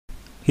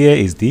here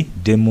is the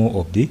demo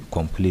of the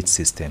complete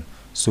system.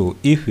 So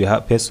if we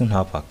have person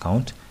have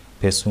account,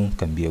 person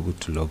can be able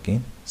to log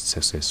in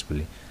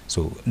successfully.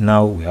 So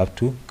now we have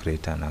to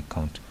create an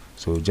account.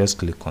 So just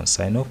click on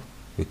sign up.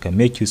 We can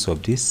make use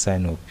of this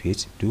sign up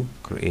page to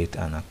create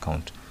an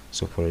account.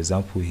 So for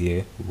example,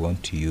 here we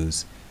want to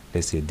use,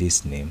 let's say,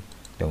 this name.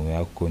 Then we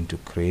are going to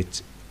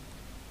create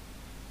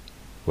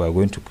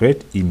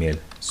email.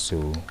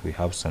 So we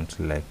have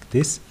something like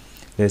this.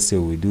 Let's say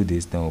we do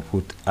this, then we'll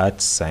put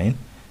 @sign,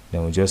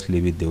 then we'll just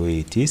leave it the way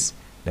it is.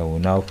 Then we'll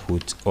now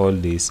put all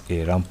this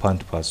a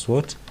rampant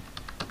password.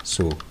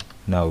 So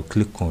now we'll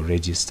click on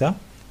register.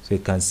 So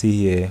you can see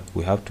here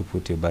we have to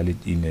put a valid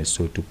email.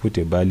 So to put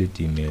a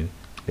valid email,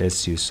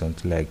 let's use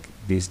something like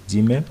this,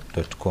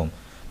 gmail.com.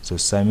 so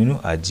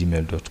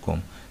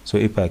saminu@gmail.com. So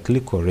if I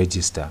click on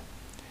register,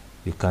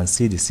 you can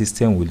see the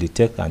system will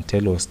detect and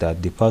tell us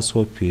that the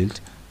password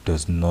field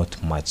does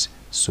not match.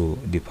 So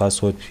the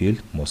password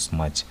field must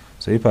match.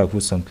 So if I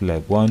put something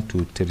like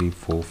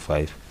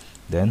 12345,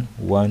 then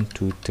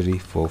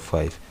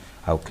 12345,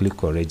 I'll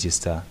click on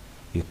register.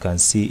 You can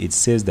see it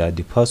says that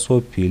the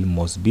password field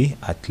must be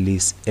at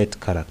least 8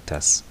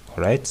 characters. All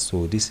right,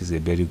 so this is a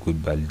very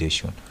good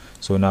validation.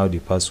 So now the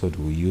password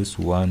we use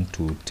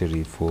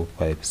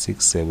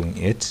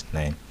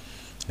 123456789.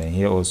 And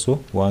here also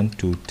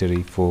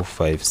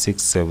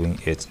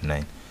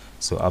 123456789.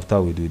 So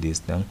after we do this,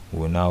 then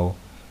we'll now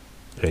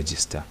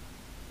register.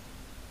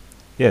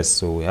 Yes,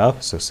 so we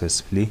have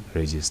successfully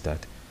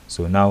registered.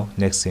 So now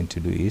next thing to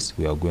do is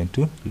we are going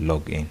to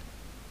log in.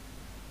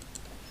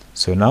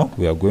 So now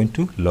we are going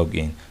to log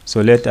in.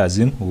 So let's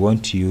assume we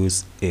want to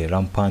use a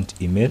rampant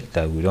email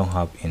that we don't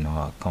have in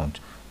our account.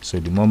 So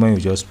the moment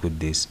you just put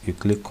this, you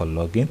click on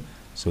login.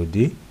 So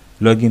the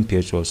login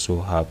page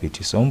also have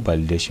its own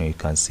validation. You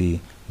can see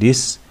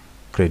these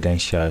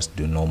credentials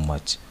do not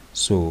match.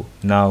 So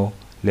now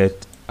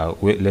let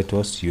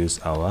us use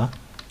our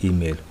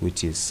email,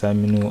 which is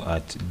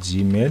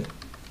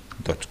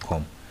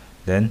saminu@gmail.com.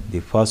 Then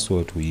the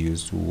password we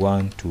use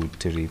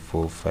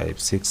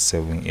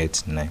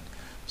 123456789.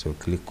 So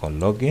click on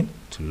login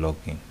to log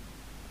in.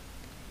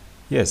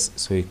 Yes,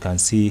 so you can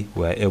see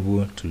we are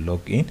able to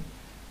log in.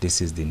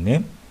 This is the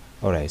name.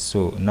 All right,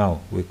 so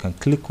now we can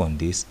click on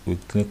this. We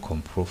click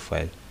on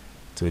profile.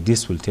 So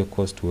this will take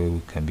us to where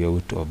we can be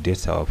able to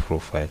update our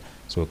profile.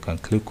 So we can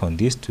click on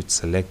this to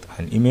select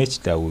an image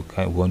that we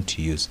want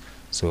to use.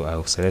 So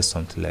I'll select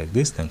something like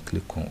this, then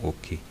click on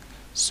OK.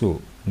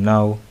 So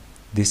now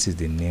this is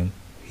the name.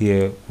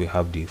 Here we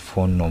have the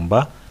phone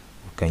number.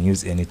 We can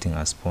use anything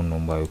as phone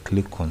number. We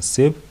click on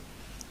save.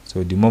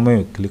 So the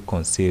moment we click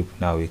on save,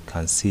 now we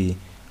can see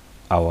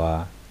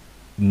our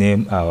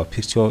name, our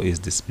picture is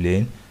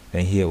displaying.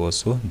 Then here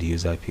also the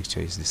user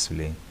picture is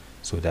displaying.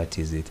 So that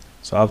is it.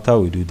 So after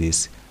we do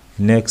this,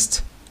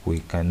 next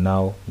we can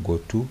now go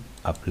to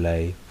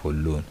apply for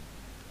loan.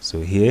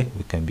 So here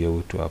we can be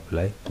able to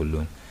apply for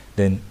loan.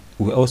 Then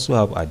we also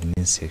have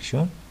admin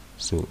section.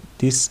 So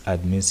this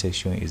admin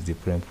section is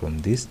different from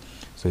this.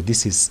 So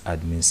this is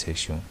admin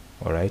section.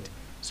 All right,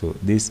 so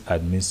this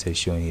admin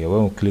section here,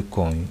 when we click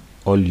on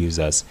all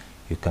users,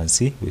 you can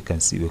see we can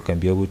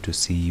be able to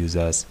see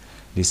users.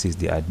 This is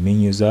the admin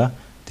user,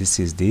 this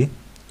is the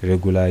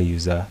regular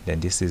user, then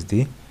this is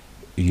the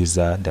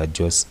user that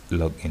just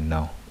logged in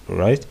now. All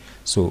right,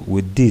 so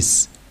with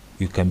this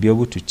you can be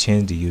able to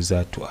change the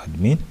user to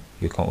admin.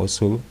 You can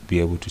also be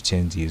able to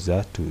change the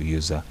user to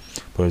user.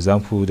 For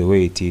example, the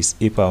way it is,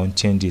 if I want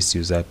to change this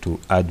user to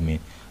admin,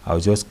 I'll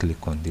just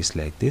click on this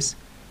like this.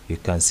 You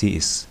can see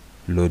it's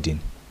loading.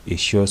 It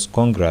shows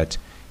congrats,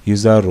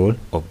 user role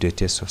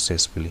updated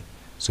successfully.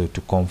 So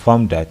to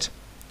confirm that,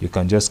 you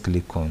can just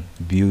click on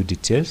view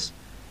details.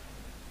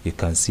 You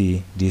can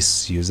see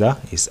this user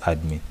is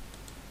admin.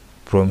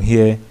 From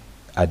here,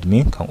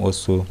 admin can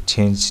also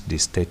change the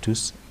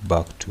status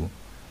back to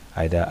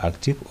either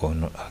active or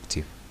not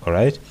active. All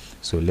right,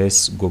 so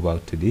let's go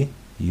back to the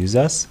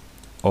users,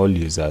 all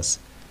users.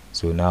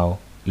 So now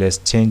let's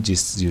change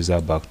this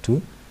user back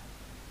to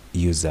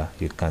user.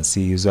 You can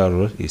see user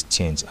role is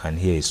changed, and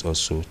here is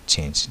also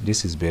changed.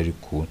 This is very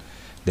cool.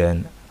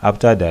 Then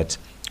after that,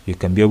 you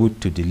can be able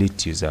to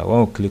delete user.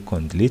 When we click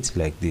on delete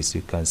like this,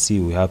 you can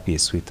see we have a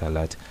sweet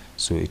alert.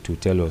 So it will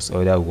tell us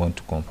whether we want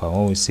to confirm.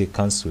 When we say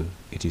cancel,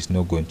 it is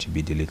not going to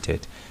be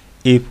deleted.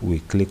 If we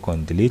click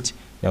on delete,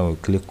 then we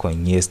click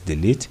on yes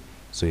delete.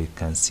 So you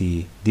can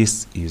see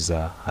this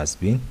user has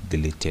been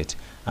deleted,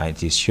 and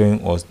it is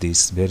showing us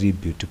this very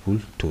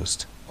beautiful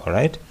toast. All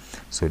right,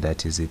 so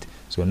that is it.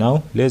 So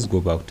now let's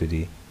go back to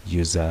the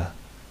user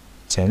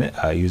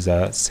channel,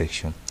 user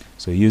section.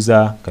 So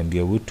user can be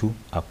able to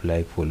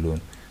apply for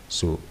loan.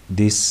 So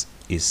this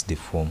is the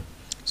form.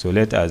 So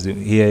let us,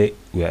 here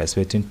we are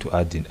expecting to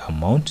add the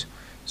amount.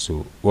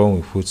 So when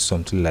we put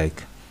something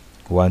like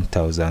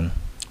 1,000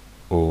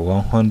 or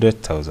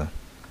 100,000,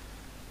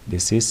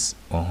 this is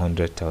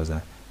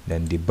 100,000.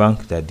 Then the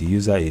bank that the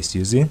user is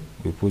using,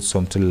 we put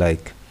something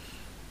like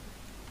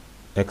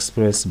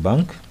Express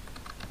Bank.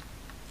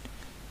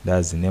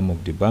 That's the name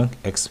of the bank,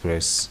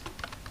 Express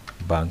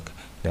Bank.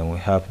 then we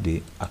have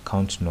the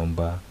account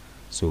number.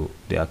 So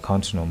the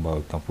account number,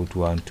 we can put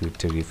 1 2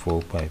 3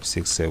 4 5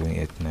 6 7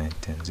 8 9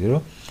 10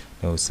 0.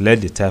 Then we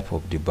select the type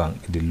of the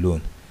bank, the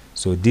loan.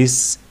 So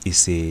this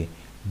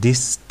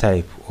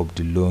type of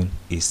the loan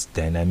is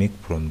dynamic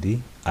from the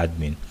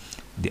admin.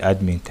 The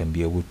admin can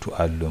be able to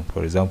add loan.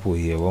 For example,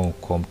 here when we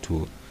come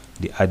to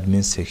the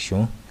admin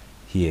section,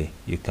 here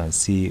you can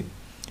see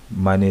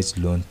manage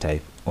loan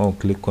type. When we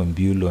click on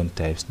view loan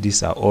types,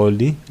 these are all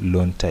the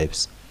loan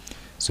types.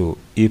 So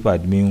if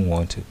admin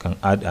want, we can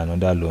add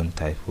another loan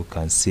type. We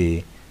can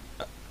say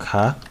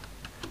car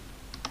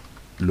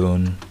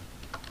loan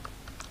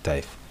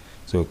type.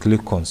 So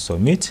click on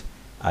submit.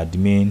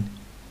 Admin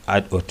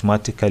add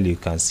automatically. You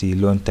can see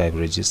loan type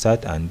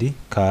registered and the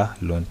car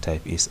loan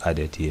type is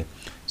added here.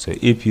 So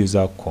if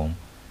user come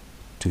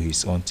to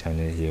his own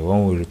channel here,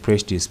 when we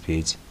refresh this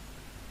page,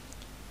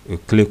 we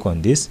click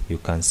on this, you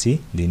can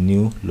see the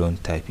new loan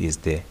type is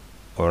there.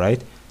 All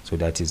right, so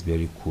that is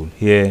very cool.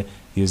 Here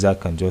user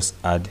can just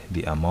add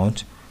the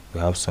amount. We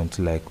have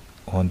something like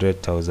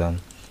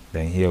 100,000.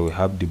 Then here we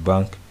have the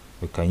bank.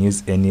 We can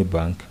use any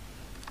bank,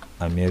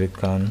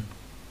 American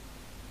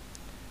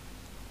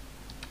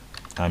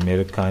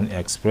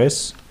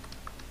Express.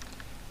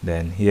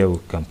 Then here we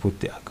can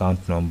put the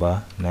account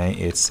number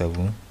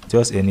 987,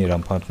 just any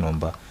rampant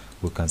number.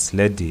 We can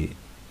select the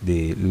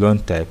loan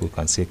type. We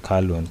can say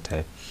car loan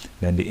type.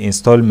 Then the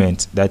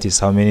installment, that is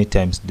how many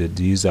times the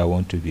user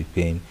want to be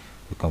paying.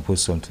 We can put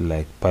something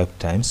like 5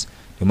 times.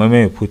 The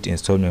moment you put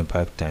installment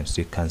 5 times,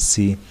 you can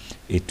see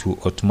it will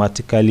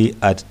automatically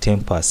add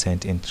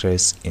 10%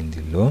 interest in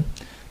the loan.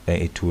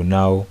 Then it will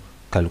now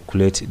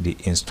calculate the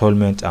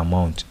installment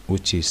amount,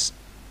 which is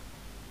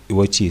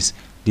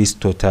this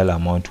total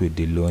amount with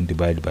the loan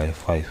divided by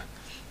 5.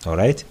 All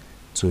right,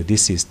 so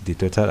this is the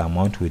total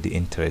amount with the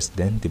interest,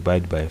 then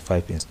divide by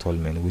 5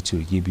 installment, which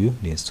will give you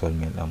the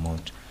installment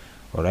amount.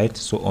 All right,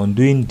 so on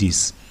doing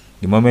this,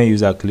 the moment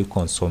user click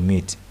on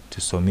submit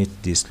to submit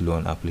this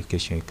loan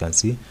application, you can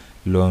see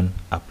loan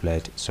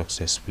applied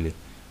successfully.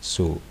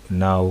 So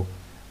now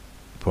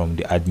from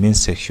the admin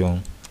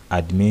section,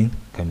 admin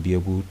can be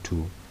able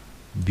to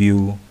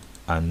view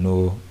and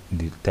know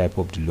the type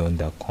of the loan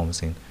that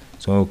comes in.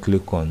 So when we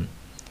click on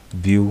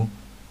view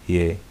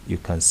here, you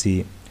can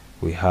see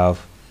we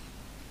have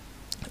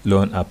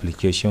loan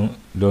application,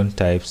 loan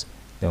types,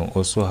 then we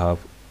also have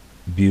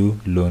view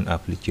loan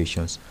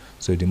applications.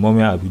 So the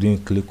moment I begin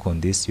to click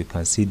on this, you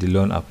can see the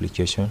loan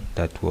application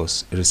that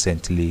was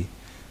recently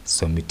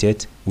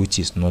submitted, which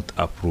is not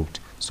approved.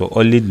 So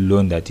only the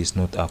loan that is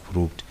not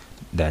approved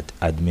that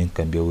admin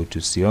can be able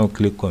to see. When you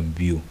click on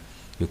view,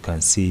 you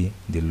can see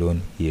the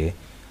loan here.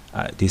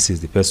 This is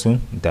the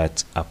person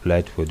that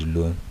applied for the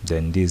loan.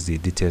 Then this is the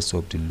details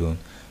of the loan.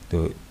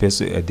 The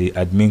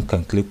admin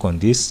can click on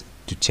this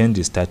to change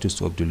the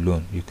status of the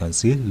loan. You can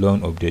see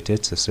loan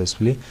updated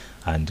successfully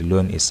and the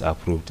loan is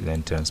approved.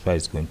 Then transfer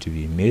is going to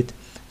be made.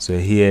 So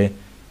here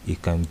you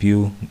can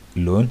view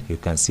loan. You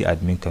can see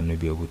admin cannot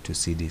be able to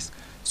see this.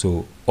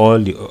 So all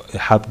the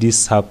have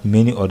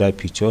many other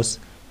features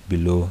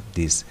below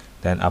this.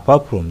 Then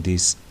apart from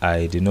this,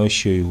 I did not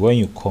show you when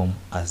you come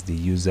as the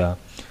user,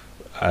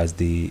 as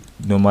the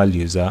normal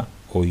user,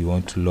 or you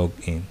want to log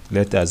in.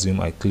 Let's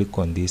assume I click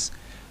on this.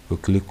 We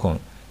click on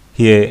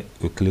here,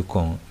 we click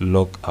on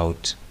log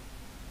out.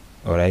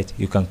 All right,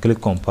 you can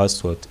click on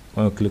password.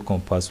 When you click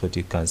on password,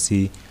 you can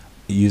see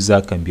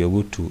user can be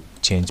able to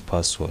change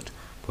password.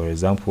 For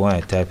example, when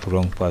I type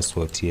wrong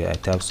password here, I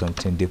type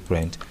something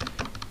different.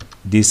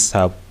 This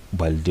have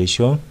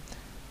validation.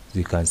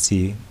 You can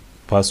see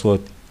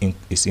password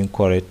is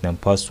incorrect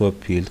and password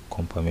field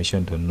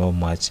confirmation does not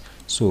match.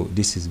 So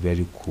this is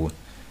very cool.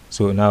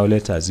 So now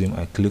let's assume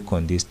I click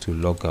on this to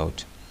log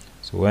out.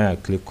 So when I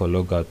click on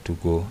log out to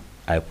go,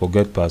 I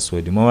forget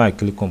password. The moment I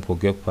click on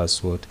forget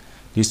password,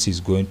 this is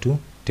going to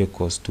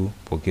take us to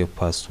forget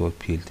password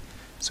field.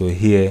 So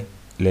here,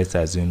 let's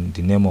assume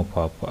the name of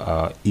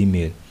our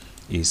email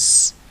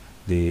is,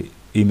 the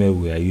email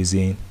we are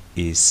using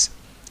is,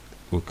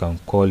 we can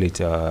call it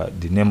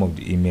the name of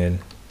the email,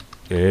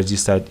 a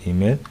registered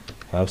email,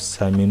 have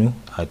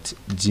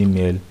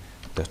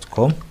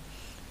saminu@gmail.com.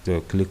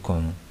 So click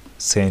on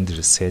send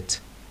reset.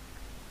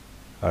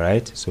 All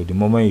right, so the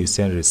moment you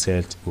send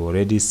reset, we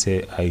already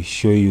say I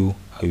show you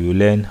how you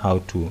learn how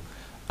to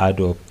add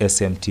up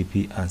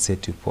SMTP and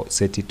set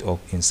it up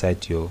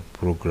inside your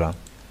program.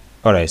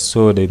 All right,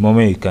 so the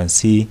moment you can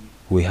see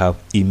we have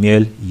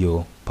emailed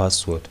your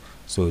password.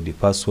 So the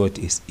password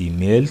is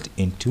emailed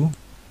into.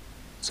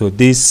 So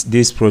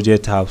this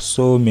project have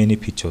so many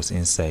features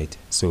inside.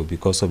 So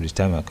because of the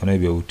time, I cannot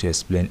be able to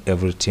explain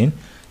everything.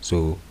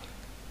 So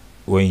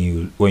when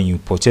you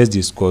purchase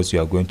this course, you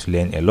are going to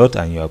learn a lot,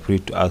 and you are free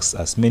to ask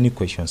as many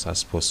questions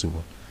as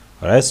possible.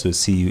 All right, so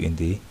see you in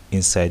the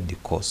inside the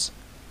course.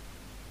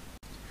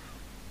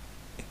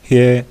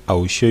 Here I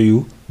will show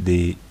you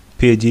the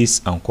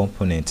pages and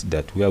components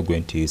that we are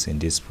going to use in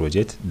this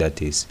project.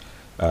 That is,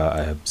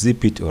 I have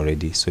zipped it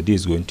already, so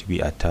this is going to be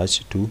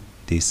attached to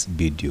this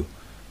video.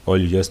 All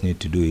you just need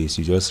to do is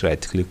you just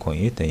right click on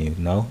it and you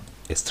now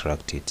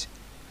extract it.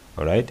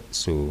 All right,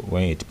 so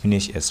when it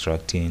finish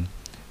extracting,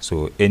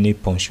 so any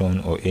function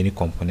or any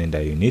component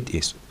that you need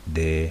is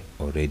there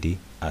already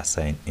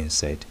assigned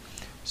inside.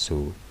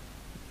 So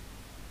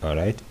all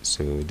right,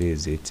 so this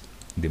is it.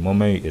 The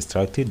moment you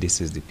extract it,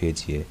 this is the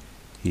page here.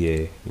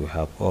 Here we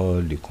have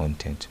all the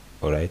content.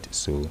 All right,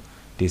 so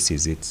this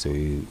is it. So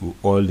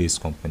all these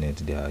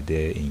components, they are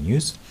there in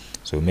use.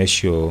 So make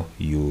sure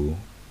you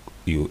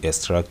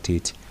extract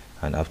it,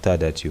 and after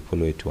that you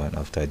follow it one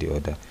after the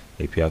other.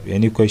 If you have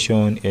any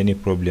question, any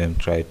problem,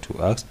 try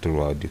to ask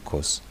throughout the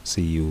course.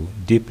 See you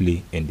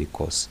deeply in the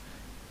course.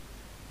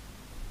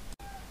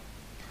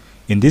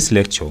 In this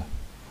lecture,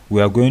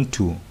 we are going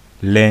to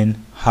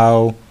learn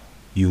how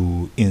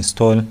you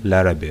install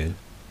Laravel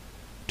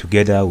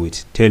together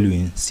with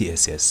Tailwind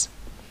CSS.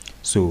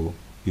 So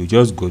you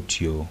just go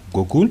to your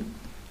Google,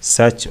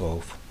 search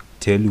of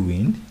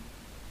Tailwind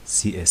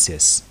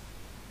CSS.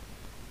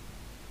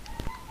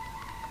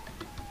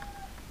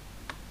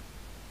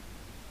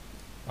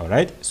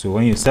 Alright, so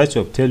when you search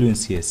of Tailwind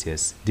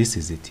CSS, this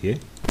is it here.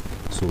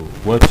 So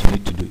what you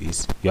need to do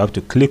is you have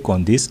to click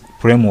on this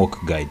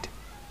framework guide.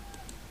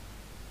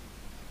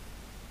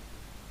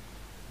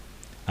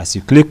 As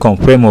you click on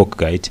framework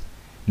guide,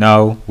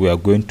 now we are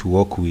going to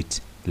work with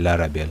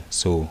Laravel.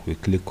 So we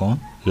click on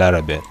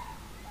Laravel.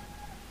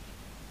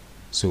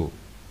 So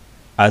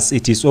as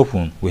it is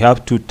open, we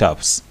have two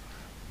tabs.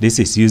 This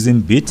is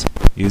using Bit,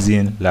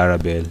 using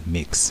Laravel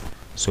Mix.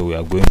 So we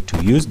are going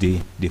to use the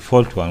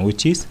default one,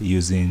 which is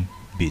using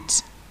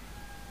Bit.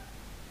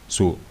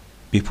 So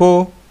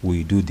before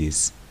we do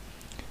this,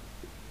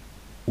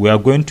 we are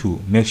going to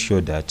make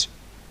sure that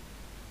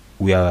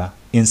we are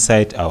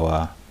inside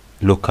our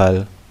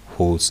local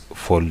host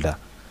folder.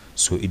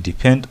 So it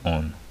depends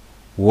on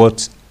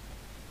what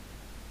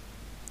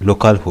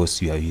local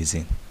host you are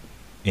using.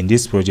 In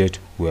this project,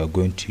 we are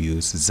going to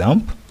use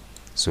XAMPP.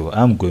 So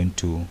I'm going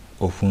to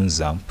open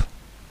XAMPP.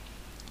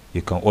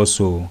 You can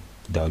also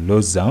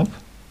download XAMPP.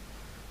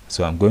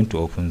 So I'm going to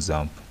open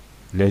XAMPP.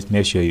 Let's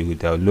make sure you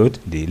download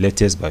the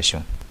latest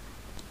version.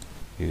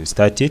 You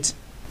start it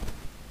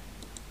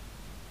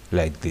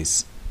like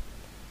this.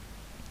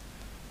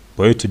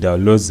 For you to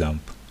download XAMPP,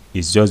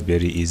 it's just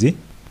very easy.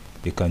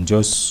 You can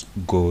just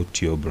go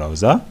to your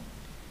browser,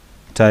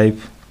 type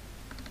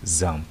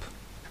XAMPP,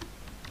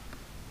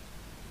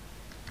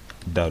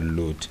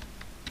 download,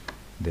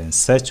 then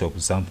search up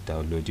XAMPP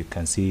download. You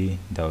can see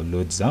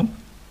download XAMPP.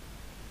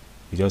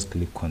 You just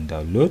click on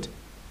download.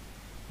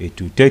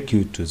 It will take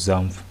you to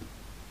XAMPP.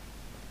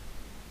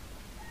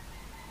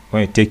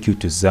 When it take you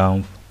to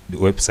XAMPP, the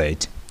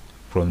website,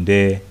 from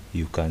there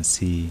you can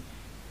see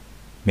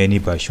many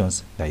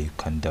versions that you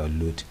can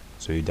download.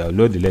 So you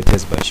download the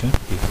latest version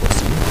if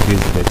possible. This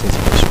is the latest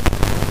version.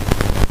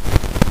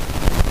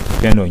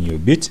 Depend on your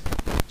bit,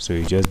 so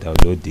you just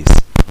download this.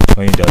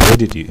 When you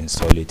download it, you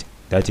install it.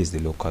 That is the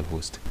local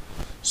host.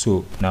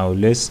 So now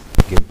let's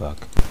get back.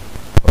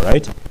 All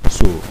right.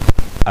 So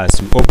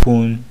as you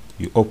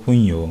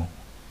open your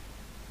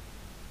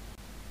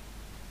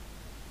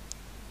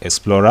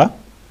Explorer,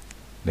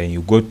 then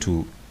you go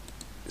to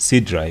C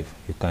drive.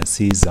 You can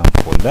see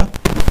XAMPP folder.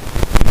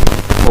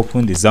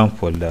 Open the XAMPP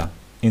folder.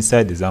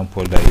 Inside the XAMPP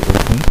folder, you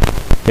open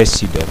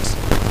Checkbox.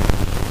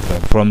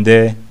 From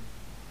there,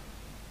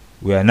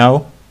 we are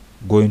now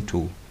going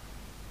to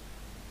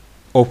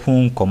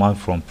open command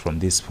from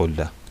this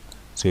folder.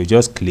 So you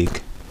just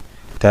click,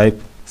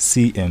 type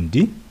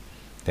cmd,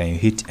 then you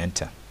hit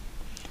enter.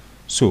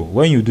 So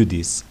when you do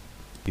this,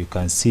 you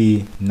can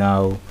see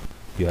now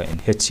you are in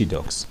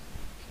Checkbox.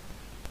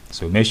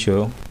 So make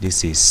sure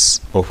this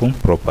is open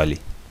properly.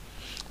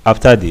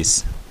 After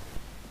this,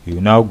 you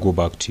now go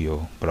back to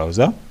your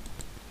browser.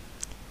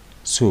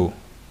 So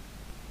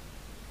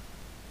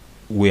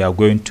we are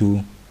going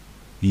to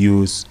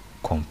use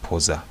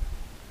Composer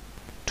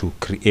to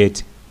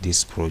create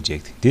this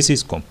project. This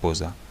is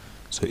Composer.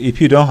 So if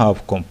you don't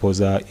have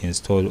Composer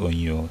installed on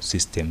your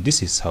system,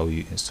 this is how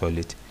you install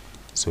it.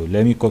 So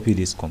let me copy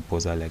this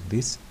Composer like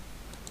this.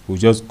 We'll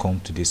just come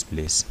to this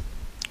place.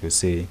 We'll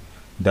say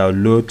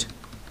download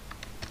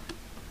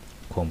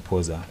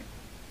Composer.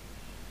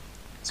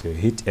 So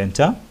hit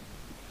enter.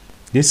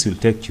 This will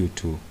take you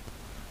to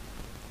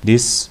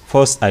this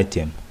first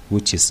item,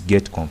 which is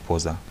Get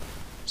Composer.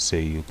 So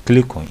you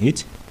click on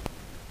it.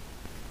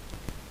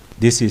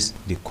 This is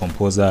the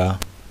Composer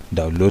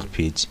download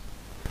page.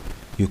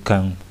 You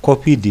can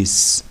copy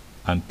this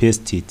and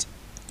paste it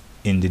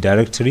in the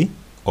directory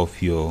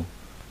of your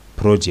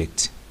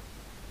project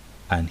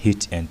and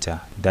hit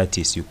enter. That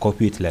is, you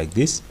copy it like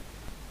this,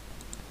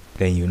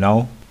 then you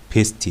now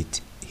paste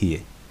it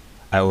here.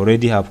 I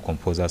already have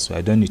Composer, so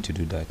I don't need to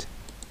do that.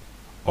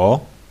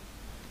 Or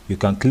you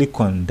can click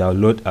on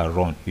download and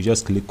run. You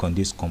just click on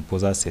this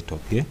Composer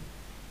setup here.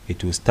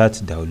 It will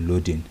start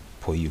downloading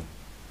for you.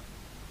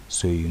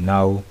 So you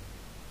now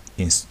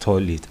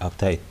install it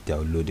after it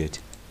downloaded.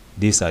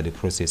 These are the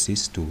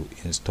processes to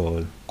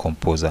install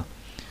Composer.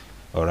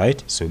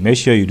 Alright, so make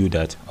sure you do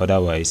that,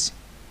 otherwise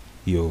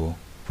your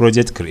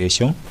project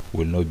creation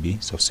will not be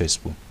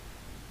successful.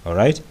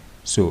 Alright,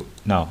 so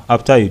now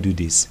after you do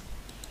this,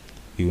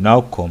 you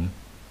now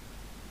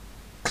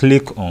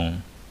click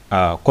on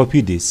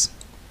copy this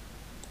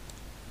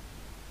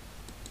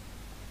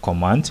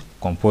command,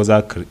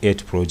 composer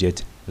create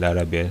project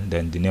Laravel,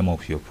 then the name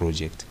of your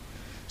project.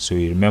 So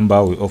you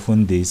remember we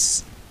open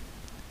this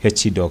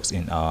htdocs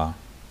in our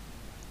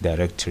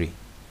directory,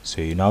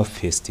 so you now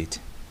paste it.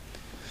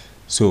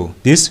 So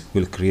this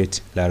will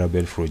create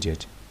Laravel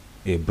project,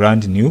 a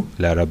brand new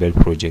Laravel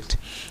project.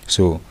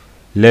 So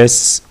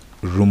let's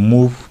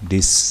remove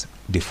this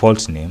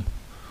default name.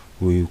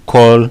 We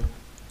call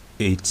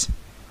it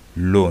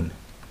loan.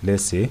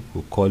 Let's say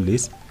we call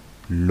this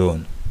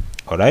loan.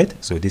 All right,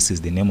 so this is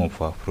the name of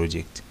our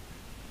project.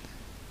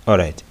 All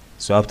right,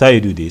 so after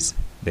you do this,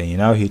 then you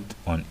now hit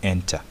on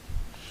enter.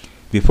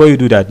 Before you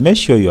do that, make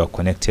sure you are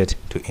connected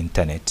to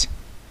internet,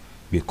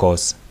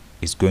 because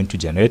it's going to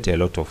generate a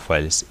lot of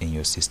files in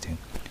your system.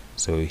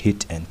 So you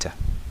hit enter.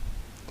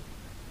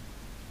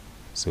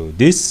 So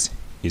this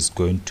is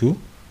going to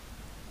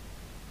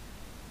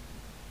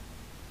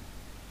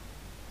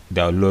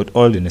download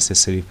all the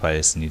necessary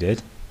files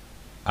needed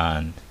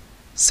and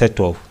set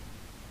up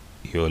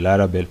your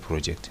Laravel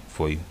project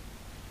for you.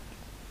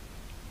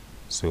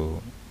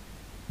 So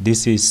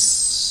this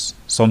is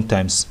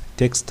sometimes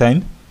takes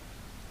time,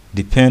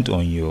 depend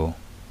on your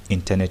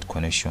internet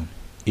connection.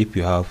 If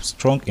you have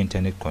strong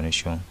internet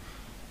connection,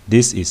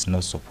 this is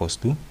not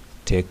supposed to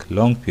take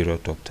long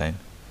period of time.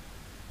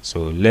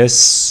 So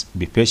let's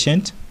be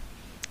patient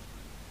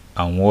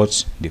and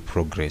watch the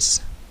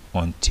progress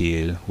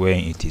until when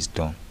it is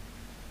done.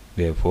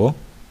 Therefore,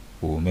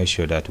 we will make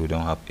sure that we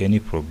don't have any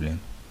problem.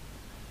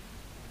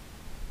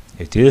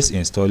 It is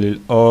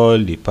installing all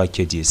the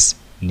packages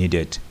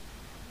needed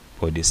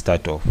for the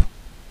startup.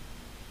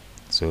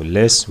 So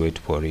let's wait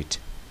for it.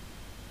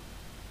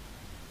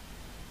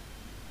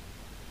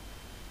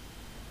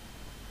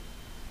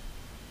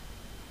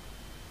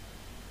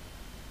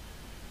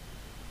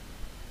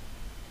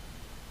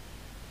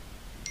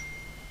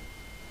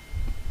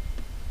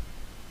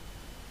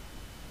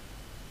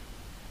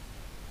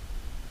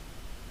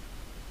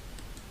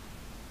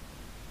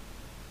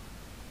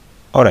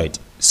 Alright,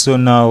 so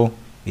now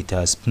it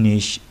has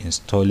finished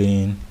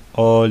installing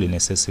all the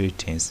necessary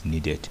things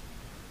needed.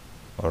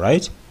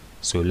 Alright,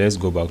 so let's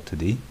go back to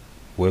the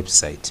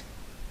website.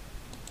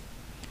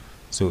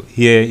 So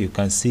here you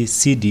can see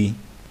cd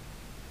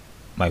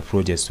my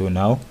project. So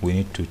now we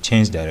need to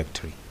change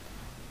directory.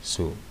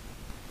 So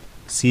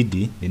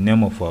cd, the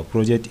name of our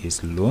project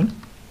is loan,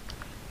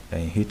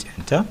 then hit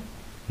enter.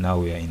 Now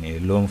we are in a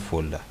loan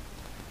folder.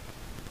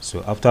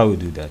 So after we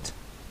do that,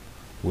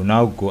 we'll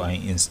now go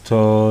and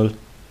install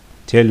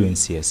Tailwind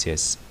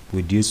CSS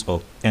with use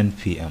of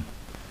npm.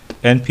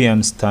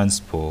 npm stands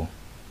for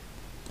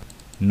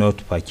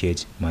Node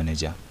Package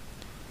Manager.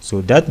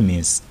 So that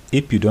means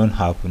if you don't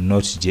have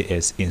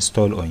Node.js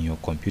installed on your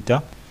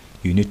computer,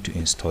 you need to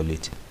install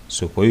it.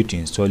 So for you to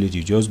install it,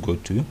 you just go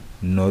to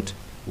Node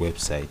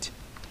website,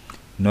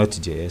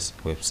 Node.js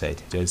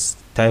website. Just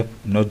type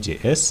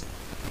Node.js.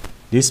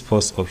 This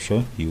first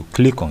option, you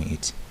click on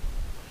it.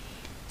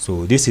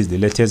 So this is the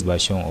latest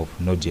version of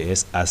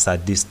Node.js as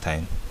at this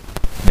time.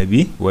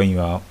 Maybe when you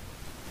are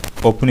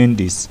opening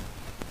this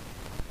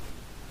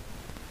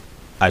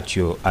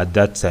at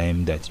that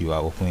time that you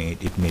are opening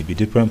it, it may be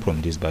different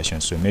from this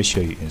version. So make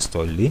sure you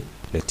install the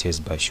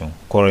latest version.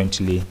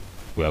 Currently,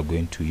 we are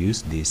going to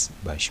use this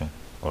version.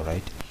 All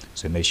right.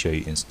 So make sure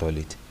you install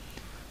it.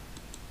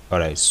 All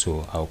right.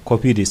 So I'll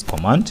copy this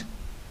command.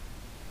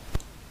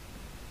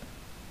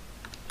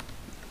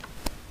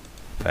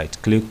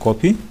 Right click,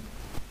 copy,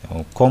 and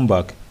we'll come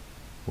back.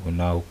 We'll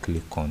now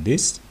click on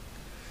this.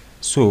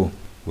 So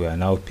we are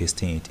now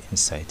pasting it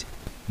inside.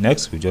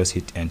 Next, we just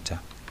hit enter.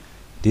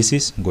 This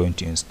is going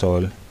to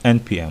install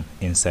npm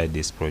inside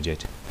this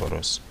project for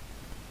us.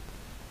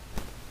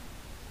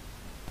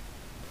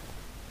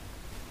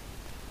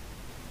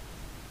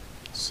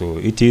 So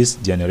it is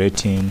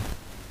generating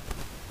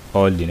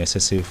all the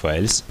necessary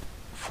files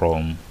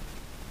from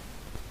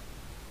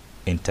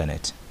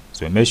internet.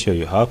 So make sure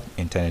you have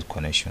internet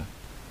connection.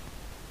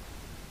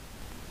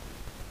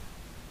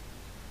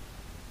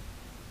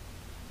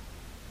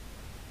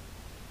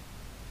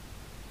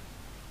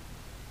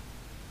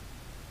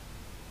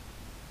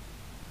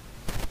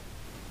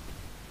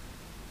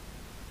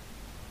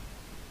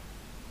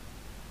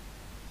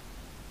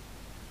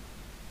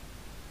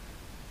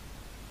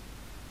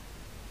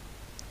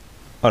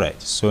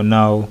 Alright, so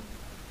now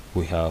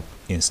we have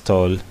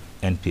installed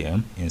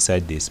npm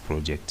inside this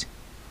project.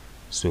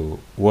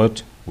 So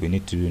what we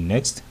need to do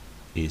next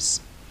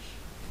is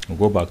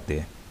go back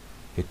there.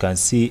 You can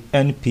see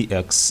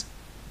npx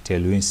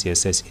tailwind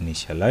css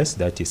initialize,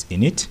 that is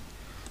init.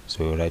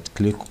 So right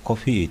click,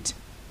 copy it.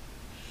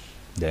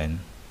 Then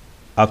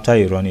after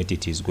you run it,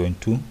 it is going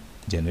to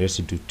generate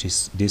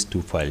these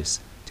two files,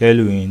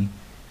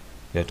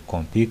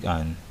 tailwind.config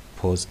and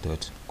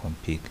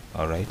post.config.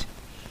 Alright,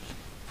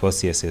 for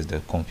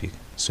css.config.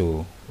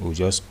 So we'll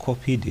just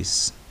copy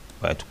this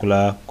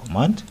particular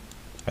command,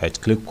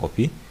 right click,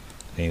 copy,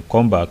 then you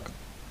come back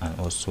and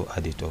also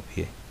add it up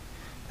here,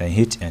 then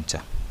hit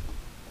enter.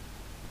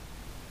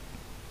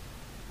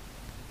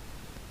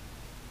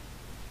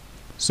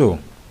 So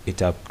it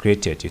have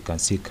created, you can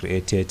see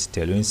created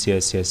Tailwind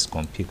CSS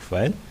config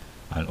file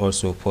and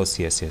also post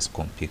CSS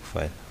config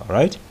file. All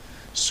right,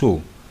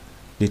 so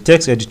the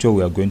text editor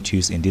we are going to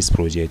use in this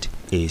project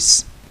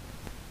is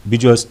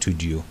Visual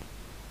Studio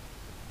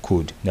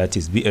Code, that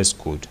is VS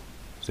Code.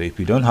 So if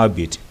you don't have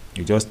it,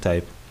 you just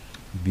type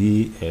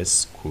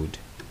VS Code,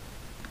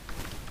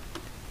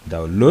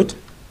 download,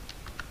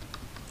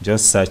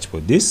 just search for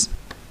this.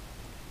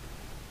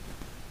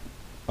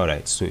 All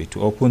right, so it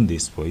will open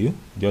this for you.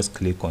 Just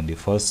click on the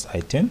first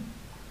item,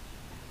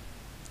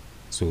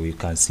 so you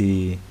can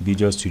see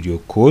Visual Studio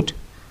Code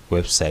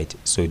website.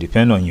 So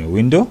depend on your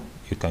window,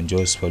 you can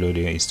just follow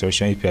the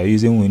instruction. If you are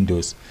using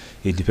Windows,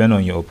 it depends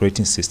on your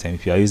operating system.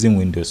 If you are using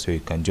Windows, so you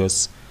can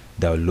just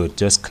download,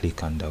 just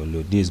click and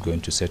download. This is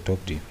going to set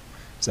up the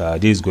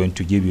this is going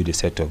to give you the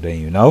setup, then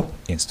you now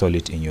install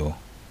it in your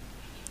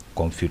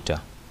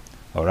computer.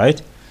 All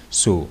right,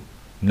 so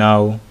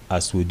now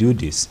as we do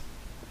this,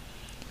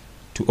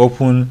 to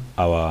open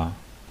our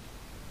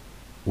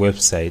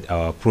website,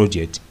 our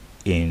project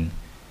in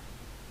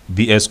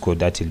VS Code,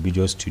 that is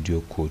Visual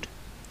Studio Code,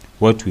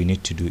 what we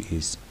need to do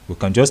is we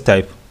can just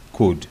type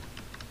code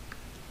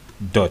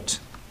dot.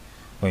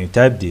 When you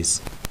type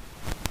this,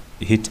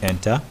 you hit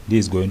enter.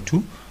 This is going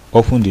to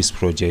open this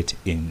project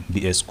in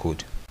VS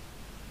Code.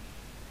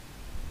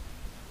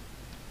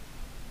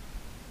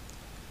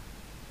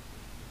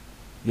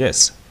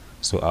 Yes,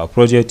 so our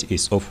project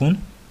is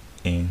open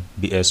in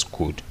VS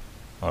Code.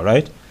 All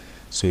right,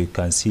 so you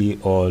can see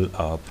all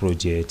our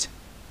project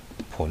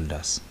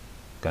folders.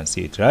 You can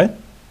see it, right?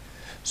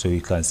 So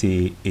you can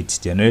see it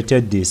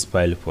generated this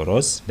file for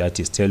us, that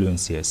is Tailwind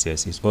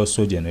CSS. It's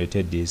also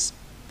generated this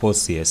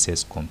post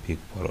CSS config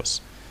for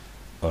us.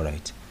 All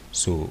right,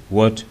 so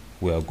what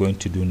we are going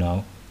to do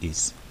now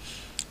is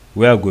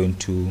we are going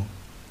to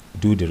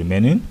do the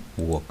remaining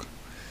work.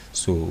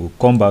 So we'll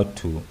come back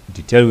to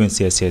the Tailwind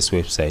CSS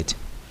website.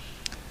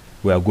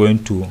 We are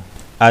going to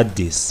add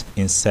this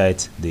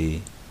inside the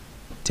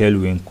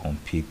Tailwind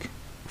config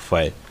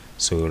file.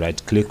 So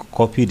right click,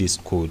 copy this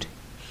code,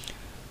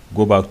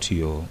 go back to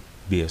your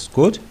VS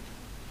Code.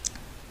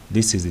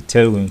 This is the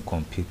Tailwind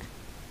config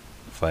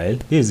file.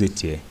 This is it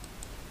here.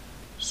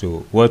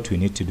 So what we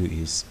need to do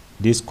is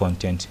this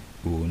content,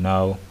 we will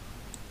now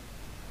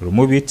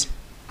remove it,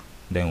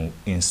 then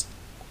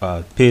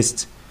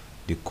paste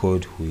the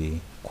code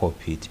we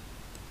copied.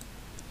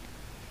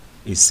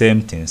 It's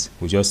same things,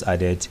 we just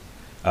added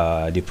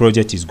the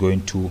project is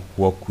going to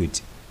work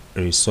with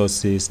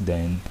resources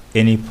than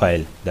any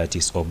file that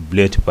is of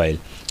blade file.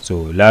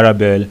 So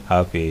Laravel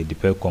have a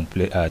default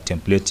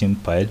templating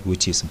file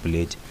which is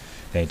blade,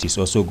 and it is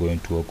also going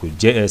to work with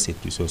JS.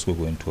 It is also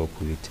going to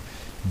work with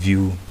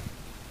view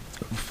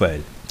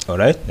file. All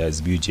right,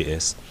 that's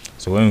Vue.js.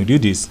 So when we do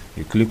this,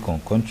 you click on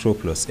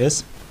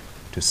Ctrl+S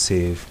to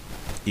save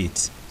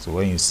it. So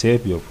when you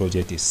save, your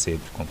project is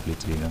saved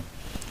completely now.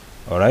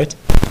 All right,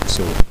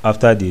 so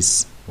after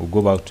this, we'll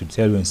go back to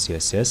Tailwind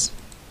CSS.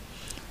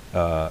 We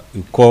are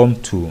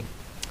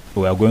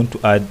going to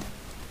add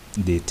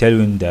the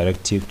Tailwind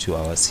directive to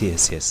our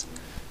CSS.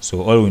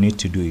 So all we need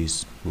to do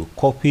is we'll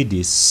copy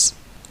this.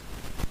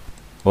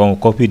 When we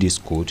copy this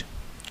code,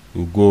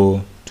 we'll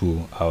go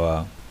to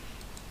our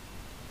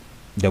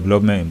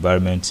development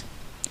environment.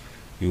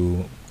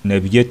 You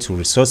navigate to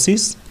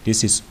resources.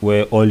 This is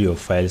where all your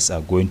files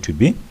are going to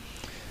be.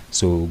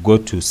 So go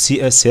to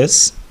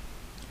CSS,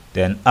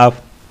 then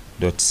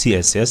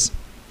app.css.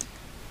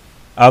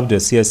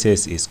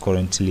 App.css is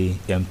currently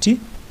empty,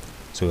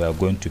 so we are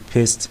going to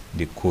paste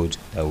the code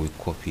that we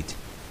copied,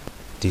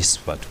 this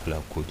particular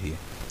code here.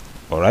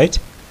 All right,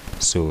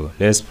 so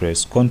let's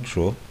press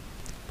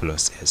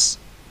Ctrl+S.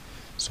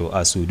 So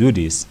as we do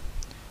this,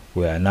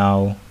 we are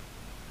now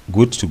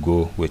good to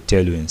go with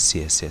Tailwind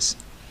CSS.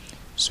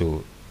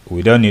 So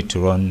we don't need to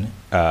run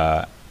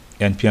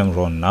npm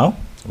run now.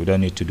 We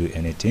don't need to do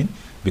anything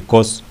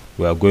because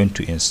we are going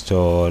to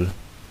install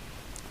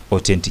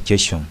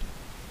authentication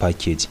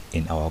package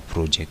in our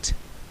project.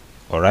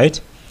 All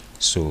right,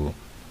 so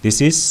this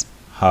is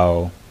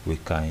how we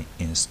can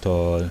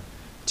install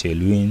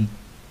Tailwind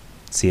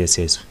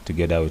CSS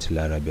together with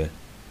Laravel.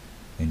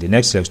 In the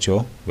next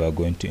lecture, we are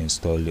going to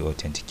install the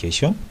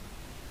authentication.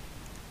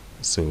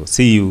 So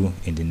see you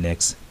in the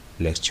next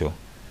lecture.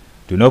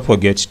 Do not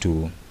forget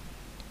to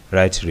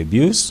write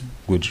reviews,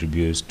 good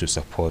reviews, to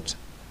support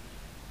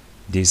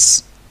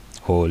this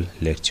whole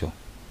lecture.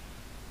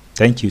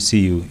 Thank you. See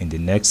you in the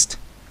next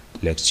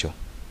lecture.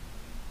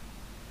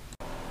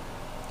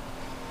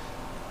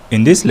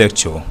 In this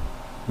lecture,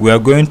 we are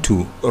going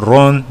to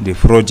run the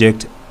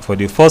project for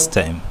the first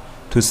time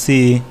to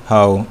see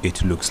how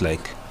it looks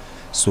like.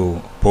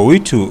 So for we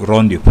to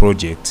run the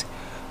project,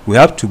 we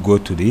have to go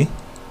to the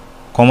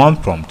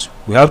command prompt.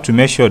 We have to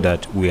make sure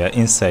that we are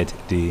inside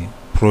the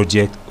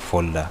project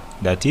folder,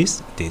 that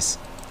is this.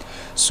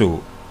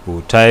 So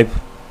we'll type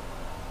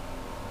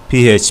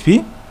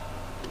php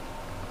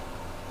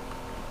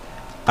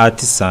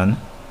artisan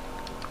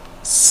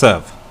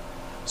serve.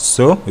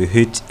 So we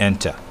hit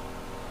enter.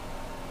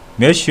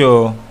 Make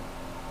sure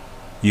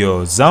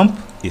your XAMPP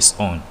is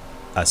on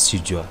as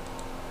usual.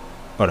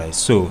 Alright,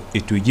 so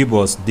it will give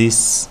us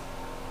this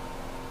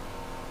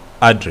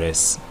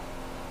address.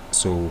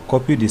 So we'll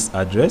copy this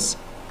address,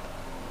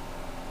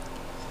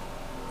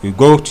 you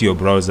go to your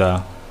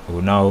browser,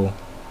 we'll now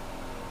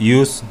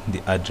use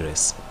the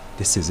address.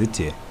 This is it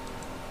here.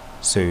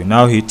 So you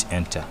now hit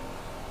enter.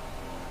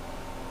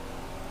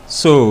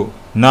 So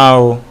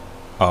now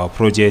our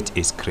project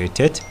is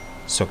created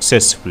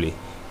successfully.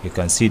 You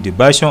can see the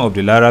version of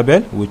the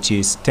Laravel, which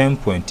is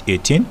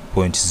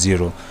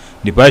 10.18.0,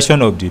 the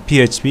version of the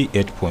PHP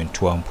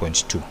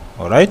 8.1.2.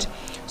 Alright,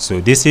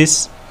 so this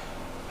is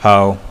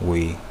how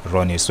we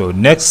run it. So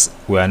next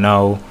we are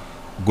now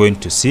going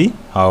to see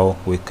how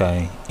we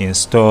can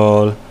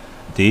install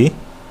the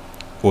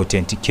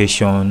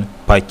authentication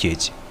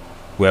package.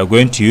 We are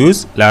going to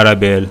use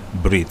Laravel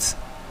Breathe.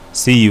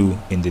 See you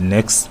in the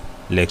next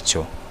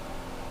lecture.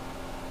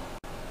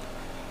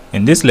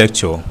 In this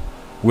lecture,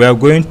 we are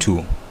going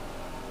to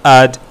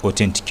add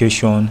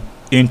authentication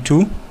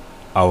into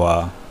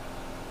our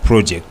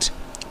project.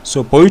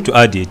 So for you to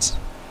add it,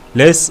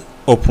 let's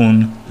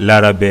open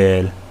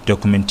Laravel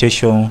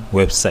documentation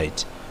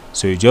website.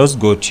 So you just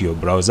go to your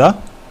browser,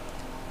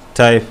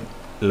 type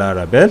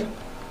Laravel,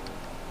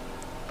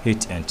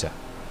 hit enter.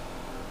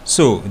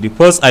 So the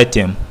first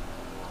item,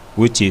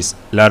 which is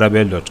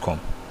laravel.com,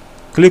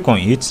 click on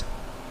it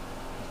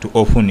to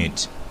open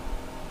it.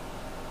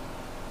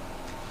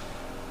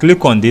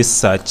 Click on this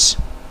search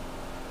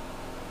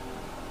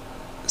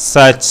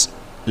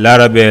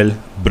Laravel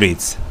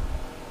Breathe.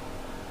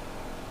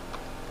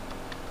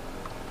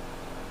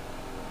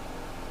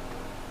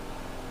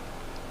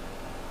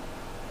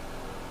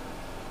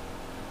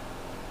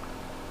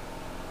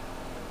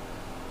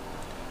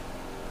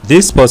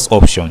 This first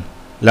option,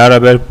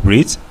 Laravel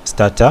Breathe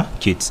Starter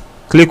Kit,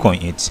 click on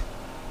it.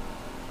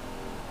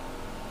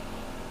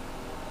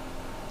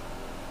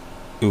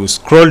 You will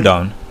scroll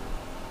down.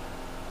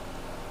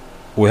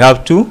 We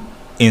have to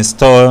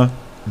install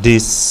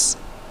this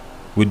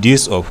with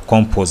use of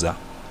Composer.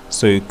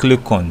 So you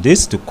click on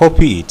this to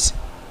copy it,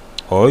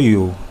 or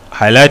you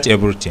highlight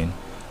everything,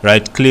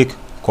 right click,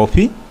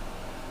 copy.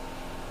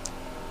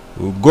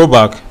 We'll go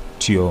back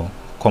to your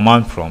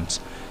command prompt.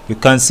 You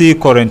can see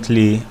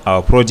currently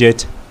our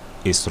project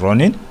is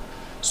running,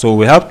 so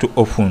we have to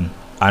open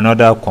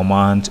another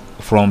command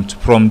prompt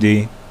from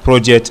the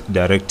project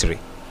directory.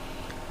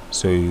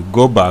 So you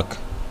go back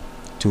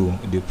to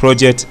the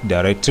project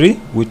directory,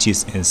 which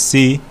is in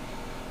C.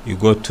 You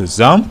go to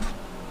XAMPP,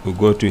 you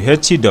go to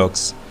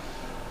htdocs.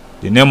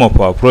 The name of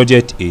our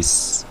project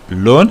is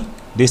loan.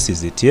 This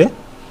is it here.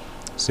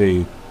 So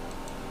you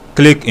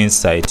click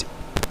inside,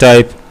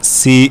 type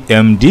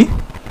cmd,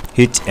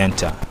 hit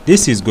enter.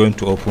 This is going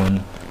to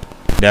open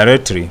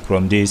directory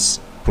from this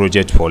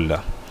project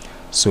folder.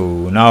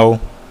 So now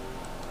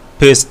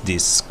paste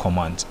this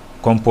command,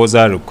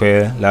 Composer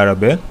require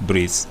Laravel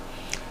Breathe.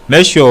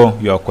 Make sure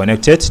you are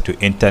connected to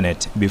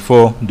internet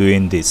before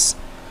doing this.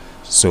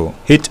 So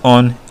hit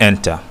on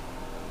enter.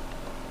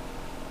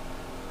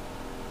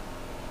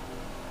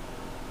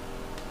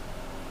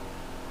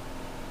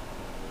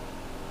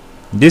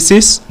 This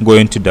is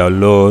going to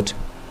download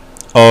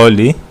all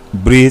the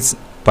Breathe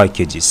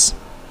packages.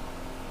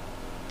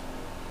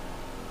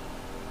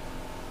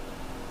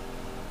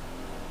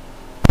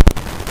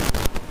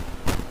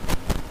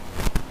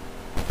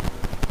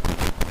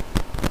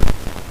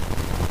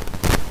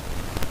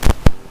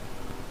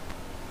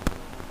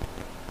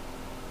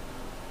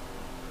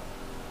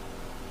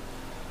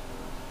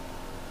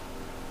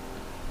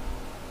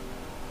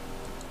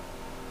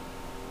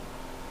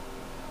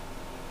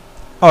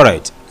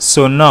 Alright,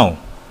 so now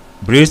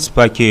Breathe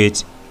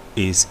package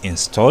is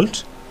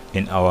installed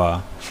in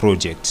our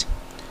project.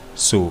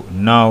 So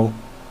now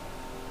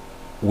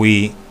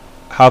we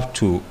have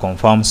to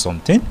confirm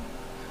something.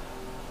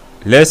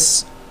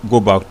 Let's go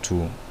back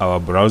to our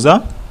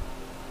browser.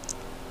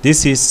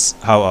 This is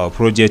how our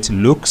project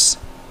looks.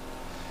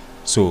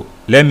 So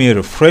let me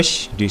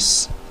refresh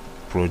this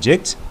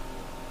project.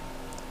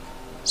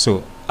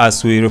 So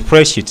as we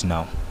refresh it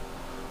now,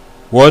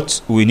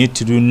 what we need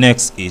to do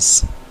next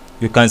is,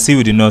 you can see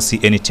we do not see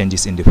any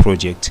changes in the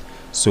project.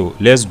 So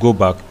let's go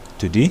back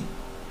to the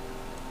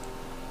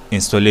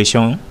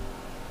installation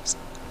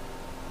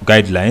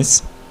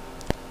guidelines.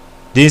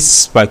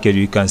 This package,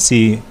 you can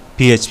see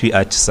PHP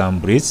Artisan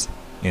Breathe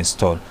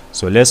install.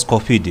 So let's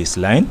copy this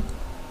line.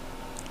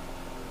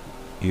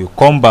 You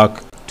come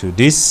back to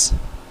this,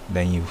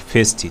 then you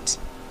paste it.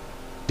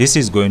 This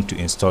is going to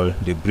install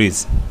the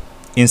Breathe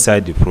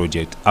inside the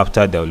project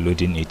after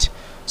downloading it.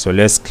 So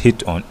let's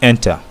hit on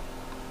enter.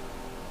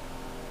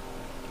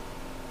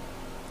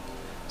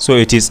 So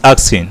it is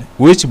asking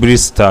which Breathe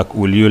stack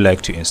will you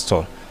like to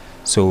install.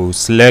 So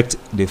select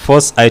the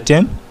first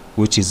item,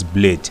 which is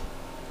Blade.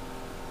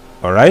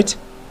 Alright,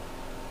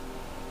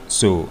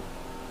 so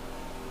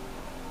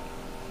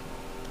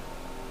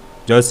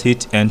just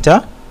hit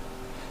enter.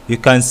 You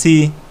can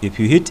see if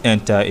you hit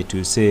enter, it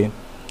will say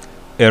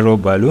error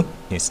value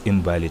is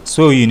invalid.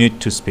 So you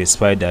need to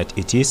specify that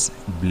it is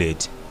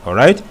Blade.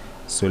 Alright,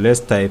 so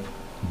let's type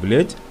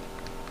Blade.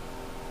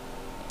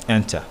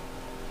 enter.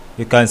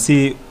 You can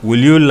see, will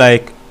you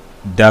like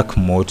dark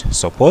mode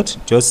support?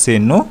 Just say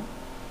no.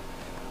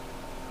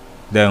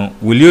 Then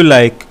will you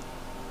like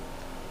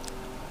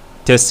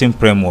testing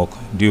framework?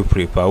 Do you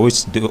prefer?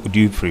 Which do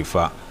you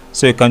prefer?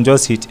 So you can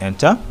just hit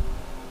enter.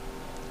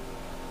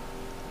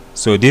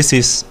 So this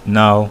is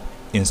now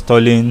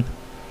installing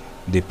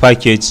the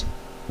package,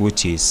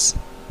 which is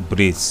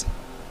Breeze.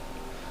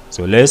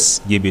 So let's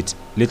give it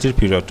little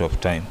period of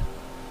time.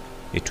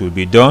 It will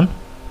be done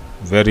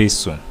very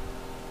soon.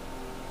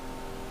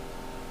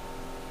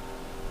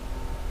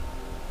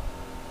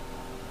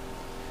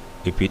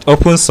 If it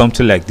opens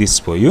something like this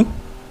for you,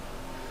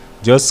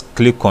 just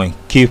click on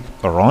keep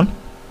run.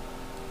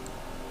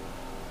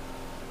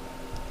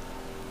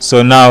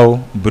 So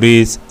now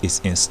Breeze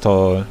is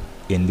installed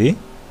in the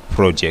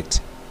project.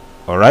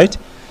 Alright,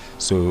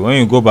 so when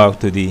you go back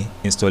to the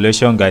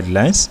installation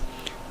guidelines,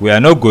 we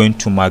are not going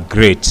to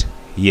migrate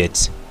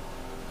yet.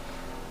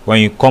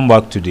 When you come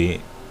back to the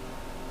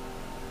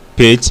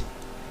page,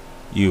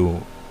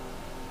 you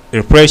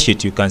refresh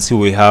it, you can see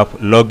we have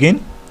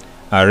login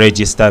and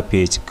register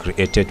page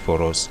created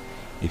for us.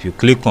 If you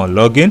click on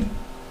login,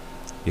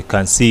 you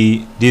can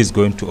see this is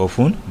going to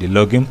open the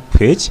login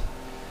page.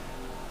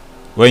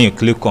 When you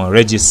click on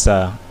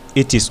register,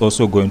 it is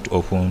also going to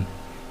open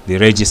the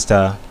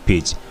register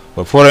page.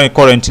 But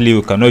currently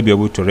we cannot be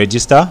able to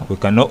register. We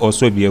cannot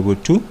also be able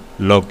to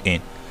log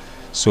in.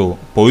 So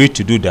for you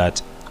to do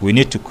that, we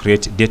need to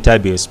create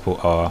database for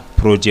our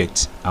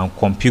project and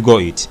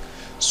configure it.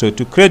 So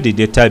to create the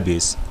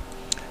database,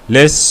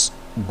 let's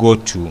go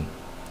to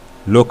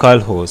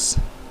localhost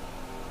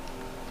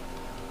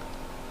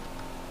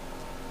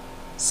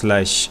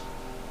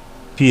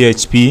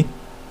 /php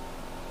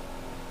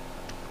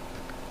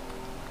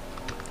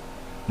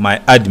my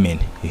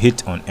admin. You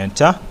hit on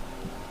enter.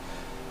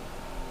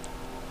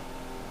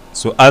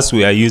 So as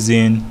we are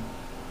using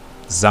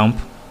XAMPP,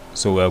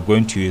 so we are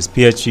going to use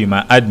php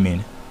my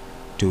admin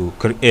to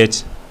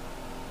create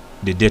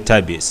the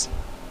database.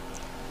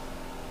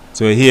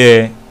 So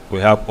here we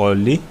have all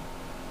the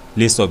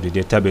list of the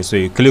database. So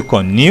you click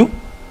on new.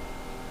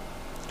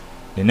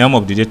 The name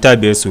of the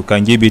database, you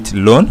can give it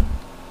loan.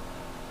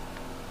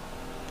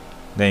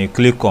 Then you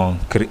click on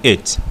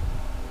create.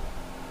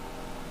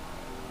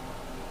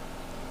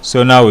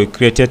 So now we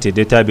created a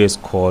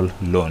database called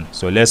loan.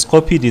 So let's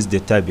copy this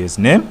database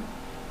name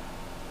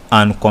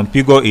and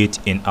configure it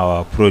in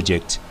our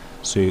project.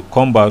 So you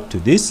come back to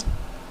this.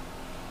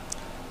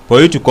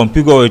 For you to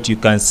configure it, you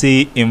can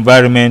see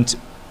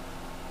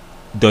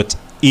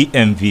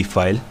environment.env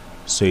file.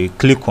 So you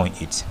click on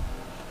it.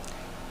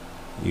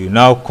 You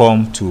now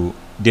come to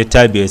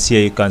database.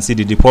 Here you can see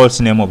the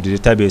default name of the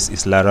database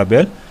is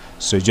Laravel.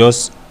 So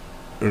just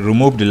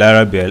remove the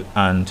Laravel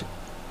and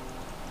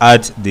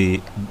add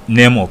the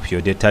name of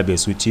your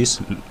database, which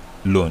is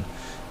loan.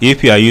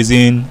 If you are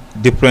using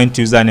different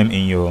username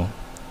in your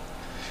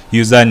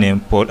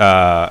username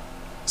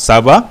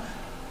server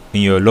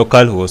in your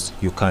local host,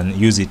 you can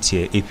use it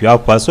here. If you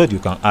have password, you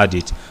can add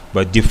it,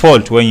 but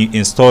default when you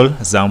install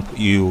XAMPP,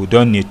 you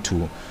don't need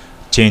to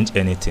change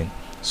anything.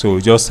 So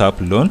you just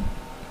have loan.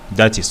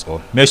 That is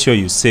all. Make sure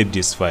you save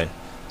this file.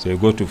 So you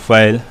go to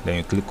file, then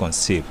you click on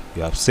save.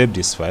 You have saved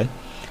this file.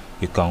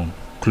 You can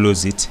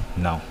close it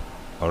now.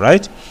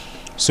 Alright,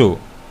 so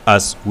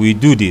as we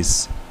do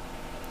this,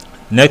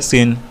 next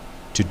thing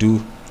to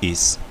do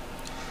is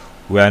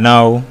we are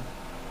now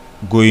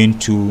going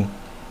to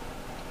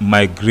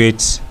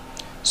migrate.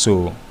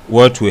 So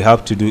what we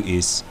have to do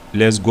is,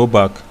 let's go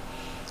back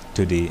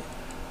to the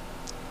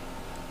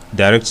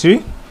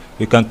directory.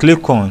 You can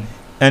click on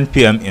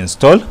npm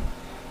install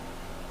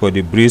for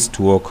the Breeze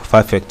to work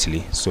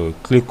perfectly. So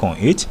click on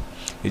it.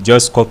 You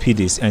just copy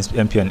this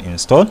npm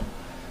install,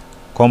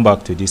 come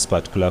back to this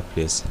particular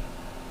place,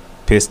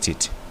 paste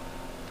it.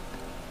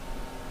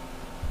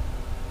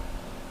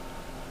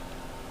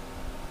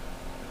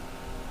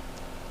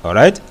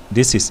 Alright,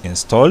 this is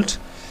installed.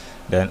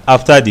 Then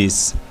after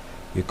this,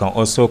 you can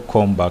also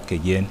come back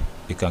again.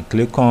 You can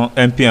click on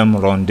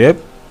npm run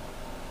dev.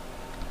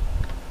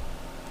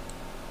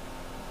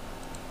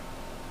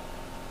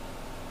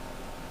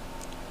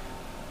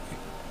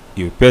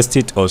 You paste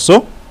it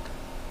also.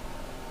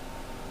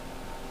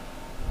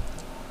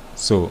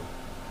 So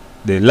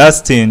the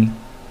last thing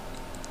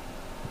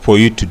for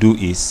you to do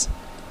is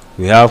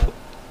we have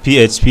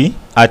php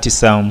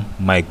artisan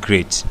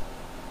migrate.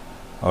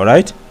 All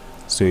right,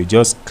 so you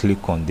just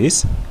click on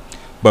this,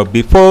 but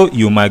before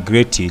you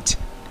migrate it,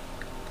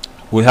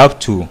 we have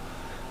to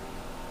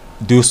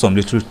do some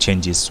little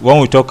changes.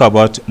 When we talk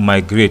about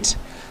migrate,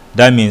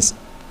 that means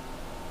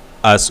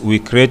as we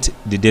create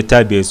the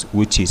database,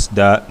 which is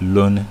the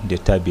loan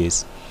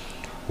database,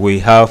 we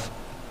have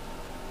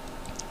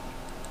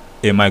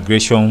a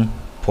migration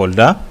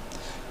folder,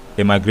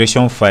 a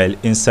migration file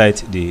inside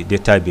the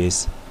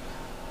database.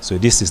 So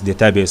this is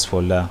database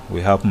folder.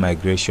 We have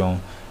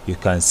migration. You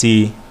can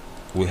see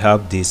we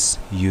have this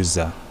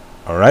user.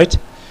 All right,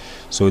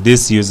 so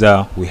this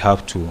user, we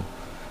have to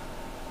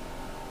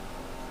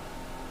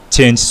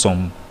change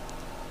some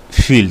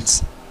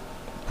fields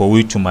for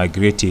we to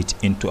migrate it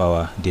into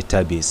our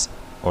database.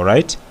 All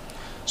right,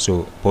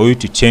 so for you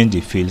to change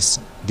the fields,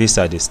 these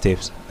are the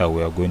steps that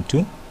we are going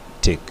to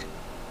take.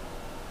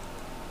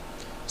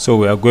 So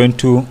we are going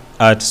to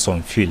add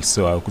some fields.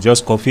 So I'll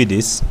just copy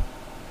this.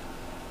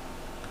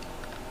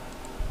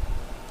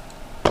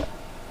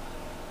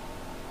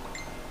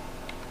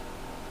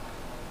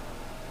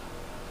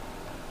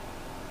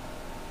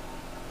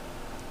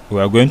 We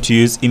are going to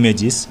use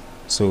images,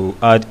 so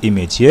add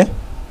image here.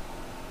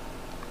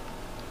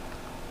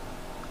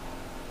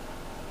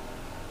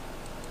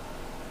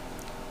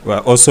 We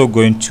are also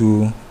going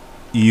to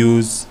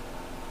use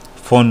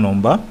phone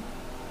number.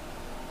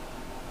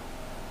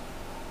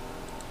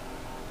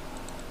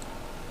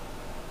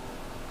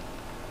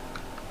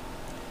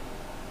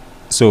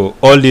 So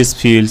all these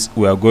fields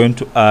we are going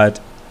to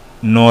add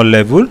no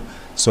label.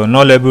 So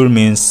no label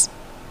means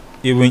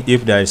even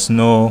if there is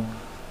no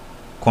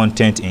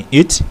content in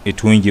it,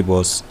 it won't give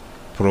us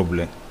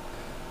problem.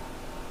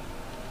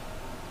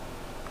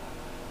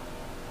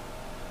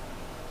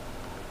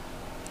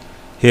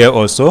 Here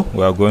also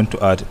we are going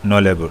to add no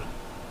label.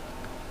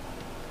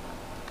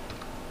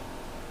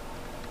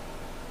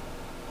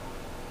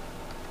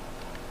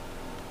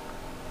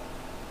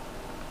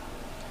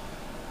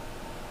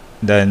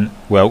 Then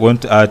we are going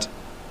to add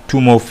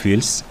two more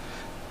fields.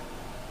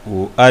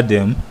 We'll add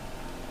them,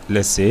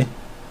 let's say,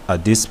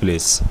 at this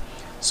place.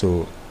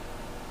 So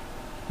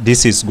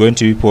this is going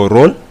to be for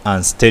role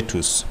and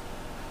status.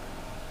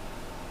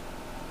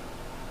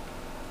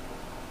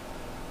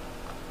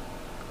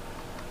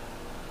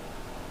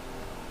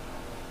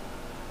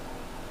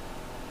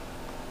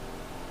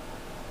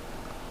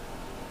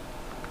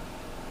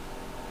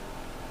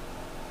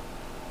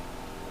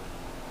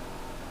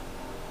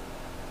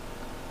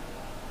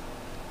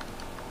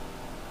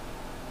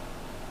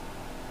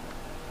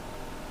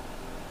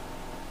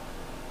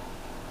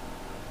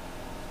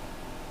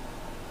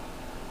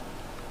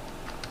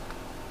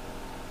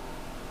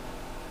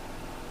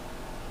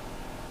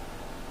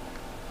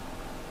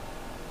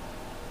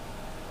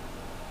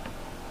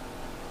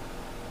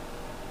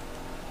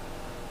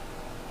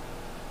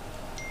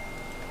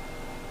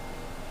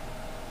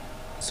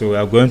 So we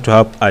are going to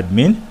have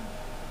admin.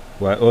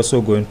 We are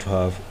also going to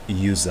have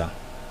user.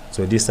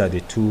 So these are the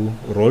two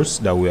roles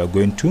that we are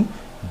going to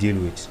deal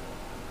with.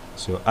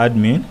 So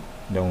admin,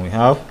 then we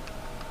have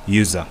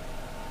user.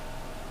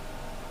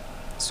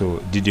 So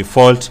the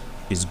default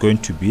is going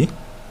to be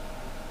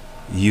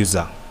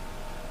user.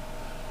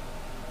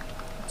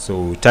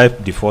 So we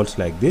type default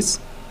like this.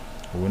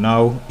 We will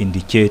now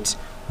indicate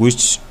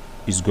which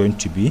is going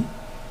to be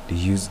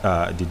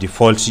the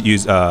default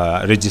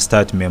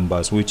registered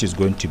members, which is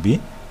going to be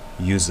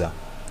user.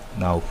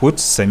 Now put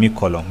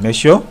semicolon. Make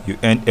sure you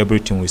end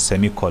everything with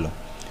semicolon.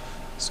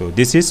 So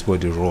this is for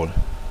the role.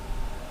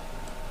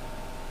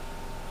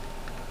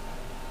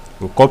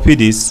 We'll copy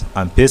this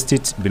and paste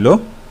it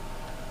below.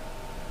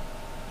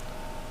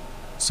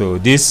 So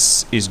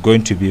this is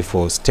going to be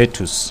for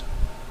status.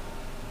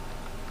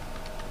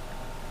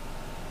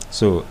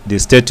 So the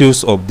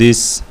status of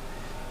this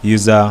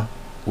user,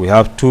 we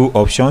have two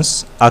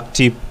options: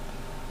 active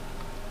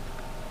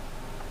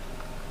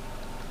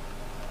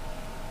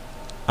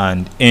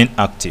and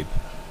inactive.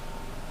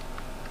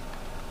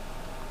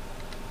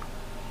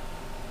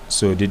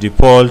 So the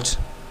default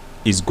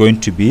is going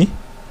to be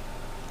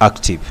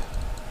active.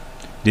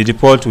 The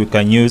default we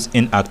can use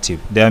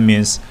inactive. That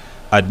means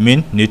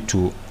admin need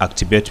to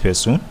activate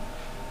person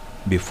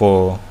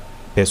before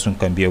person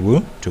can be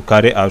able to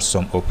carry out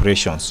some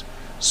operations.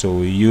 So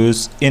we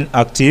use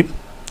inactive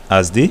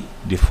as the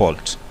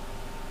default.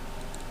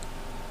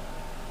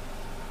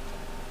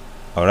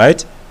 All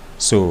right,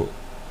 so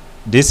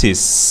this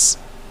is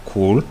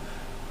cool.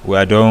 We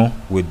are done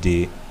with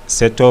the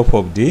setup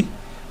of the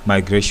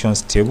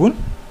migrations table.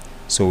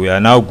 So we are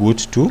now good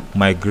to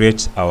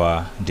migrate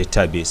our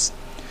database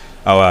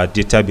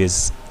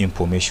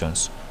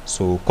informations.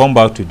 So come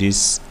back to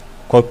this,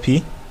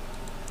 copy,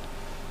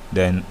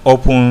 then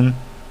open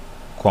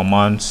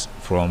commands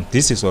from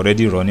this is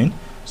already running.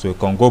 So you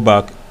can go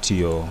back to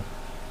your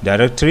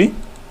directory,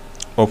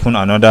 open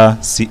another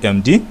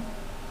CMD,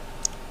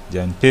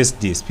 then paste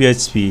this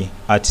PHP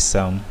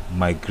artisan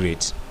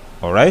migrate.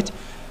 All right,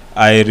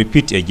 I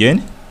repeat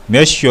again,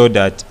 make sure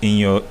that in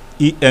your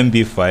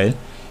EMB file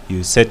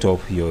you set up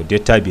your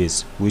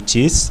database, which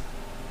is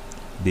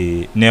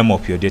the name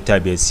of your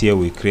database. Here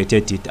we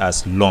created it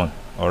as loan.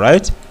 All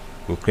right,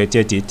 we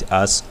created it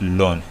as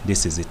loan.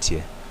 This is it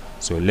here.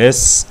 So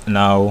let's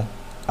now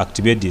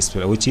activate this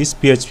file, which is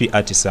PHP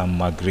artisan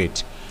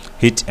migrate.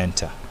 Hit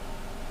enter.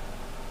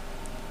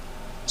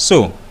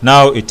 So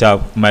now it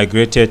have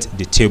migrated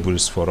the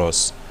tables for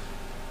us.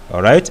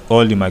 All right,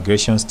 all the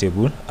migrations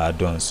table are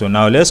done. So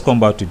now let's come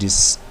back to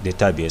this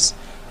database,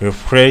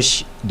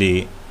 refresh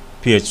the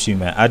PHP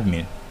my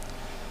admin.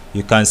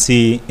 You can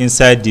see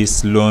inside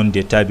this loan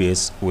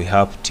database we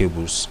have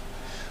tables.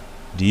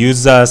 The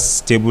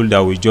users table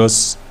that we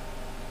just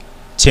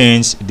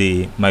changed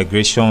the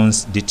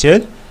migrations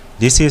detail,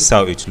 this is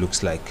how it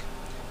looks like.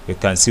 You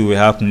can see we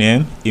have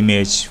name,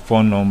 image,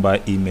 phone number,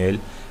 email,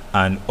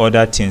 and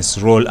other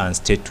things, role and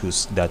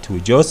status that we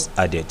just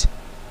added.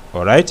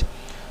 All right,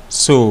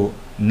 so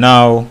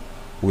now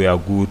we are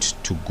good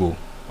to go.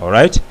 All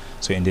right,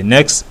 so in the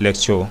next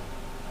lecture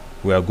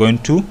we are going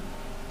to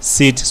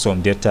seed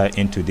some data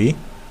into the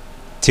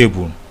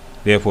table.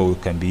 Therefore we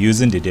can be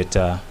using the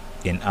data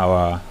in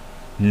our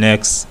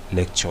next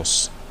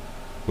lectures.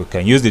 We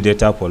can use the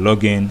data for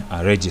login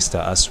and register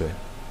as well.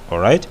 All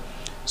right,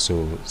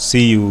 so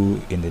see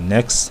you in the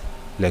next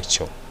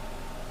lecture.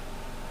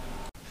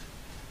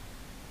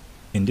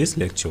 In this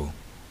lecture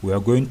we are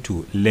going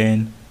to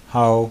learn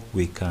how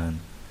we can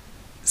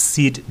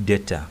seed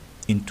data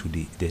into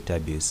the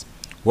database.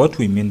 What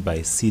we mean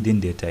by seeding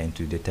data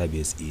into the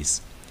database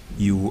is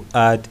you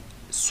add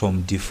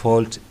some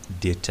default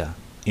data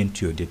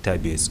into your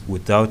database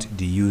without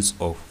the use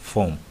of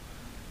form.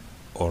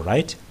 All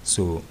right,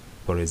 so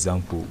for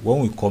example, when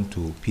we come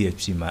to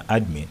PHP My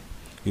Admin,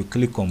 you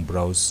click on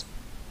browse,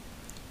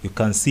 you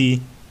can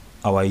see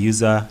our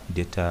user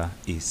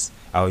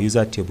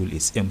table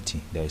is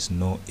empty. There is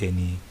no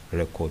any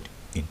record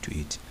into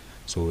it.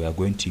 So we are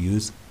going to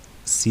use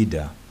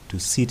seeder to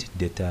seed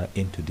data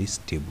into this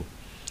table.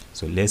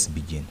 So let's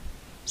begin.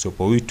 So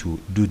for we to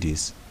do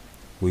this,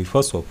 we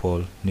first of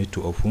all need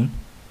to open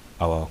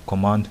our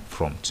command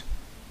prompt.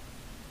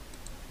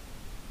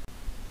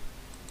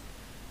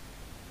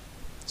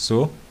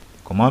 So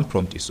command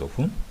prompt is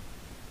open.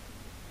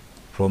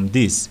 From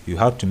this, you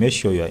have to make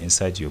sure you are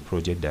inside your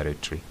project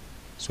directory.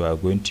 So I'm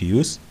going to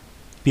use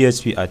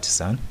PHP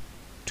artisan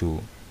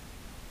to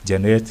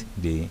generate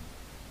the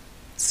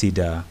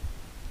seeder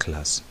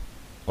class.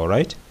 All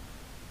right,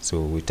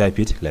 so we type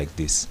it like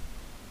this.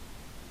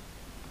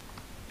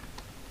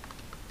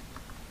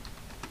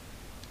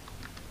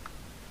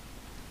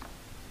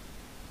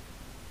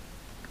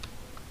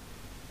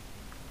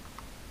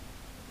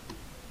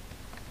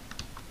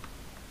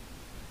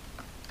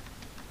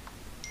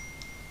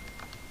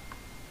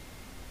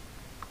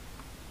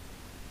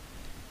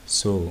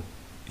 So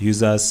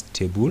users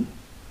table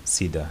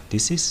seeder,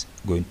 this is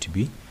going to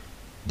be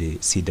the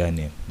seeder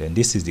name. Then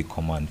this is the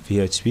command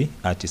php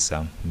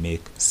artisan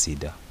make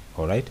seeder.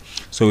 All right,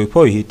 so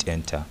before you hit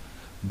enter,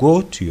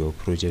 go to your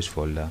project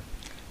folder.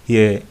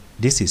 Here,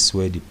 this is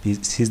where the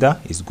seeder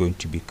is going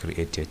to be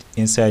created.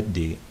 Inside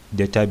the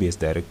database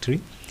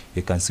directory,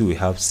 you can see we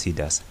have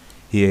seeders.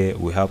 Here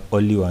we have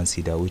only one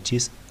seeder, which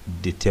is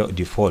the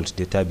default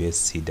database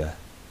seeder.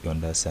 You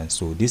understand?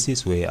 So this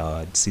is where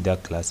our seeder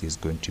class is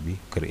going to be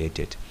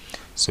created.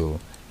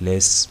 So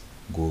let's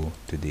go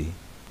to the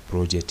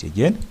project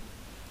again.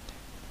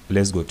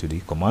 Let's go to the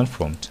command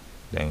prompt,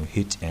 then we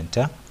hit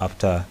enter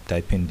after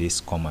typing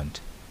this command.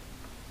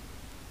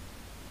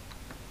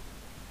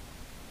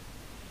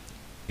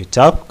 It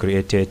have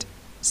created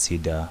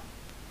seeder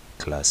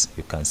class.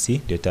 You can see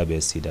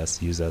database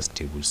seeders users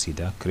table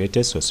seeder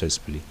created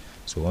successfully.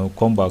 So when we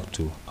come back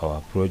to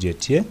our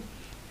project here,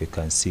 you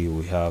can see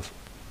we have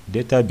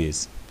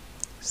database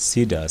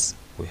seeders,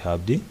 we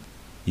have the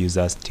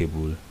users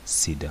table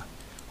seeder.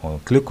 When we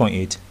click on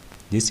it,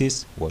 this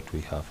is what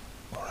we have.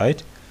 All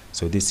right,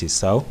 so this is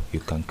how you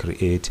can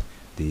create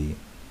the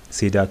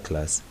seeder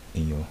class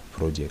in your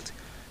project.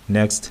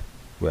 Next,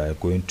 we are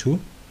going to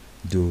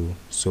do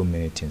so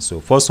many things. So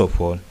first of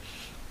all,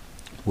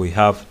 we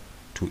have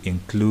to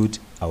include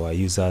our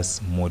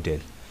users model,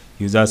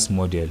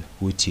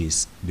 which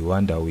is the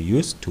one that we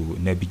use to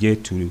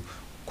navigate to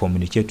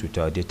communicate with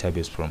our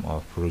database from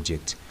our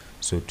project.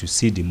 So to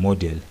see the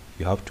model,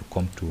 you have to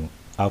come to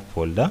app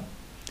folder.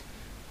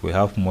 We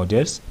have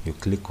models, you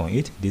click on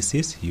it. This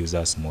is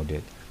users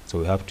model, so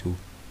we have to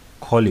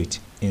call it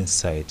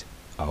inside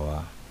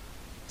our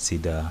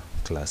seeder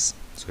class.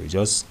 So you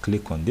just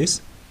click on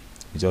this,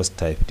 you just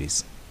type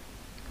this.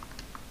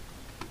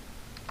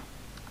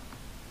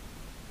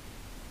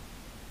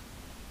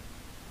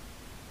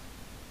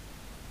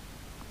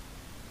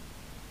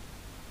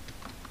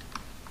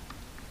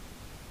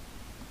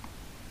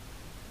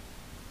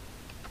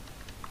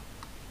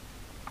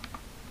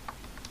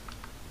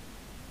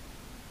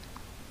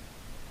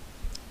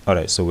 All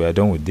right, so we are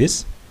done with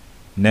this.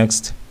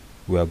 Next,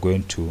 we are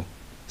going to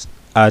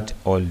add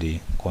all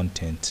the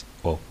content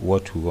of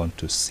what we want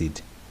to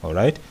seed. All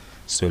right,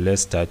 so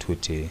let's start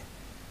with a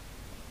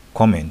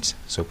comment.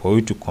 So for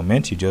you to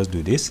comment, you just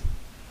do this.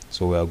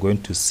 So we are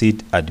going to seed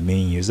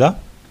admin user.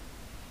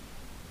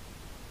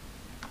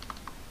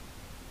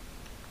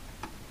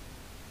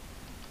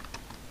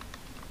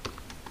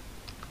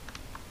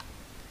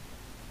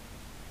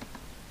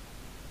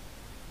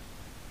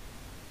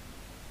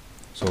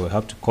 So we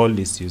have to call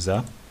this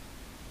user.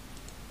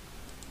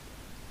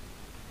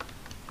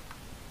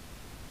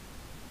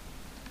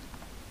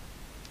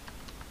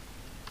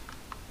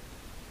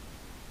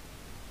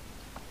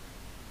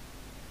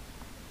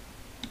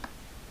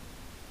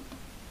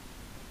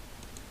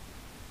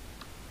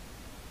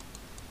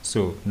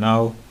 So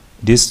now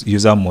this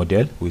user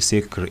model, we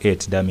say create.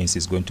 That means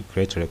it's going to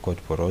create a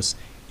record for us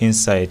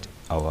inside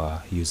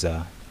our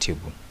user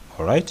table.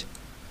 All right.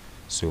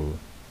 So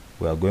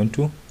we are going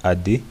to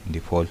add the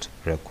default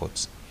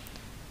records.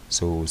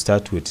 So we'll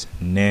start with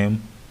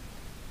name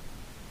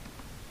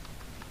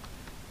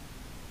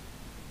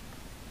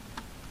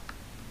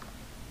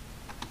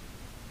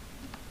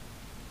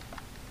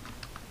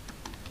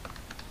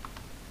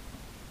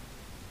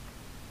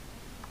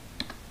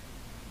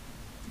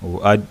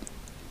we'll add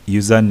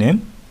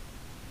username.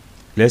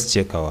 Let's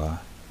check our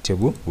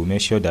table. We'll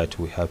make sure that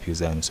we have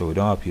username. So we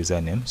don't have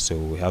username, so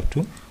we have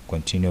to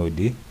continue with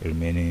the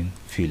remaining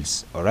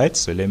fields. All right,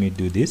 so let me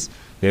do this.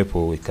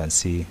 Therefore we can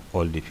see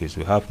all the fields.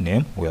 We have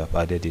name, we have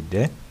added it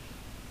there.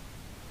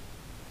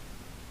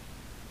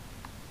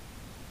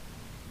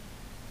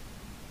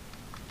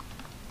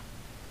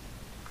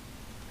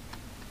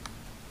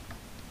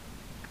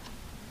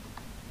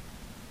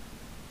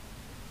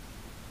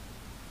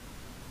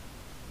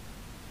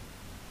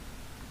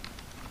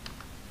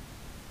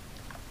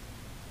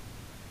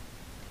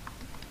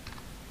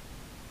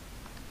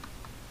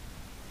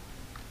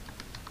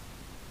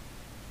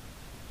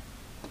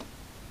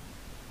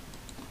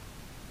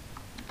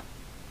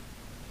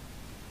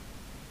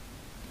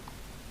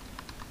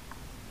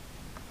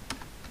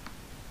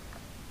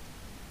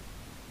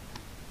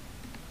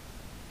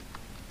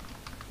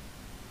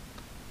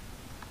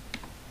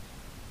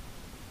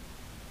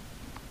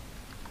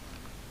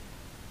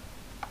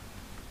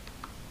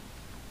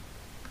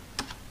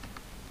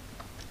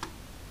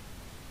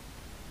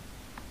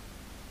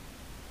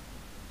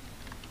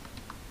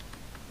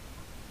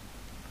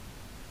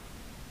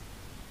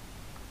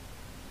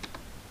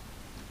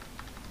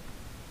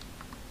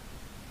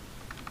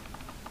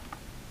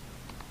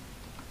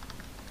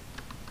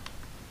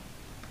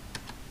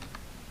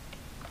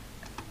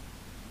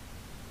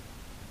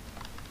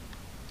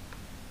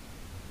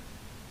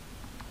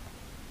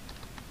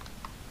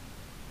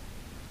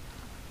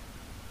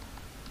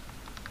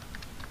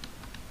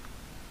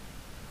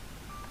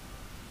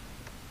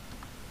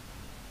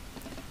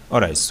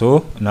 Alright,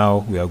 so now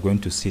we are going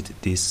to set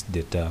this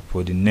data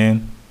for the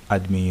name,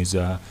 admin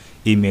user,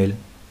 email,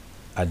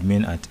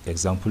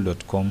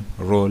 admin@example.com,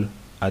 role,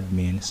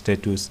 admin,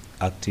 status,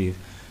 active,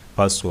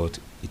 password.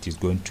 It is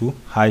going to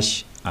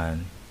hash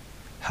and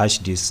hash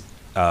this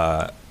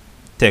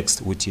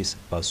text, which is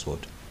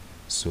password.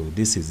 So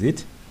this is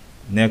it.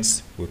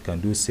 Next, we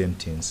can do same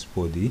things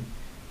for the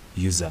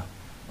user.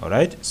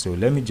 Alright, so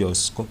let me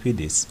just copy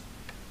this.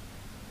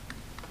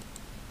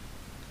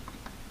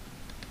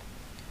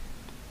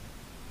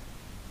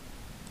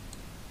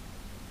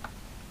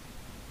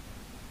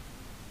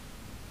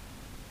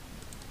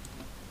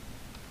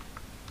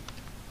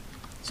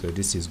 So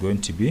this is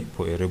going to be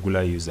for a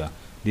regular user.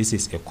 This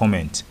is a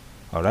comment.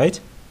 All right,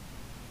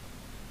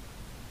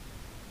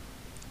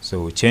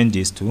 so we change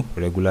this to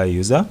regular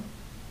user.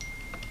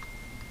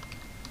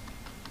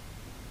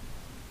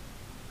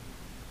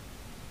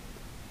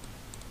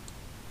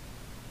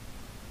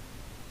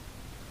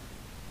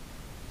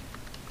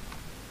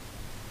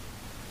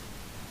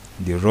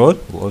 The role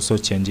we also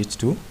change it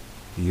to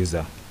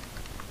user.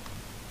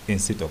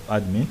 Instead of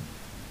admin,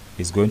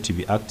 it's going to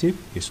be active.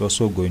 It's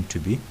also going to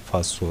be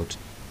password.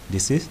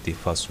 This is the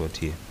password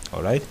here.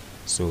 All right,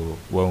 so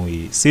when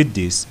we set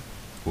this,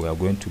 we are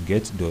going to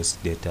get those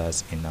data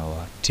in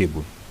our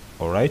table.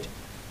 All right,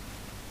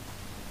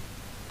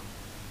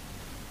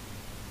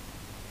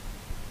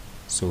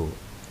 so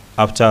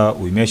after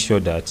we make sure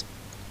that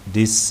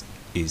this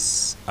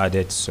is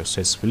added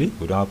successfully,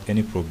 we don't have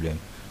any problem,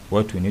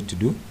 what we need to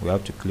do, we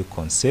have to click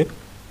on save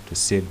to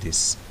save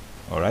this.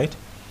 All right,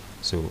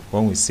 so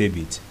when we save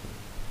it,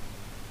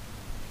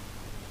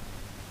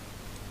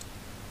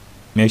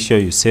 make sure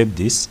you save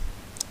this.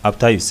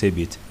 After you save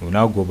it, we'll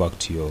now go back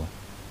to your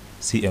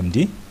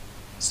CMD.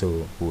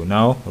 So we'll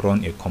now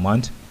run a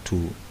command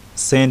to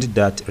send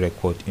that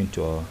record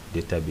into our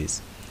database.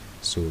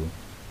 So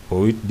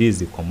for it, this is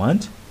the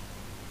command.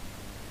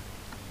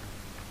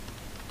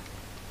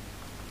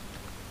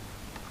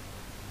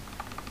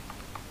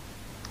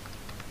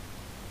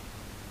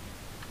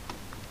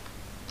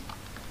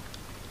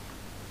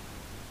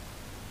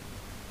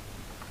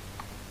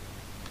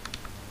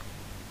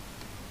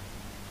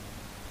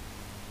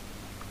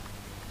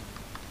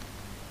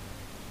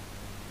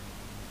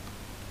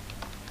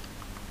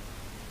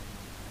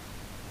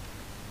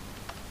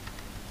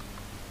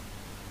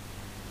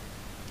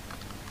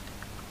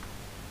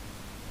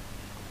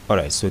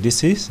 Alright, so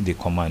this is the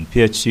command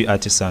php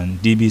artisan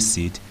db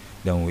seed.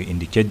 Then we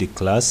indicate the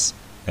class,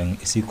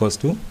 and it's equals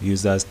to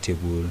users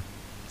table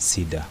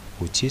seeder,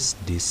 which is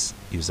this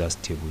users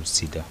table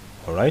seeder.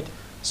 Alright,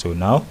 so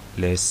now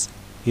let's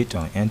hit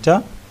on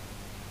enter.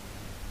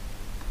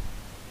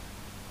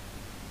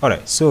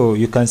 Alright, so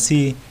you can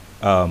see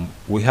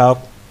we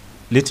have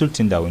little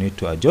thing that we need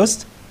to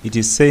adjust. It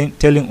is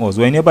telling us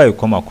whenever you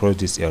come across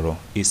this error,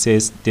 it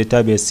says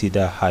database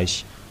seeder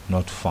hash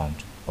not found.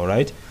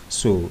 Alright,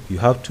 so you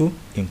have to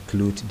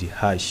include the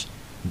hash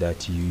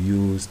that you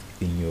used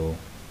in your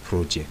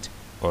project.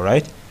 All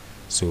right,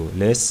 so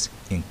let's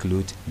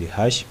include the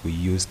hash we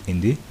used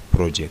in the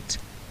project.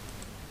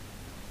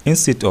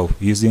 Instead of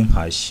using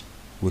hash,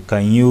 we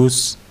can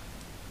use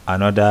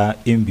another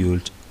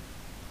inbuilt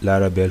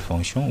Laravel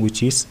function,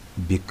 which is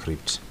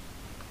bcrypt.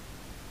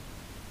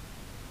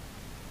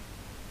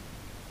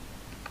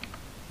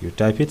 You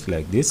type it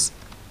like this,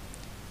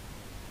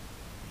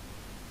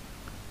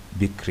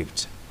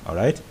 bcrypt. All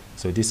right,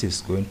 so this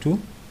is going to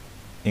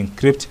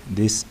encrypt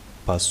this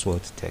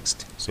password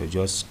text. So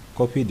just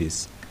copy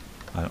this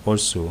and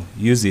also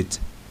use it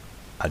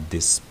at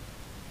this.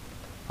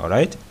 All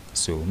right,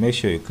 so make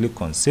sure you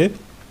click on save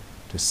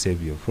to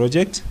save your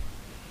project.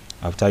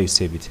 After you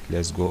save it,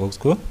 let's go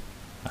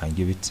and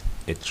give it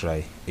a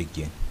try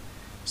again.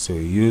 So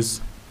you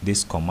use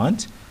this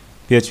command,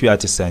 php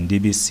artisan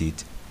db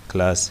seed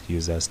class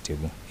users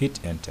table, hit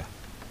enter.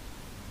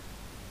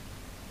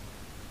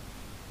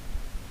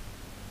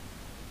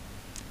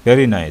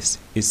 Very nice,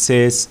 it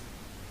says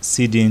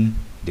seeding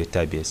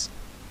database.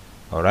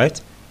 All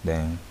right,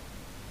 then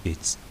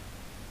it's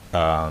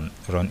run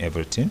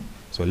everything.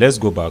 So let's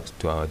go back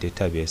to our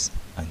database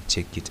and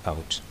check it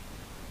out.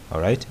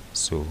 All right,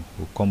 so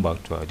we'll come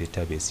back to our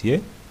database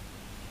here.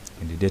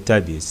 In the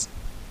database,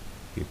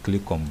 you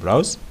click on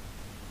browse.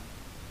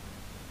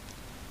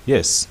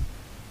 Yes,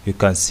 you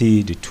can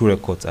see the two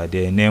records are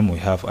there. Name, we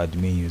have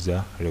admin,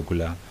 user,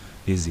 regular.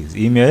 This is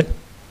email,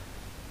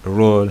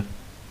 role,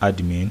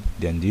 admin,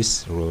 then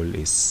this role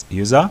is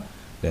user,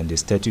 then the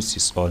status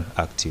is all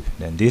active.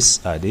 Then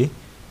these are the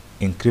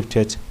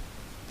encrypted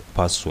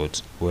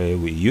passwords where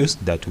we use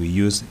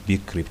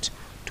bcrypt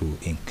to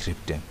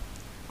encrypt them.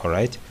 All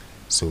right,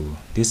 so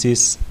this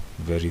is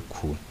very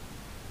cool.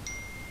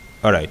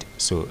 All right,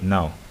 so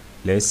now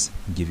let's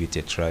give it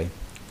a try.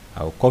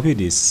 I'll copy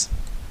this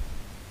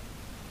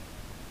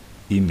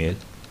email.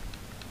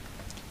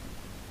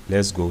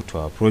 Let's go to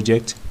our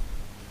project.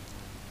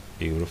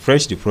 You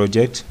refresh the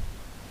project,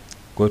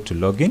 go to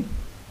login.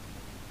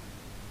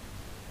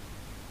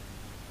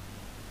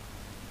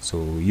 So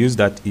we use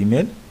that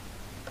email.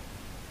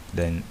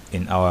 Then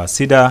in our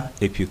CIDR,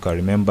 if you can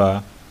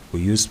remember,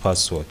 we use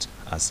password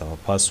as our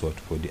password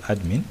for the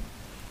admin.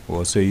 We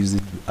also use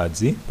it as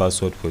the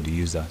password for the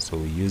user, so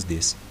we use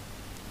this.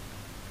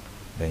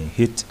 Then you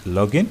hit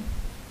login.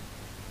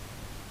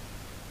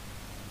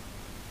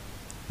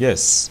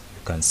 Yes,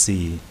 you can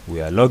see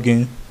we are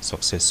logging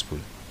successful.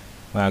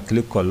 When I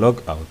click on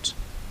log out,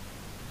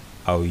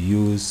 I'll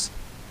use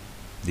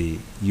the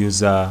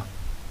user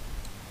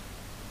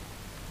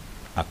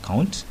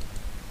account.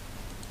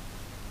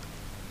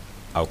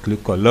 I'll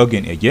click on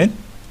login again.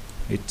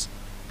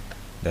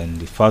 Then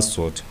the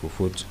password, we'll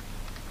put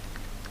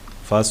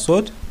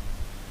password.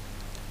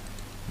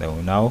 Then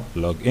we'll now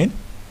log in.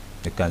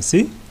 You can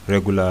see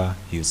regular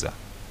user.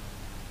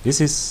 This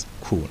is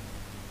cool.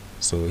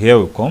 So here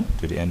we come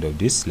to the end of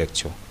this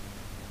lecture.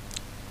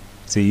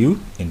 See you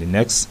in the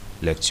next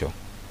lecture.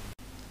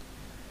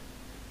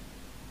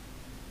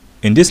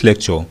 In this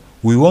lecture,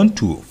 we want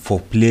to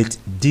populate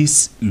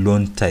this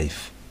loan type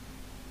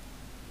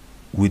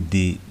with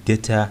the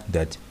data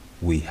that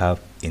we have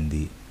in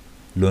the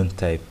loan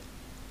type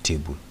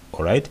table.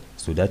 All right,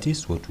 so that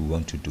is what we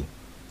want to do.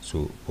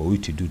 So for we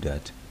to do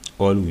that,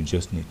 all we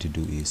just need to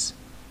do is,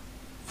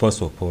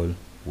 first of all,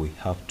 we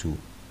have to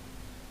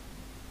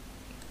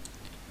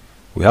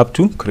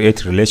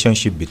create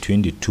relationship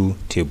between the two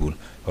tables.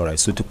 All right,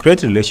 so to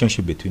create a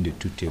relationship between the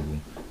two tables,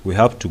 we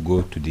have to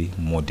go to the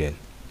model.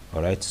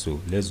 All right, so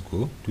let's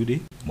go to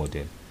the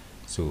model.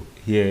 So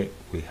here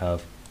we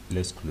have,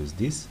 let's close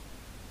this.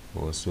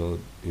 Also,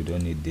 you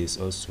don't need this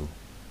also.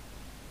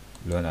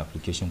 Loan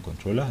application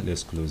controller,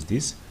 let's close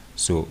this.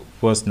 So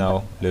first,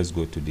 now let's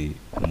go to the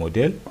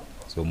model.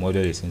 So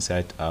model is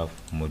inside app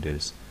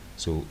models.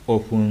 So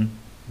open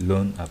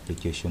loan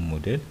application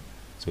model.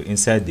 So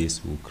inside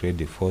this, we'll create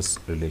the first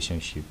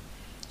relationship.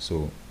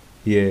 So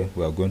here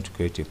we are going to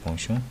create a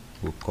function.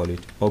 We'll call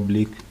it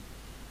public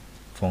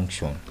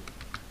function.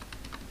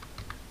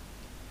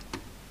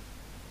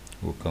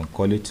 We can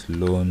call it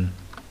loan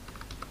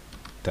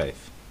type.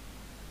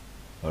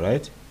 All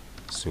right,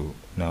 so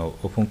now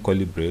open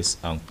curly brace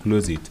and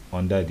close it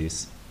under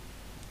this.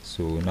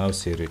 So now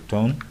say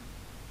return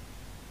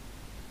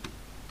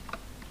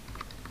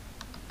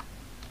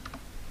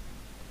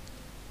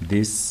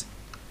this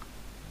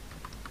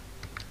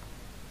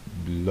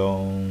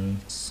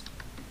belongs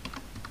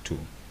to.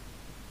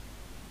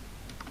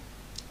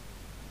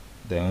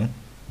 Then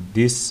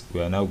this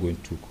we are now going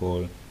to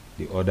call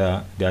the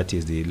other, that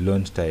is the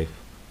loan type,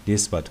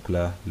 this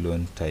particular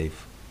loan type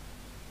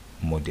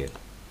model.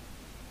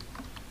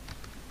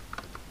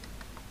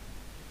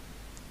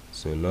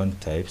 So loan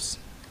types,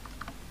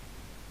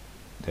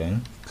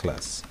 then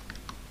class.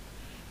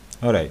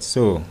 All right,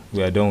 so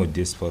we are done with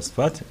this first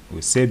part.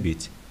 We save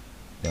it,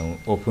 then we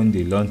open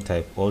the loan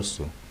type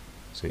also.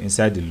 So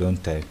inside the loan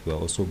type, we are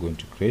also going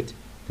to create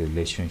the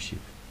relationship.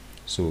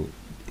 So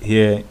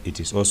here it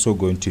is also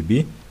going to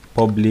be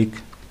public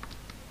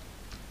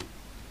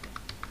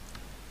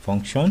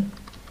function.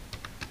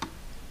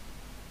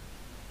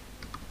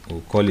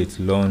 We'll call it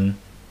loan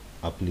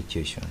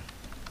application.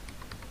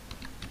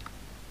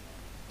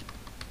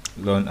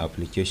 Loan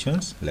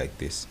applications like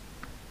this.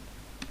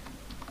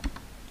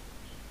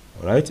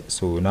 All right,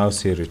 so we now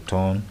say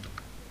return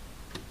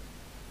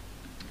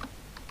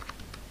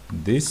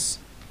this.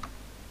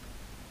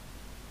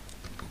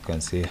 You can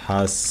say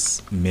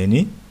has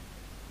many.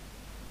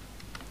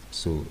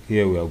 So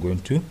here we are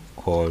going to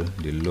call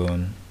the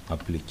loan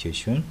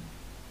application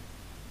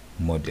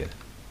model.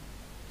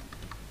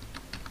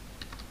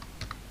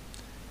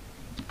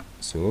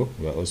 so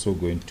we are also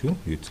going to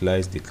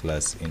utilize the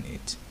class in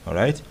it. All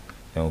right,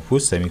 and we'll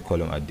put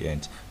semicolon at the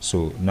end.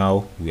 So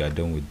now we are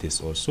done with this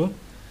also.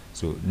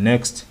 So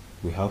next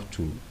we have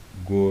to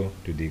go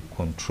to the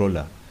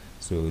controller.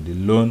 So the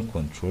loan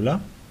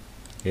controller,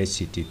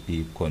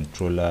 HTTP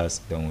controllers,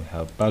 then we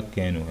have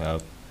backend, we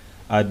have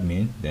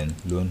admin, then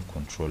loan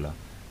controller.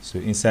 So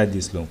inside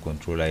this loan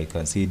controller, you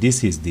can see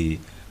this is the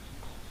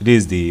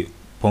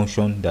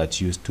function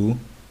that used to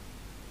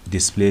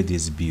display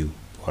this view.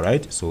 All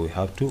right, so we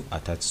have to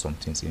attach some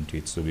things into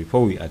it. So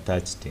before we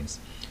attach things,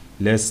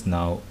 let's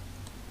now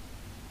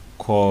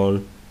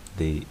call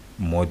the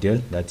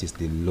model, that is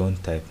the loan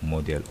type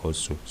model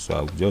also. So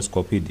I'll just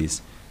copy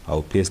this,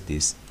 I'll paste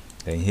this,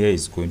 and here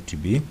is going to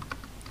be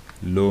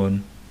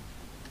loan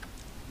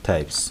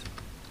types,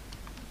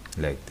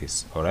 like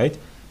this. All right,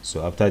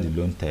 so after the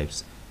loan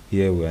types,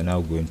 here we are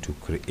now going to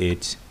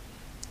create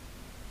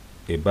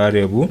a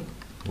variable.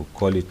 We'll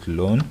call it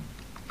loan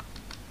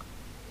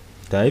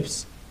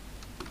types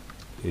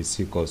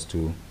is equals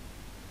to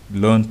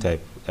loan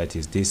type, that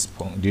is this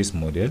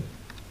model,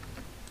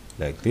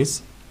 like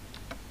this.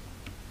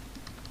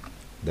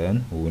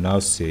 Then we will now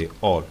say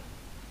all.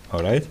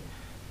 All right,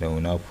 then we'll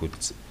now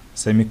put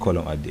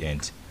semicolon at the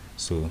end.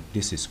 So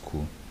this is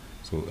cool.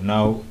 So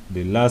now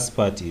the last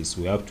part is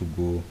we have to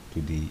go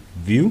to the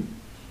view,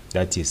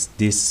 that is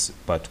this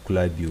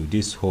particular view,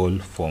 this whole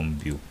form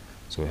view.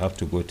 So we have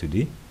to go to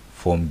the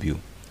form view.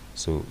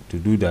 So to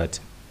do that,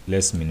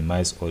 let's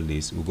minimize all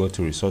this. We go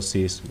to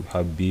resources, we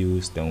have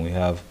views, then we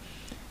have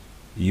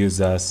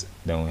users,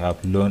 then we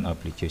have loan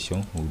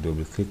application. We'll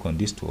double click on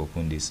this to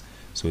open this.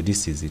 So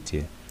this is it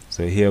here.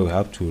 So here we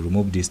have to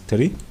remove these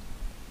three.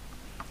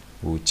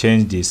 We'll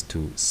change this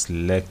to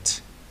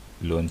select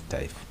loan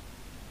type.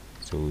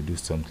 So we'll do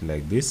something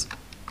like this,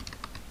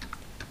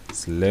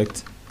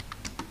 select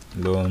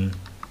loan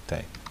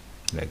type,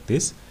 like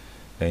this.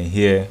 And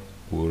here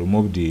we'll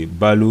remove the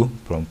value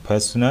from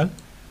personal.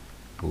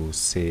 We'll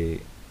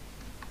say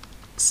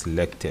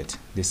selected.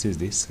 This is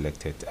the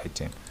selected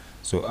item.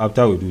 So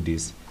after we do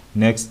this,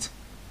 next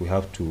we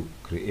have to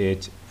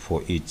create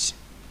for each.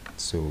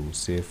 So we'll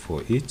say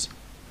for each.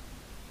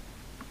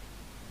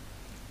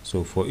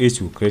 So for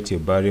each, we create a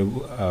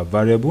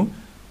variable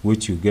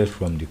which you get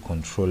from the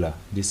controller.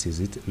 This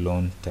is it,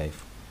 loan type.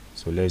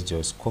 So let's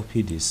just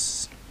copy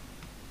this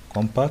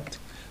compact,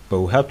 but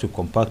we have to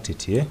compact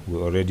it here. We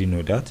already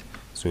know that.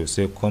 So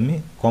say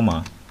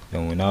comma,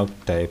 then we now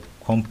type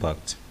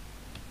compact.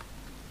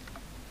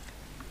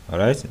 All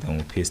right, then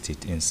we paste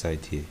it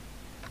inside here.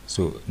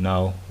 So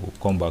now we'll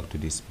come back to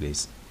this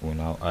place. We'll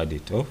now add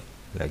it off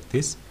like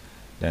this.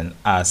 Then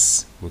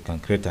as we can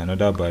create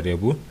another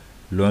variable,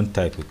 loan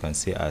type we can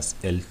say as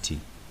LT.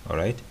 All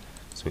right,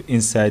 so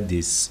inside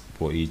this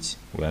for each,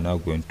 we are now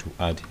going to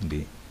add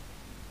the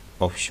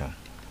option.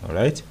 All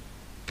right,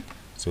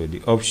 so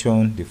the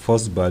option, the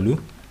first value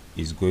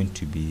is going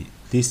to be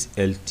this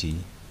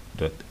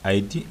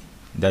lt.id,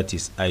 that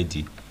is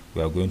ID.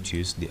 We are going to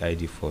use the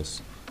ID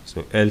first.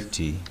 So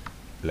LT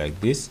like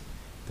this,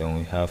 then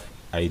we have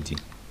ID.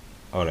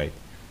 All right,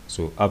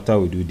 so after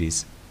we do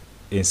this,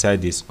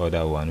 inside this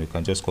other one, we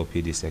can just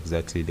copy this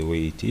exactly the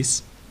way it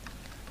is.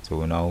 So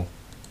we'll now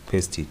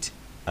paste it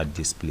at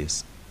this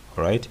place.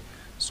 All right,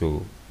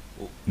 so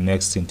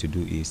next thing to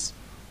do is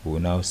we'll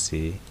now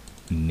say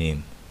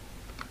name.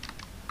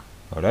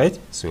 All right,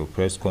 so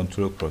press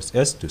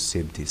Ctrl+S to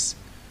save this.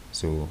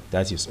 So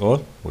that is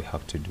all we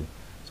have to do.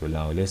 So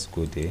now let's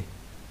go there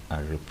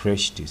and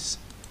refresh this.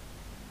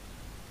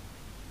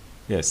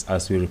 Yes,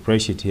 as we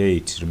refresh it here,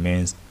 it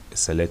remains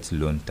select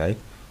loan type.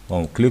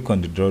 When we click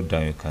on the drop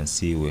down, you can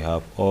see we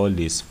have all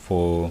these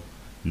 4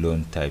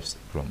 loan types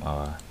from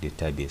our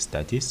database,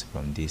 that is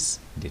from this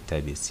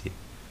database here.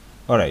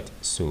 All right,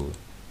 so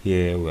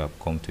here we have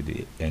come to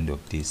the end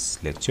of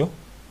this lecture.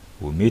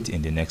 We'll meet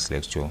in the next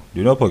lecture.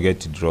 Do not forget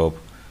to drop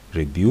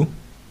review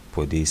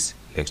for this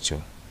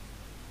lecture.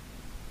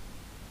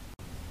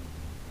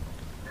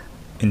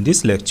 In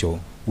this lecture,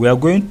 we are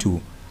going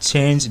to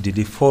change the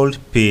default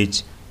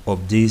page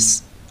of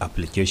this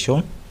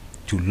application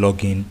to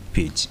login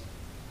page.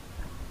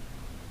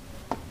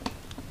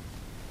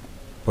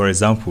 For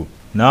example,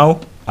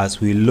 now as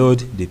we load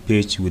the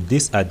page with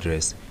this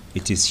address,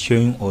 it is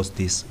showing us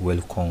this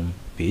welcome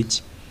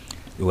page.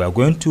 We are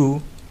going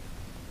to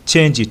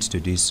change it to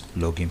this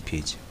login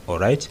page. All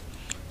right,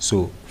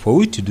 so for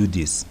we to do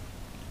this,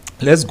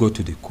 let's go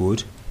to the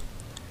code.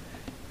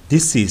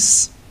 This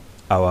is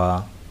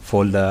our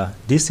folder.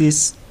 This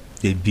is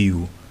the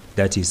view,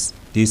 that is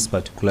this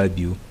particular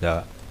view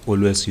that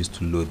always used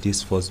to load.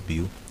 This first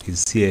view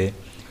is here.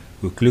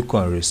 We click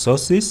on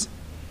resources,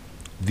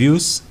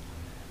 views,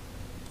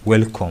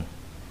 welcome.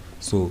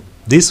 So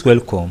this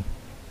welcome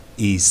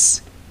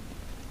is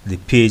the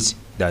page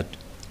that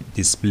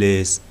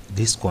displays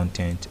this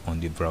content on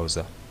the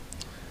browser.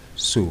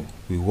 So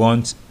we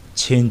want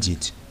change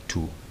it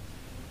to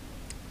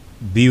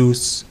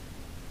views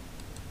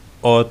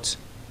auth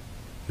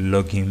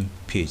login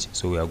page.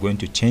 So we are going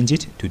to change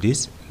it to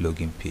this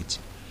login page.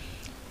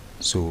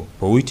 So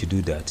for we to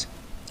do that,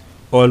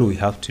 all we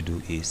have to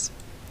do is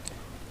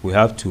we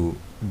have to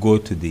go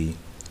to the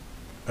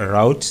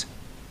route.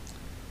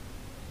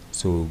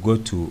 So go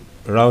to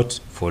route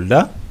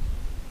folder,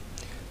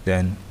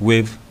 then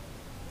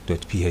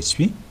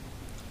wave.php.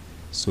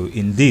 So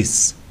in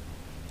this,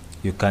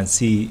 you can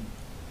see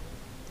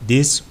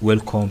this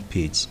welcome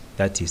page,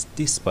 that is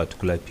this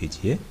particular page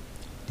here,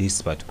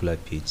 this particular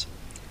page.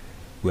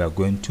 We are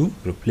going to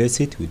replace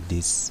it with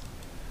this.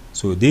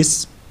 So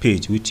this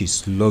page, which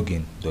is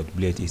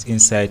login.blade, is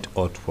inside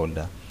auth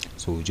folder.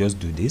 So we'll just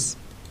do this.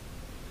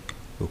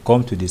 We'll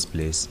come to this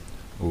place,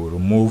 we'll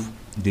remove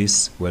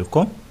this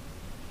welcome,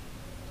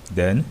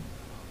 then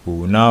we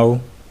will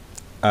now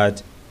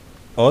add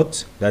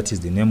auth, that is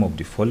the name of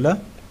the folder,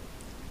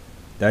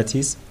 that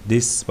is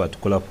this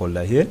particular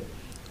folder here.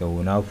 Then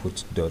we'll now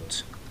put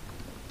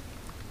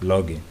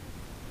 .login.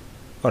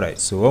 Alright,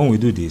 so when we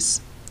do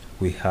this,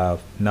 we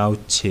have now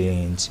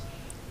changed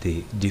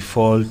the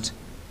default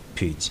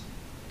page.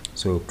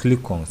 So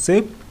click on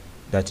save,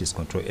 that is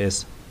Ctrl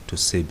S to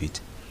save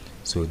it.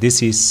 So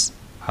this is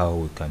how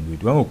we can do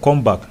it. When we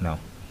come back now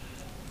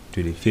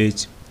to the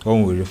page,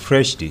 when we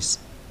refresh this,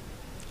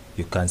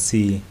 you can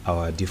see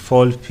our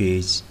default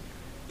page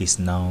is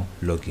now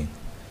login.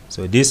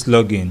 So this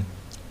login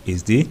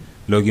is the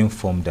login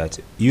form that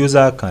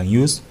user can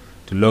use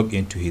to log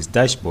into his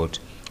dashboard.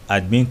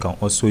 Admin can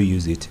also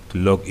use it to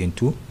log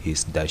into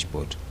his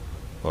dashboard.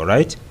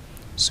 Alright,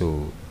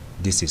 so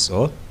this is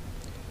all.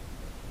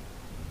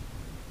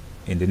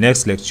 In the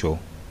next lecture,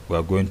 we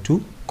are going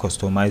to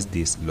customize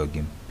this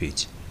login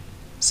page.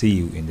 See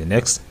you in the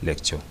next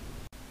lecture.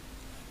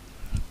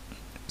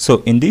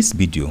 So in this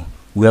video,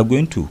 we are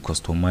going to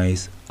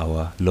customize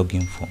our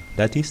login form,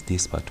 that is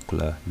this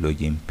particular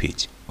login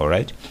page.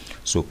 Alright,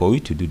 so for you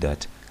to do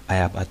that, I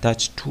have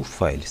attached two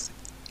files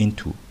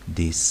into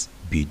this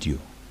video,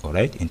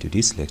 alright, into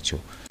this lecture.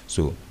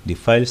 So the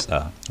files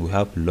are, we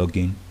have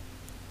login.html,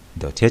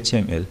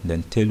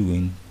 then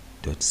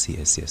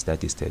tailwind.css,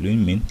 that is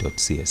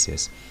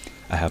tailwindmin.css.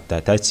 I have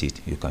attached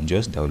it. You can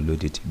just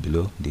download it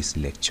below this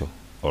lecture.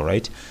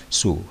 Alright,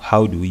 so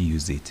how do we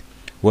use it?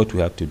 What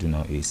we have to do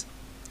now is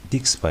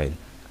this file,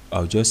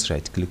 I'll just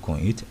right click on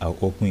it, I'll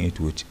open it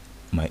with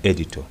my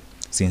editor.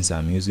 Since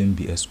I'm using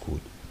VS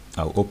Code,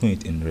 I'll open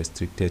it in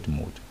restricted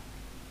mode.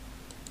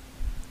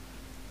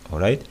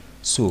 Alright,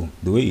 so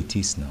the way it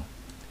is now,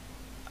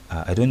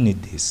 I don't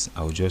need this.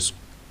 I'll just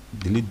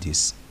delete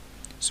this.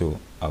 So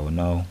I will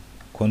now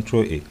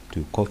Ctrl A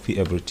to copy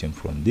everything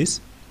from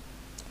this.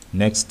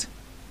 Next,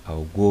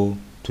 I'll go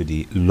to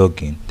the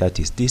login, that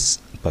is this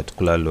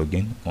particular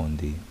login on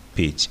the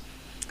page.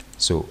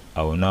 So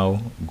I will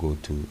now go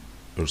to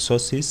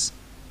resources,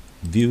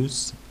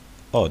 views,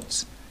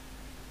 auth.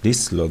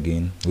 This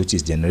login, which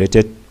is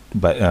generated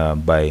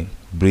by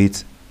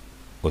Breathe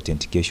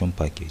authentication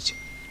package.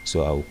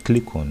 So I will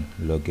click on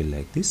login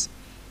like this.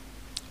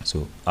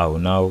 So I will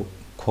now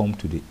come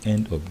to the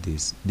end of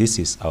this. This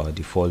is our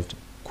default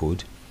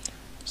code.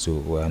 So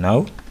we are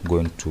now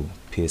going to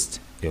paste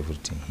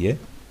everything here.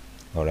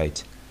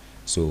 Alright,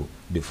 so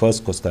the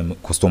first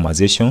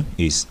customization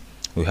is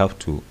we have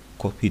to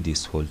copy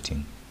this whole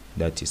thing,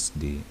 that is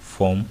the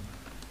form.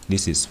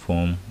 This is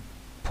form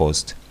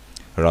post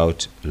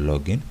route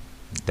login,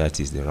 that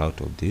is the route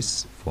of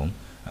this form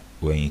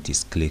when it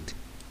is clicked.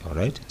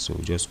 Alright, so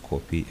we just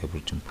copy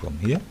everything from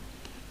here.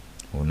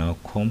 We'll now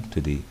come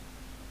to the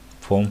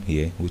form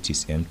here, which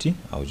is empty.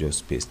 I'll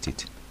just paste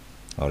it.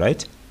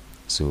 Alright,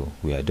 so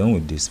we are done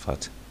with this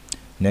part.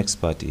 Next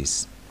part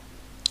is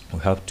we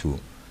have to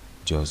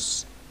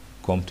just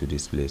come to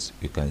this place.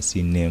 You can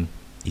see name,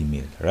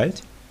 email,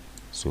 right?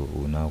 So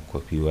we'll now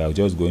copy. We are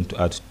just going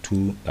to add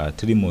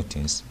three more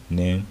things: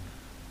 name,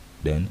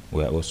 then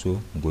we are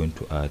also going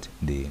to add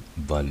the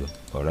value.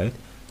 Alright,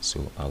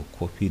 so I'll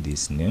copy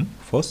this name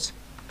first.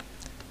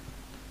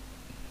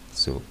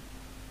 So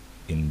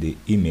in the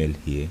email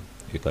here,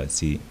 you can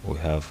see we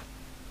have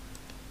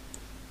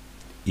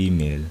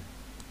email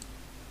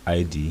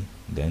ID,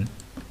 then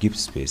give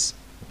space.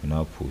 We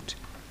now put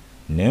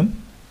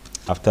name.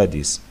 After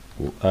this,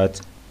 we'll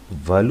add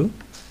value.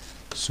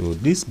 So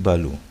this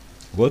value,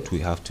 what we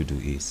have to do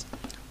is,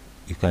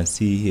 you can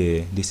see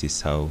here, this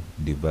is how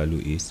the value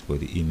is for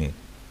the email.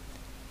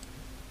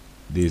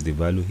 This is the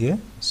value here.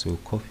 So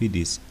copy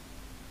this,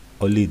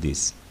 only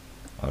this,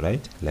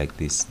 alright, like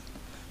this,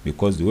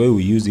 because the way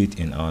we use it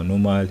in our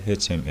normal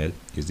HTML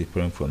is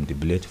different from the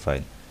Blade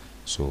file.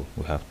 So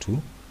we have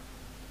to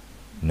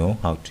know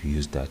how to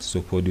use that.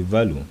 So for the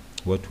value,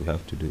 what we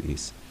have to do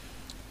is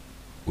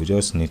we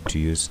just need to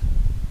use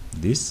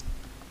this.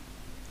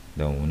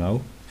 Then we'll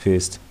now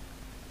paste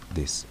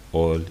this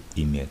all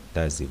email,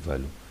 that's the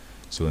value.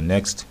 So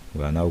next,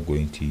 we are now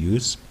going to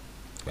use,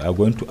 we are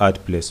going to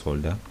add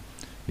placeholder.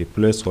 The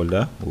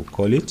placeholder, we'll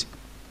call it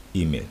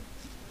email.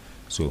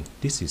 So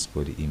this is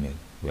for the email.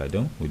 We are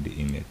done with the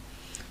email.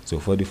 So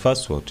for the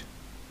password,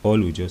 all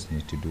we just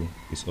need to do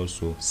is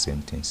also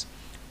same things.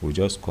 We'll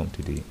just come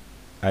to the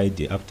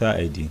ID. After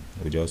ID,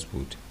 we just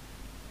put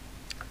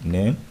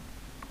name.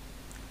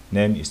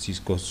 Name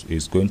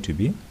is going to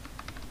be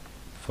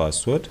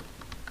password.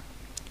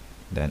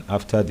 Then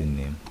after the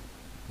name,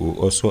 we'll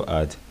also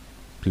add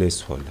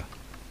placeholder.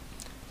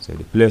 So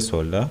the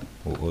placeholder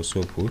will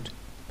also put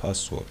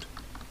password.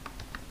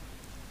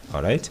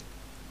 All right,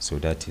 so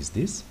that is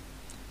this.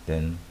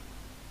 Then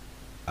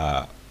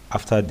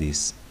after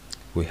this,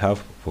 we have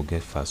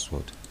forget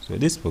password. So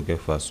this forget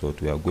password,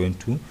 we are going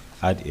to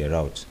add a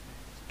route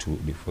to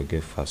the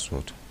forget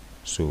password.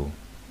 So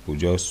we'll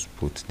just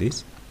put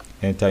this.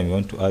 Anytime you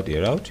want to add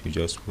a route, you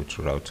just put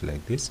route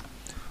like this.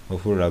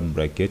 Open round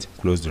bracket,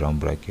 close the round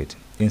bracket.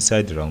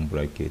 Inside the round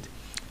bracket,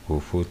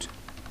 we'll put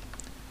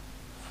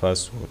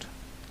password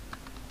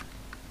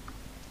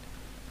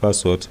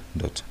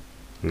dot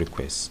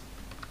request.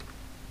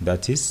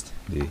 That is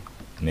the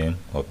name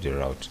of the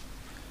route.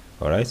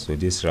 All right, so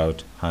this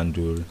route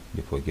handle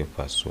the forget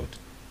password.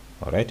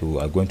 All right, we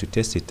are going to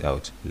test it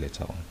out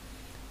later on.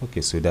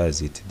 Okay, so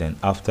that's it. Then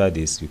after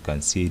this, you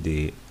can see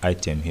the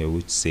item here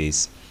which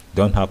says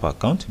don't have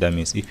account. That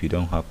means if you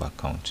don't have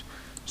account,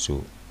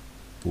 so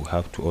we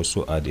have to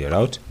also add a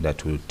route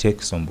that will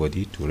take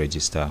somebody to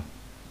register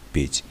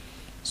page.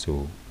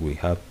 So we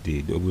have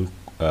the double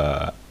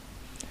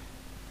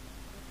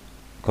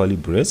curly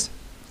brace.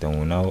 Then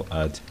we'll now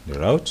add the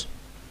route.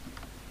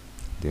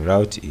 The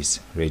route is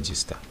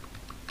register.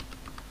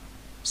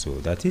 So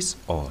that is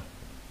all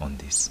on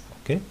this.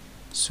 Okay,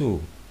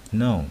 so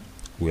now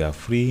we are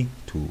free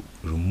to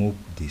remove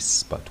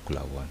this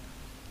particular one.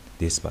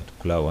 This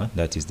particular one,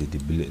 that is the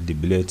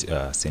delete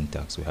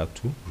syntax. We have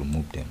to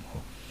remove them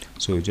all.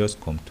 So you just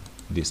come to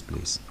this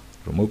place,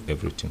 remove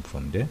everything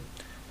from there,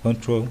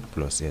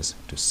 Ctrl+S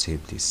to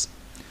save this.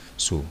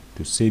 So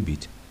to save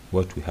it,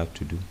 what we have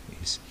to do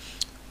is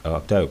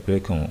after I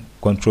click on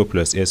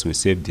Ctrl+S, we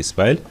save this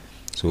file.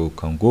 So we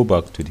can go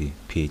back to the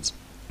page,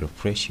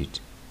 refresh it.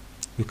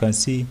 You can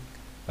see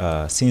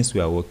since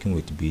we are working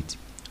with bit,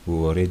 we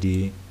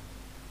already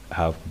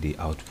have the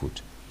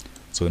output.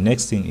 So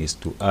next thing is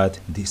to add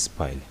this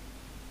file.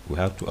 We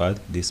have to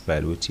add this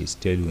file, which is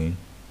tailwind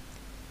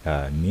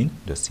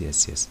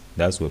min.css.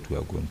 That's what we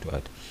are going to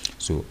add.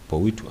 So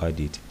for we to add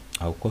it,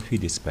 I'll copy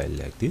this file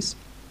like this.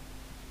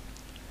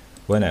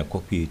 When I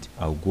copy it,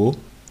 I'll go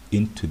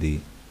into the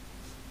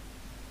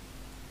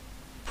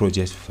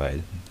project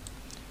file.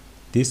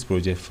 This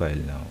project file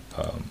now,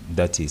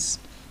 that is,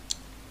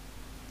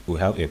 we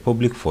have a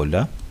public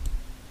folder.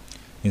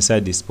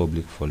 Inside this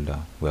public folder,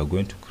 we are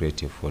going to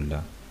create a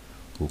folder.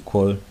 We'll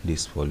call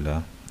this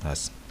folder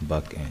as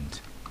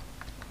backend.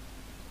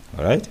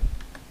 All right,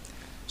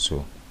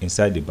 so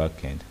inside the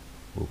backend,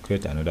 we'll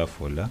create another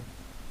folder.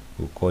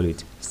 We'll call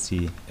it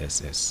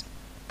CSS.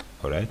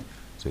 All right,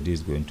 so this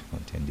is going to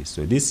contain this.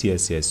 So this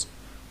CSS,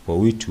 for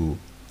we to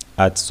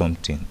add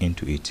something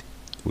into it,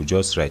 we'll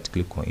just right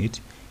click on it.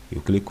 You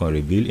click on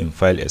reveal in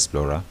file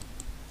explorer.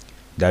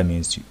 That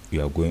means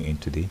you are going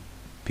into the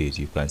page.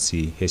 You can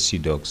see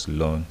htdocs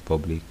learn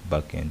public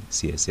backend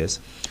CSS.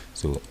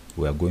 So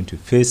we are going to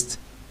paste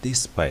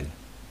this file.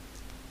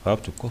 I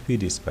have to copy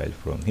this file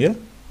from here.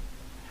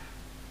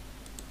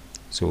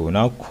 So we'll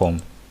now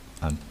come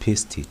and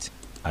paste it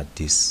at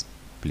this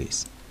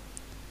place.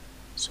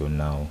 So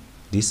now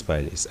this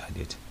file is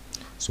added.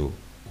 So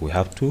we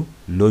have to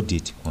load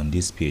it on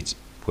this page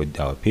for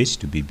our page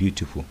to be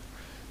beautiful.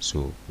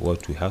 So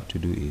what we have to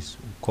do is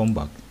come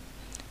back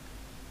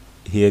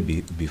here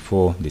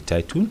before the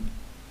title.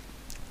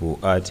 We'll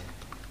add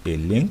a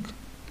link,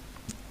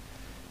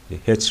 the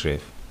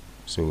href.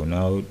 So we'll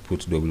now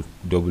put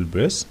double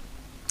brace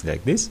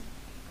like this.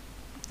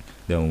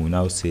 Then we'll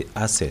now say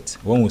asset.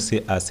 When we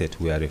say asset,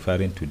 we are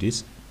referring to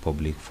this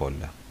public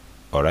folder.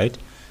 All right,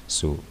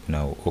 so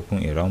now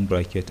open a round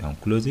bracket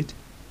and close it.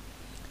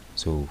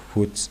 So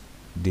put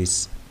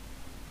this.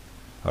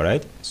 All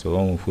right, so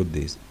when we put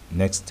this,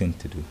 next thing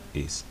to do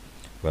is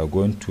we are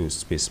going to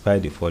specify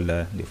the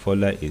folder. The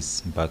folder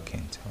is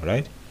backend. All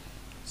right,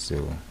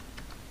 so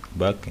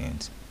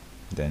backend,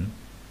 then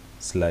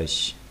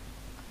slash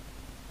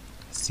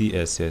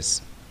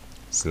css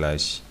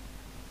slash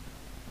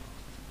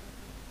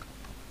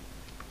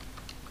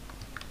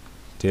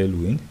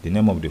tailwind, the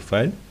name of the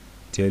file,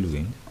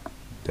 tailwind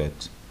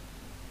dot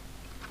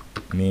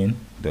main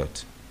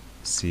dot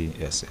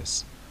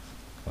css.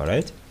 All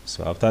right,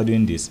 so after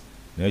doing this,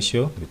 make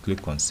sure you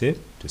click on save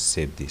to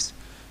save this.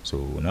 So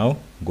we'll now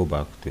go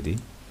back to the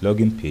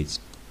login page.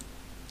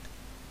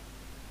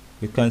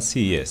 You can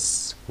see,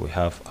 yes, we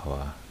have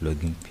our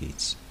login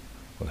page.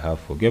 We have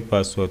forget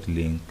password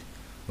link,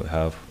 we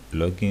have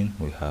login,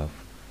 we have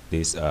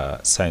this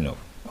sign up.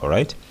 All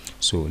right,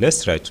 so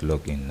let's try to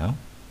log in now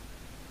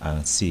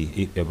and see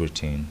if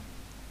everything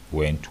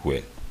went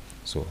well.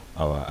 So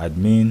our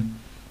admin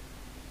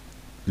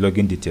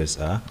login details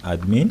are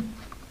admin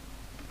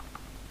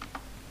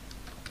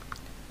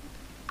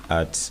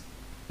at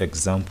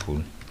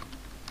example.com.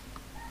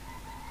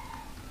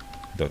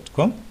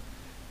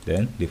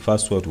 Then the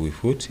password we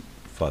put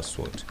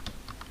password.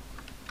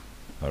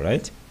 All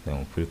right, then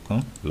we'll click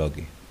on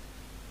login.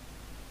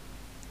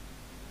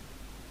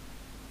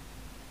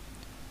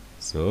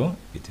 So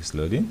it is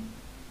loading.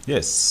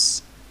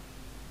 Yes,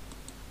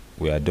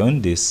 we are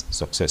done this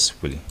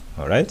successfully.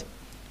 All right,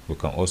 we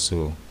can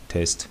also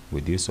test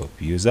with use of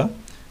user.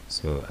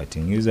 So I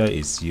think user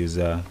is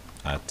user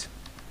at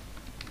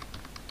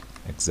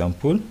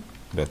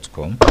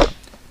example.com.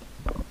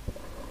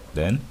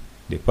 Then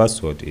the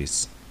password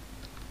is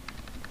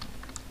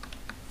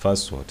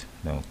password.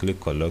 Then we'll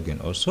click on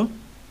login also.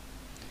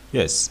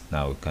 Yes,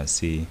 now we can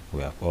see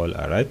we have all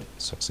arrived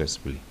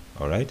successfully.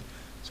 All right,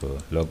 so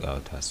log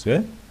out as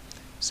well.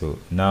 So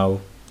now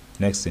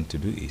next thing to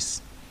do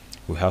is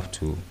we have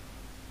to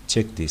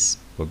check this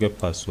forget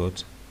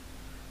password.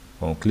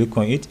 When we click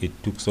on it,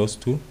 it takes us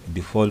to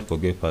default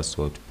forget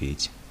password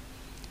page.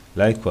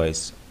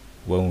 Likewise,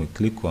 when we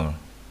click on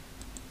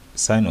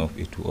sign up,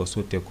 it will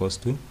also take us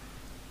to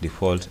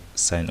default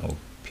sign up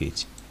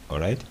page. All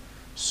right,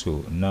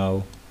 so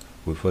now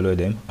we follow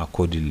them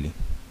accordingly.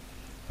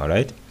 All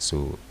right,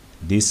 so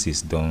this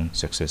is done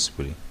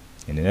successfully.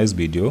 In the next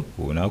video,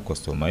 we will now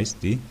customize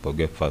the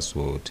forget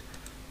password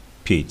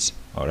page.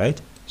 All right,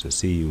 so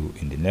see you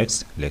in the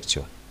next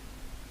lecture.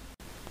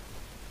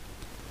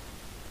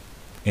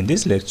 In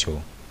this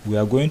lecture, we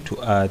are going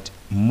to add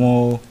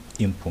more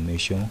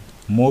information,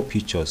 more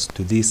pictures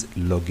to this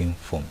login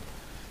form.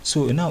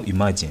 So now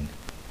imagine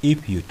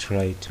if you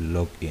try to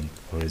log in.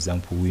 For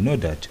example, we know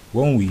that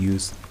when we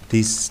use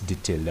this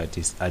detail, that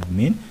is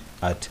admin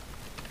at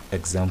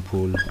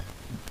example.com,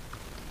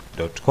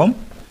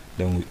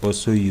 then we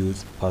also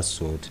use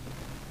password,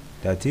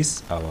 that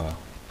is our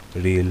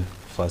real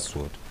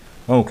password.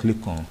 When we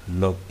click on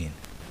login,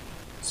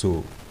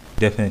 so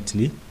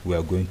definitely we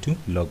are going to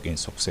log in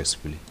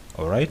successfully.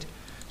 All right,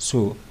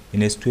 so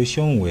in a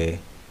situation where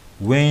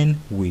when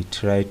we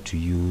try to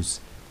use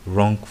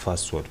wrong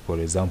password, for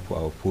example,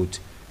 I'll put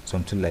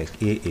something like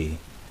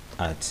aa@gmail.com,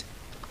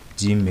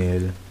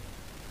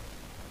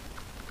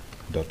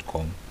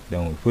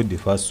 then we put the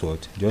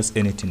password, just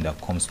anything that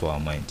comes to our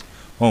mind.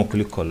 When we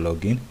click on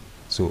login,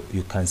 so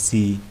you can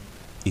see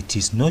it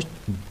is not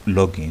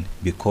logging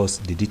because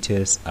the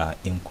details are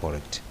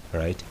incorrect,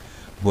 right?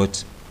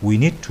 But we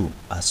need to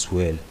as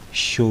well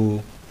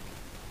show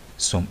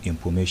some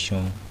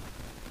information,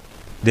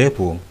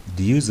 therefore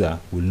the user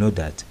will know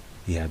that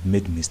he had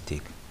made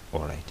mistake.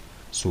 All right,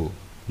 so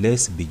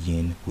let's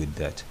begin with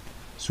that.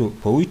 So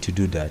for we to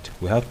do that,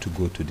 we have to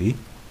go to the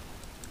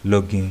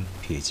login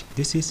page.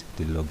 This is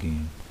the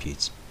login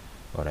page.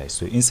 All right,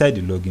 so inside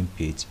the login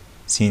page,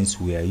 since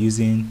we are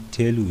using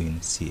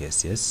Tailwind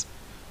CSS,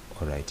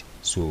 all right,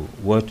 so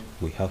what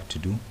we have to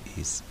do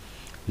is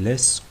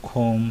let's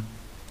come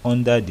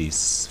under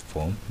this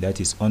form, that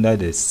is under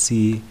the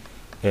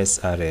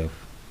CSRF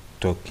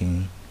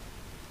token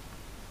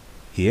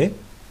here.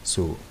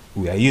 So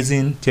we are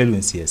using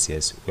Tailwind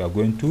CSS. We are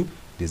going to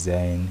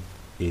design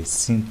a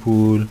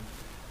simple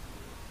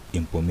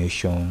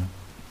information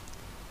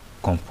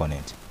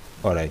component,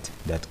 all right,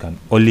 that can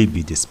only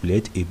be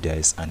displayed if there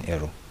is an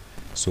error.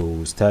 So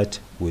we'll start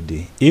with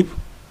the if.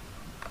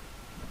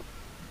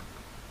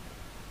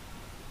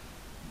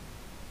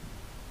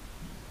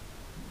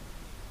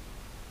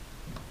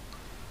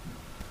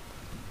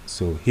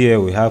 So here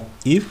we have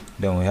if,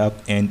 then we have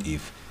end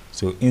if.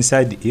 So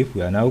inside the if,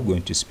 we are now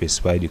going to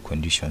specify the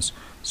conditions.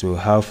 So we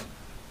have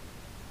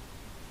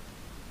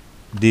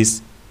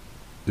this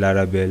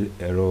Laravel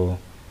error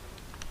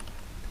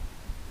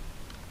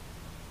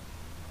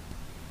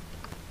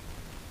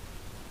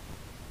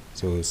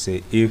so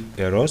say if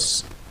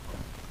errors,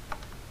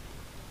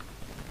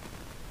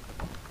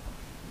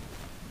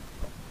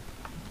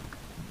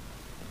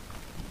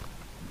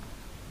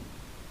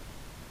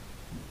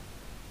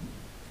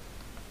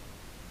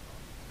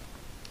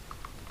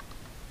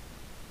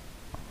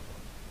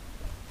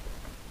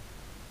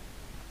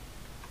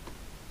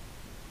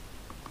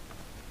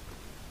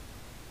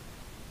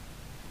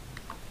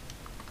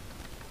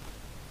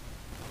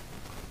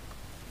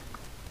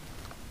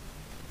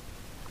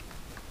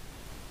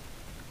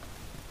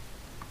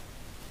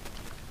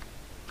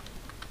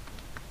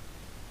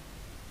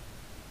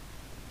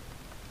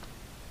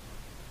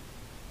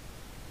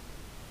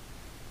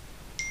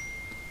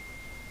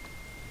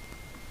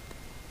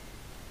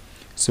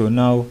 so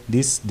now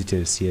these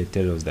details here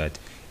tell us that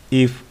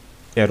if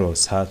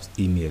errors have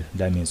email,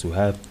 that means we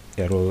have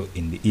error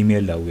in the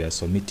email that we are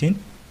submitting,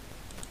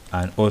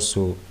 and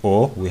also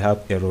or we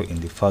have error in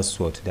the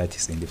password, that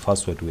is in the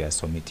password we are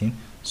submitting.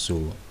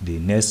 So the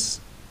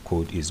next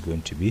code is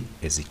going to be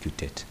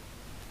executed.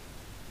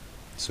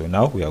 So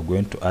now we are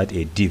going to add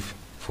a div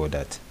for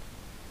that.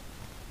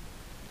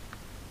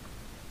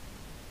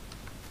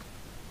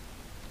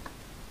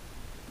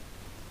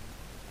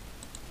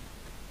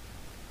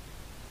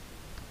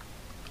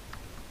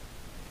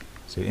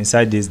 So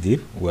inside this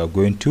div, we are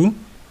going to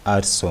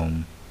add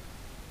some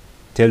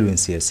Tailwind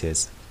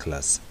CSS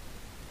class.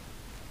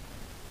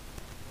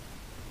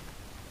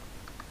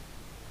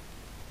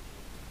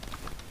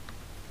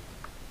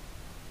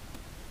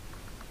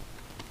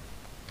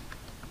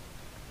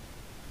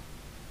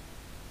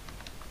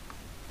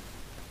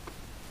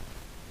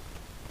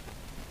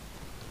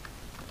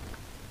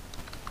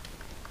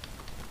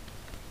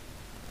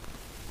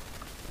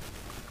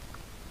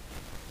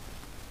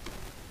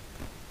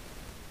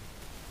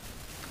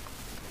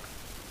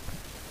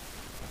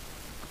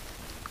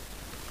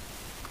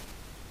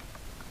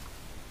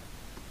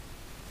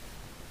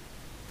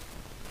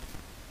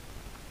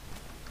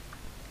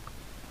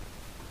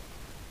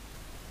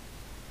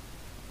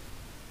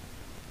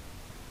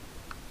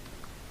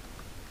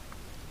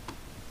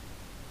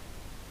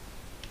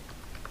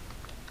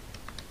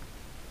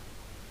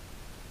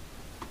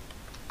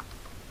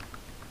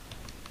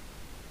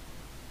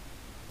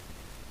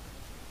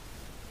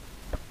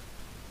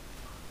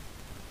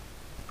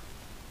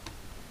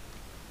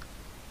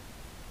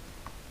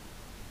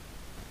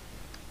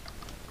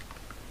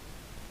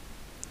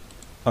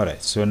 All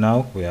right, so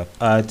now we have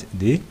added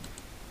the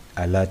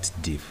alert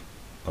div.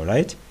 All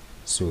right,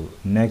 so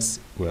next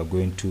we are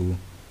going to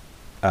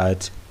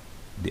add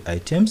the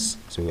items,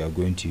 so we are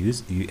going to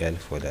use ul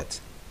for that.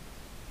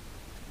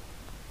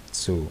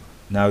 So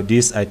now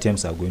these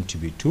items are going to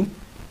be two.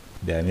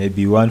 There may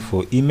be one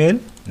for email,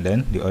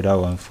 then the other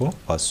one for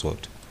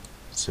password.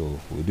 So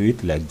we do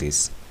it like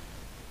this.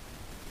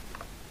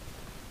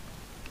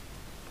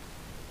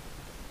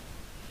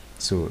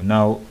 So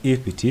now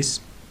if it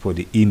is for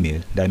the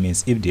email, that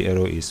means if the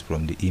error is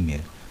from the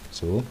email,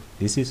 so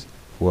this is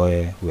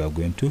where we are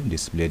going to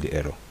display the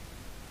error.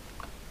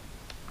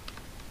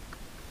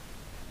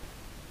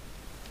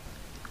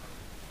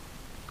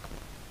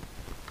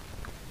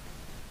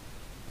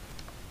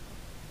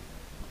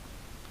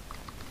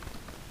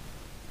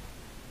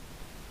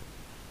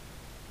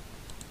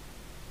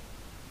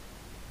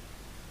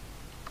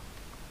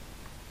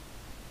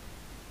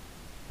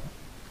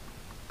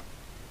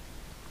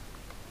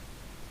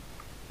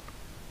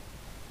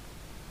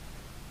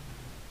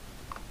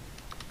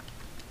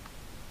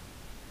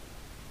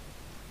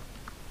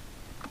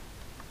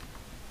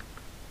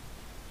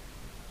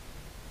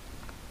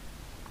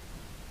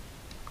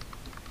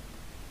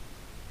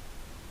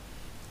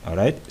 All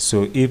right,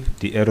 so if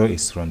the error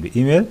is from the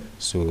email,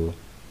 so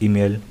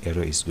email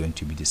error is going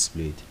to be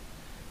displayed.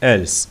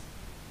 Else,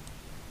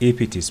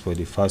 if it is for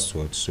the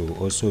password, so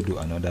also do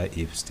another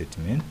if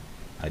statement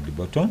at the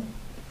bottom.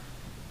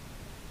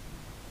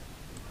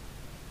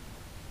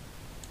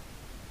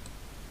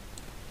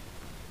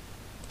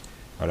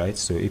 All right,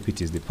 so if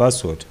it is the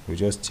password, we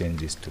just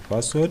change this to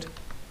password.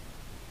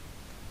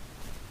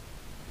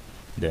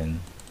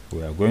 Then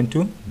we are going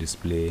to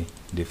display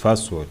the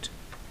password.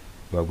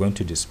 We are going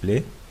to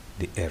display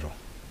the error.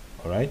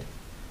 All right,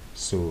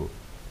 so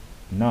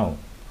now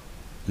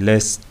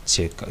let's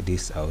check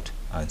this out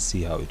and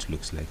see how it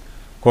looks like.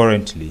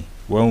 Currently,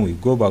 when we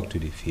go back to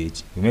the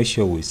page, we make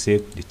sure we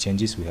save the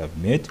changes we have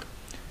made.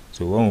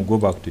 So when we go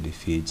back to the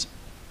page,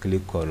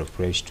 click on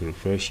refresh to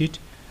refresh it.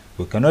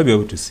 We cannot be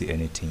able to see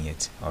anything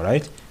yet, all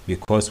right,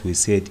 because we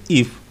said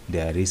if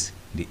there is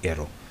the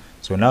error.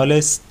 So now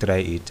let's try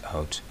it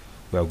out.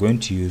 We are going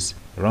to use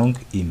wrong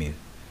email,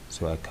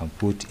 so I can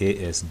put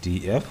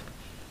asdf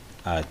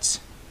at,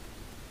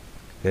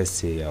 let's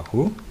say,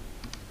 yahoo.com,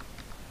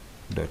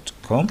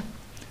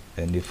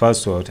 and the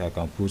password I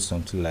can put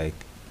something like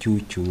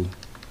qq,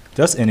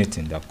 just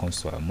anything that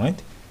comes to our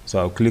mind. So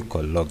I'll click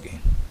on login.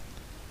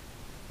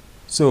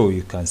 So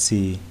you can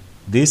see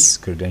these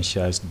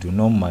credentials do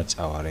not match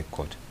our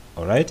record.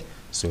 All right,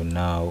 so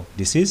now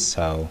this is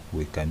how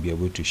we can be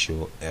able to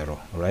show error.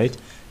 All right,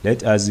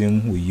 let's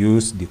assume we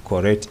use the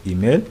correct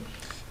email,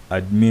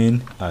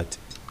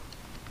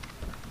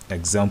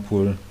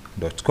 admin@example.com.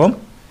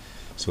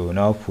 so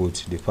now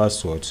put the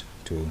password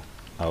to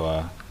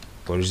our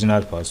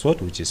original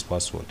password, which is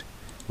password.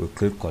 We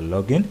click on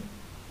login.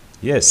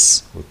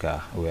 Yes, we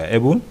are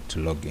able to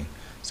log in.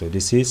 So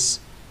this is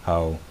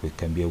how we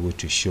can be able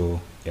to show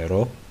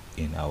error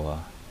in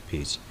our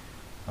page.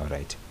 All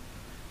right,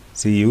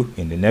 see you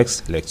in the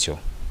next lecture.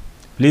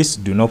 Please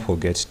do not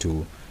forget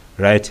to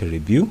write a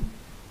review.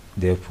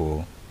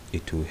 Therefore,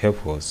 it will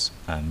help us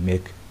and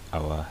make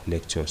our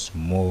lectures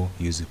more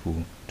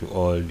useful to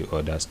all the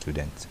other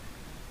students.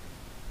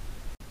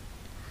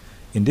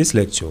 In this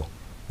lecture,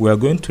 we are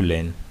going to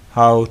learn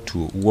how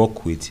to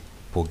work with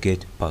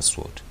forget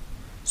password.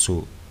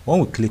 So when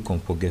we click on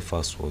forget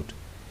password,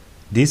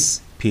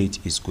 this page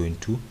is going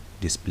to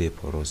display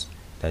for us.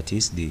 That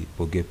is the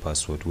forget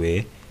password,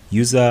 where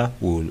user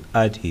will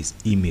add his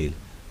email,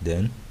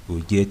 then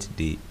will get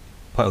the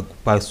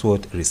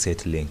password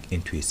reset link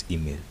into his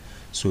email.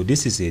 So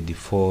this is a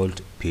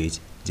default page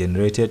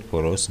generated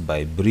for us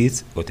by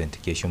Breeze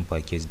authentication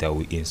package that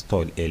we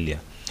installed earlier.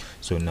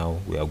 So now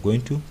we are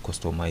going to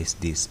customize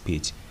this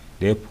page.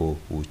 Therefore,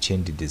 we'll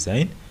change the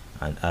design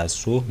and add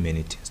so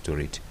many things to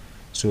it.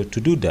 So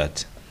to do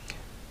that,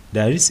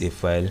 there is a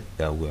file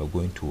that we are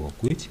going to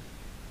work with.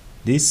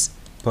 This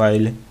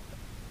file,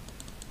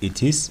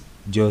 it is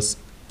just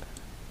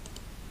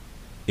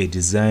a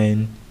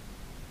design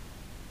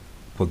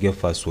forget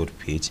password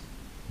page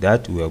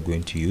that we are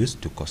going to use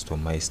to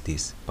customize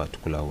this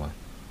particular one.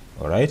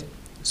 All right,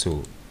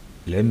 so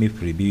let me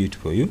preview it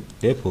for you.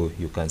 Therefore,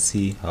 you can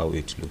see how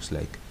it looks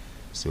like.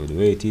 So the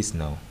way it is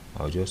now,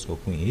 I'll just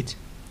open it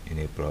in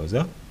a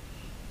browser.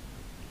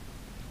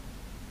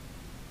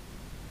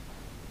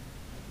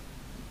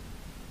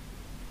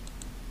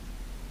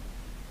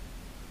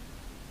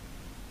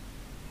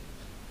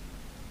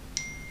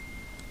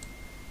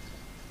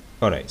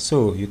 Alright,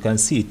 so you can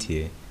see it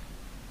here.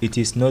 It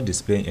is not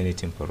displaying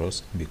anything for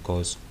us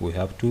because we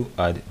have to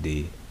add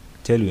the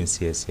Tailwind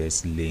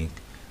CSS link,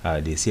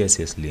 the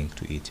CSS link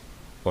to it.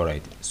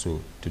 Alright,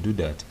 so to do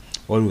that,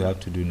 all we have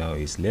to do now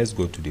is let's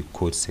go to the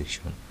code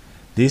section.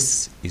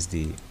 This is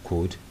the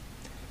code.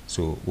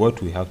 So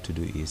what we have to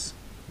do is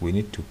we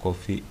need to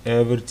copy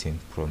everything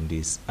from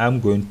this. I'm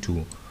going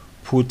to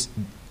put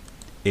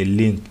a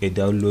link, a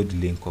download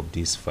link of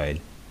this file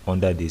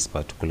under this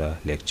particular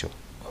lecture.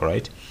 All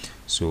right,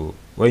 so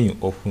when you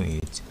open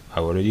it, I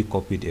already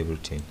copied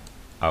everything.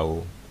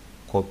 I'll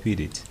copy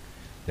it,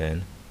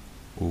 then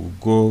we'll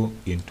go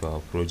into our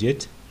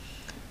project.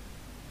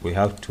 We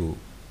have to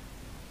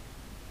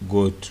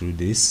go through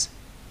this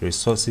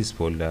resources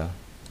folder,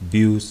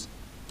 views,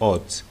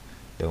 auth,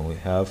 then we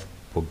have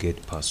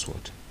forget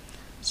password.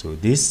 So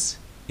this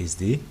is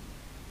the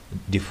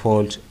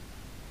default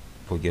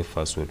forget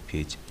password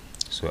page.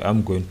 So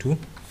I'm going to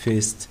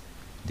paste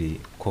the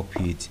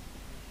copied.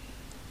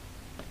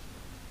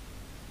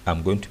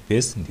 I'm going to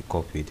paste the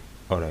copied.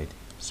 Alright,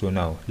 so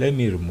now let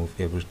me remove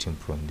everything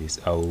from this.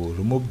 I will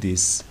remove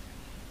this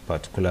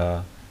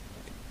particular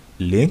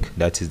link,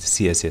 that is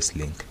the CSS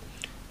link.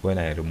 When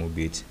I remove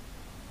it,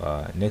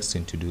 next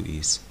thing to do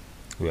is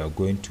we are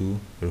going to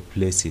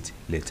replace it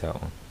later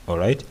on.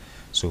 Alright,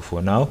 so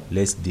for now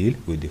let's deal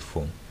with the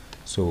form.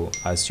 So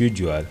as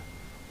usual,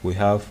 we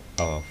have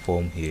our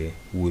form here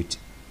with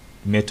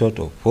method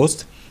of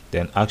post,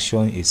 then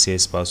action is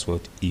says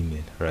password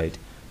email, right?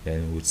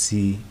 Then we'll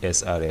see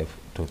srf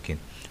token.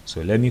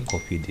 So let me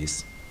copy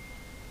this.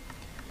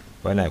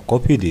 When I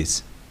copy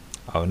this,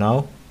 I'll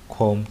now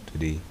come to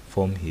the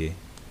form here.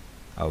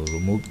 I will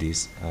remove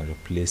this and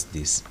replace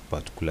this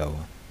particular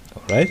one.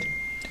 Alright,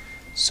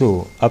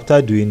 so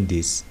after doing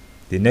this,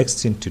 the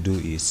next thing to do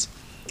is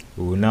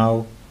we will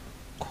now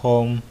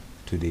come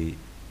to the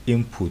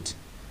input.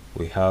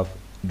 We have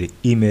the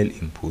email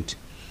input.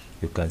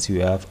 You can see we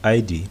have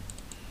ID,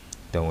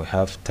 then we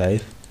have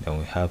type, then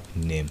we have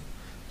name.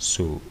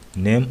 So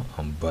name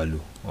and value.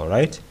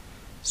 Alright,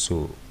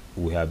 so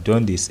we have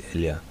done this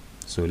earlier.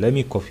 So let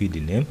me copy the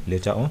name.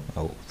 Later on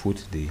I'll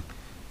put the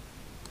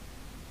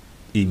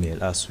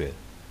email as well.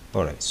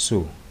 Alright,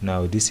 so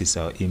now this is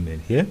our email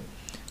here.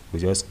 We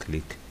just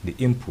click the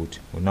input.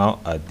 We'll now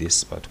add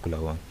this particular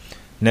one.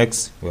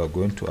 Next we are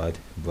going to add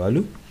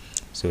value.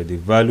 So the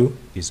value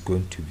is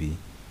going to be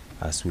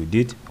as we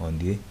did on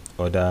the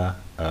other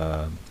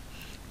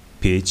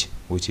page,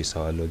 which is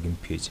our login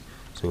page.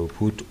 So we'll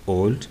put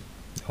old,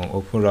 then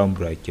open round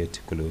bracket,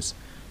 close,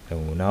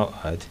 and we'll now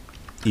add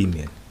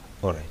email.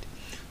 Alright,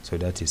 so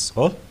that is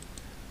all.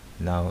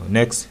 Now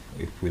next,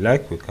 if we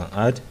like, we can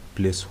add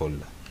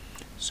placeholder.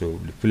 So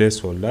the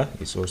placeholder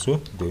is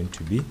also going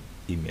to be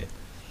email.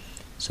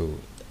 So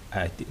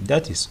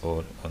that is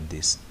all on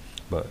this.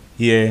 But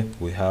here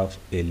we have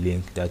a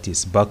link that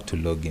is back to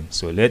login.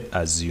 So let's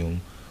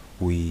assume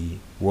we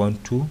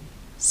want to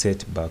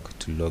set back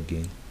to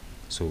login.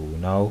 So we'll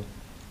now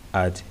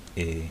add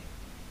a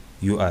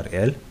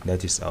URL,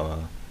 that is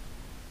our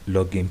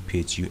login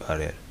page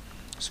URL.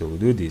 So we'll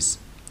do this.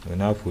 We'll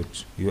now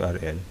put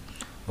URL,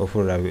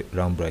 open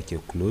round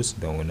bracket, close,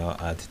 then we'll now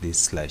add this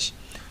slash.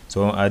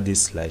 So we'll add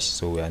this slash.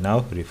 So we are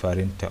now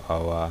referring to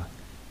our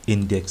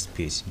index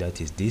page,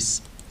 that is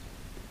this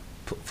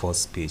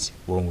first page.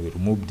 When we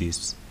remove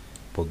this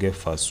forget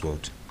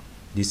password,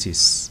 this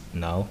is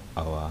now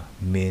our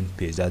main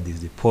page, that is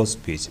the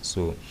first page.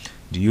 So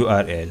the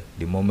URL,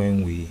 the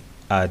moment we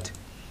add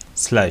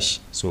slash,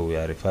 so we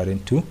are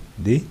referring to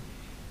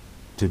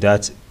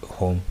that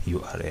home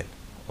URL.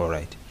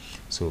 Alright,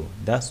 so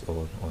that's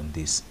all on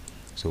this.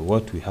 So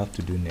what we have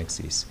to do next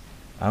is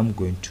I'm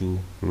going to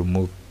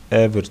remove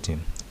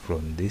everything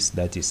from this,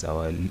 that is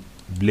our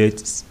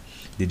blades.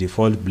 The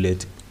default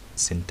blade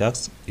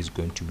syntax is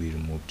going to be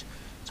removed,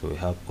 so we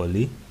have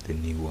only the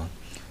new one.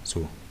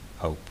 So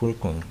I'll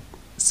put on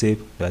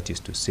save, that is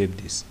to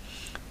save this.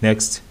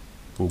 Next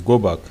we'll go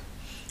back,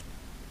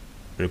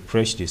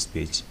 refresh this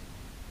page,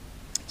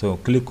 so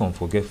click on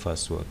forget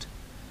password.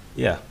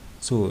 Yeah,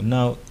 so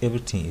now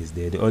everything is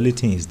there. The only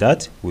thing is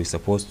that we're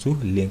supposed to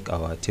link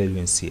our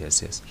Tailwind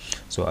CSS.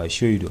 So I'll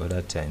show you the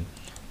other time.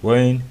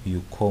 When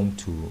you come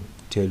to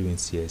Tailwind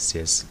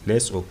CSS,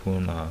 let's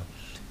open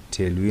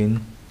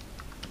Tailwind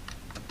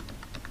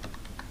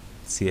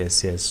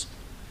CSS.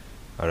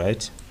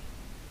 Alright,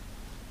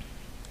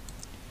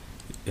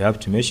 you have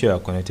to make sure you are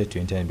connected to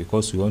internet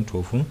because we want to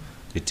open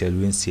the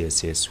Tailwind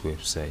CSS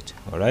website.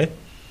 Alright,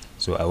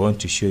 so I want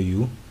to show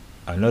you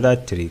another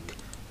trick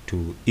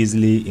to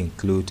easily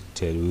include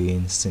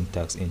Tailwind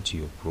syntax into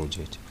your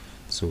project.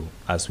 So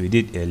as we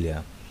did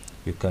earlier,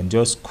 you can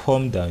just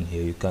come down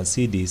here. You can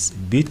see this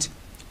bit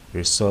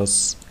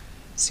resource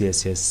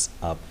CSS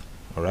app.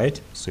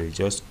 Alright, so you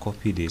just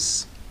copy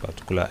this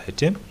particular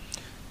item.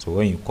 So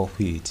when you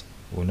copy it,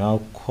 we'll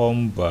now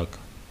come back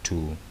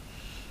to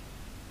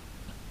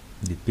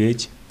the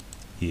page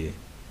here.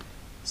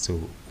 So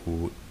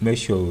we'll make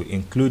sure we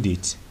include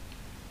it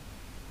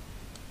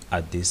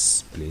at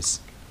this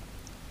place,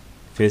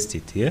 paste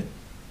it here,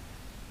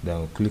 then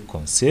we'll click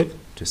on save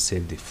to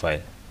save the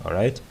file.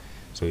 Alright,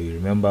 so you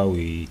remember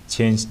we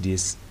changed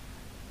this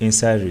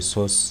inside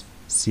resource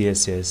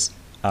CSS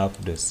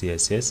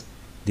app.css,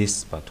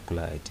 this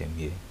particular item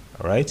here.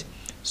 Alright,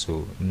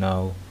 so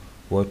now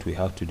what we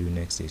have to do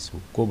next is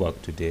we'll go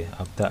back to there.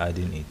 After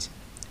adding it,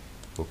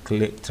 we'll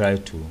try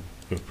to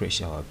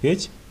refresh our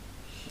page.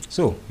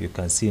 So you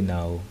can see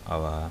now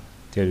our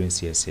Tailwind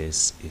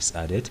CSS is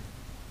added.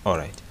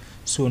 Alright,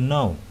 so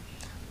now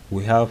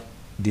we have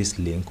this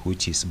link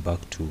which is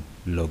back to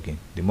login.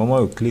 The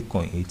moment we click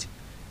on it,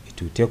 it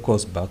it will take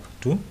us back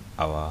to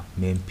our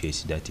main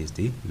page, that is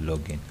the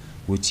login,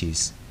 which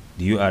is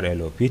the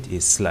URL of it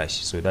is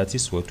slash. So that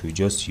is what we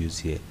just use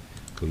here.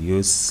 We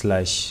use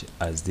slash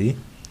as the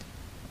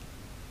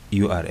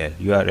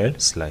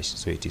URL slash,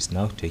 so it is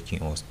now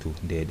taking us to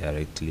there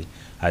directly.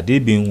 Had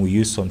it been we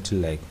use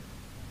something like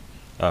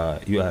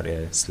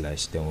URL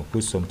slash, then we'll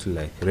put something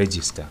like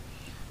register.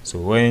 So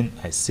when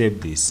I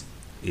save this,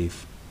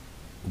 if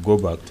go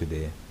back to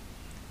the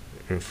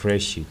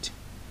refresh it,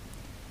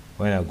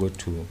 when I go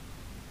to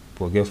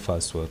forget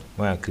password,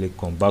 when I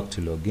click on back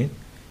to login,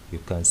 you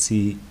can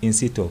see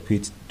instead of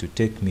it to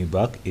take me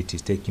back, it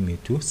is taking me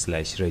to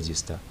slash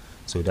register.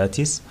 So that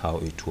is how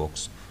it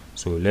works.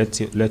 So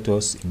let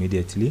us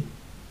immediately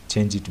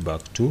change it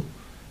back to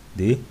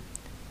the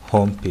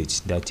home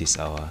page, that is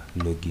our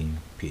login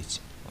page.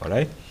 All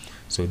right,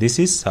 so this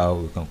is how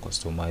we can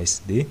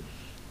customize the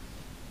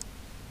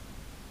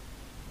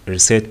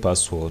reset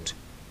password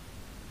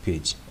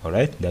page. All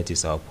right, that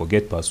is our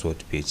forget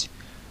password page.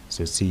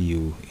 So see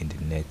you in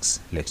the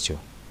next lecture.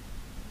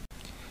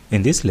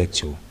 In this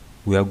lecture,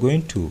 we are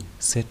going to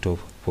set up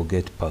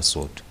forget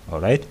password.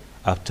 All right,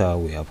 after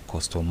we have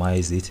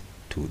customized it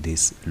to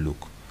this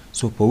look.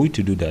 So for we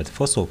to do that,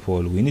 first of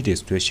all, we need a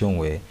situation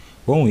where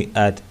when we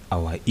add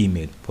our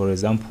email, for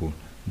example,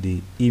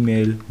 the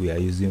email we are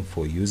using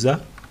for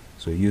user,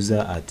 so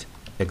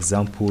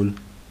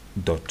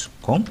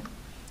user@example.com.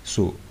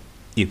 so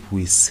if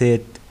we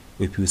send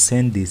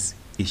this,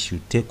 it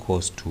should take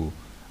us to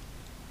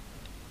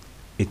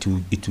it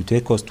will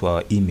take us to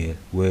our email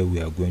where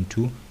we are going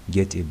to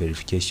get a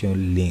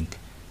verification link.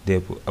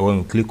 Therefore, when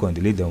we click on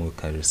the link, then we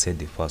can reset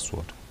the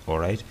password. All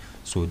right,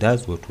 so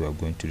that's what we are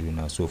going to do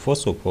now. So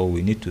first of all,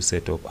 we need to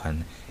set up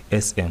an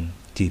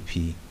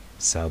SMTP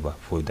server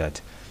for that.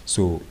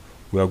 So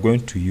we are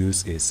going to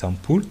use a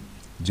sample,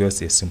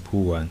 just a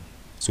simple one.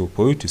 So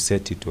for you to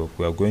set it up,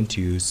 we are going to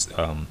use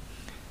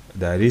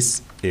there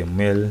is a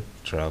mail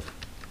trap.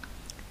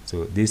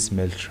 So this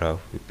mail trap,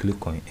 we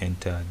click on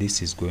enter.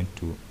 This is going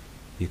to,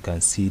 you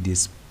can see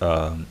this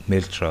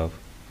mail trap.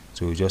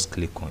 So you just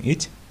click on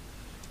it.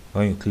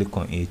 When you click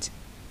on it,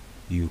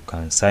 you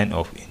can sign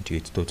off into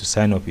it. So to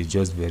sign off is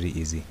just very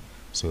easy.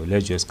 So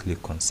let's just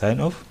click on sign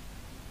off.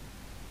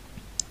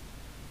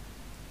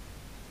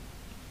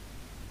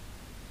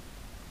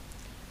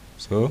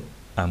 So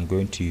I'm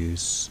going to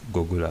use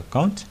Google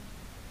account.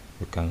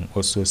 You can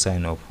also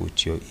sign up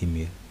with your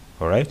email.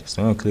 All right,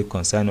 so when you click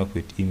on sign up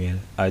with email,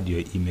 add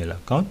your email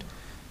account.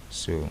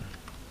 So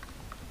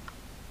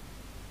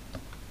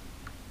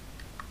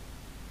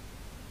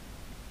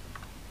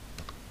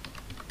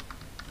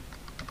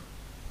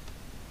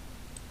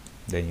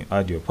then you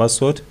add your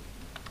password.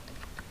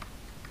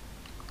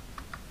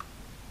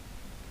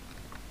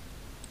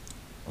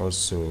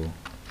 Also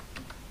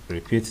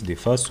repeat the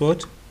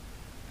password.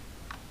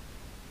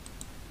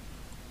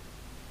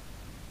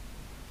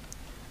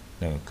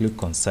 Then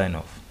click on sign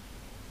off.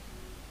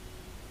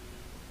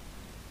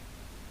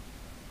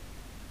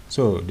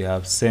 So they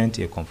have sent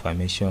a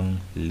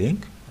confirmation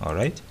link. All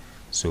right,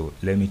 so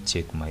let me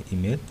check my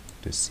email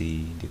to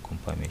see the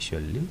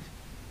confirmation link.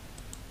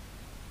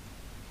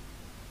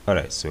 All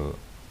right, so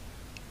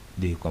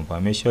the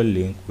confirmation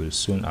link will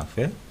soon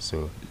appear.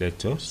 So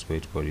let us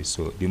wait for it.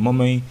 So the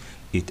moment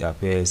it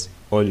appears,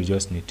 all you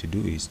just need to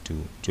do is to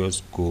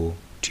just go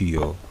to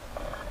your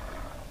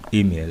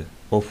email,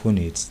 open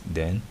it,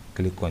 then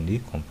click on the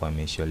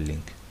confirmation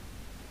link.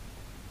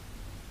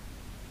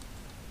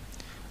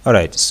 All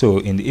right, so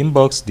in the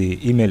inbox,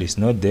 the email is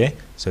not there.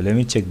 So let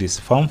me check this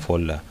spam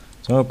folder.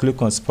 So when I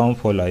click on spam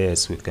folder,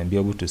 yes, we can be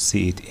able to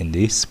see it in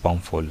the spam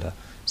folder.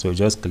 So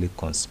just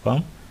click on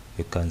spam,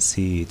 you can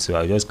see it. So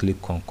I just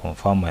click on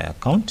confirm my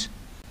account.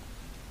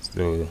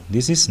 So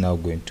this is now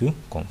going to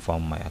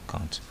confirm my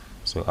account.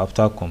 So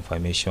after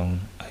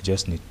confirmation, I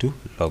just need to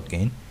log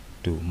in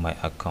to my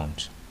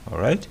account. All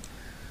right,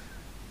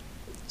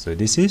 so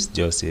this is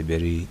just a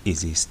very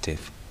easy step.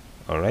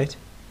 All right,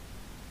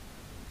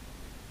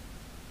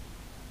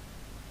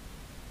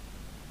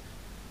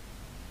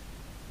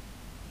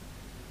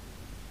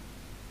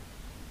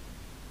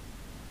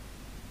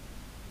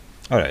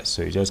 alright,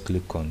 so you just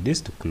click on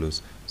this to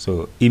close.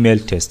 So email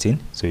testing,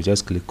 so you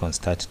just click on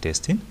start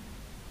testing.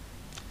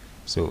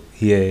 So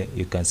here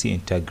you can see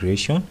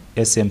integration,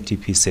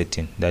 SMTP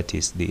setting, that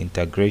is the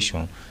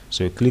integration.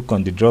 So you click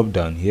on the drop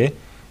down here,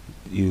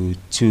 you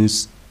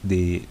choose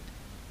the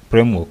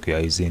framework you are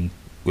using.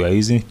 We are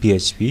using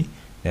PHP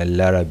and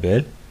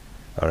Laravel.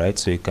 Alright,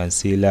 so you can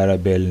see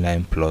Laravel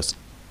 9 plus.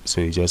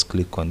 So you just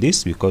click on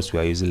this because we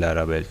are using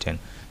Laravel 10.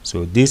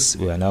 So this,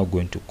 we are now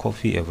going to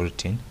copy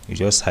everything. You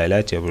just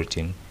highlight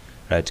everything,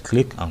 right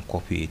click and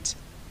copy it.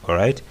 All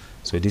right,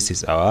 so this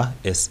is our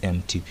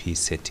SMTP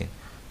setting.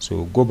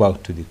 So go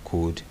back to the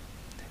code.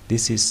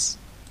 This is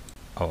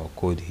our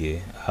code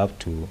here. I have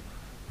to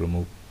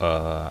remove,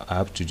 I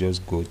have to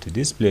just go to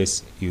this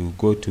place. You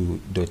go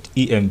to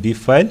 .env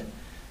file.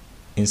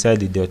 Inside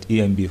the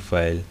 .env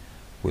file,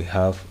 we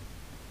have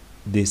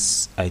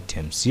these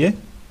items here.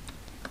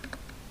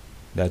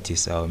 That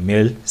is our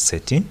mail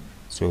setting.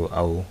 So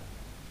I'll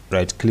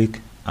right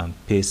click and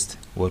paste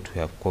what we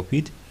have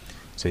copied.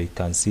 So you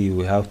can see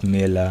we have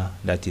mailer,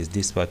 that is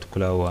this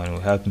particular one. We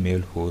have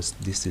mail host,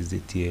 this is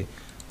it here.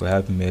 We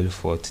have mail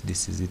fort,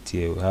 this is it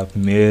here. We have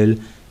mail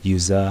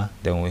user,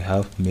 then we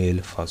have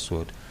mail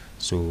password.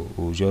 So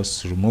we'll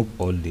just remove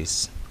all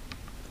this.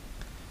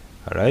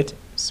 All right,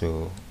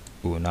 so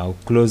we'll now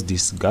close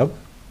this gap.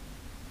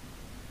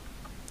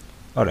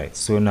 All right,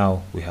 so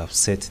now we have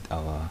set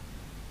our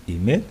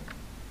email.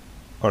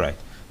 All right,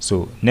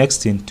 so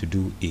next thing to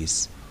do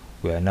is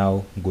we are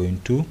now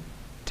going to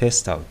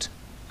test out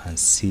and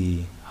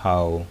see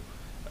how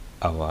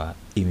our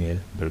email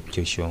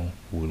verification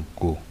will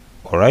go.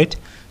 All right,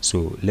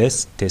 so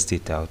let's test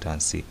it out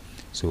and see.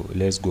 So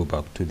let's go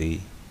back to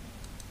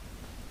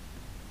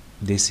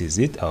this is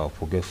it, our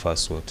forget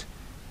password.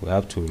 We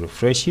have to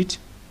refresh it.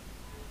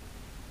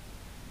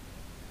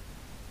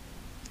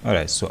 All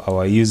right, so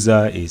our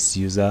user is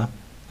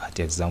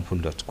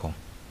user@example.com.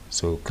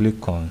 so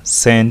click on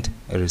send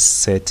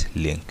reset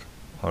link.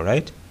 All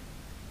right,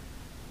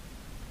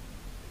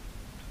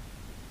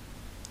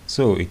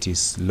 so it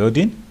is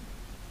loading.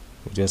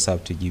 We just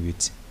have to give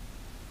it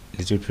a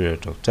little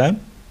period of time.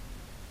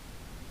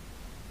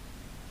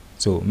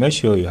 So make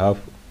sure you have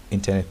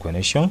internet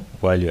connection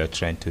while you are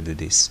trying to do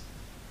this.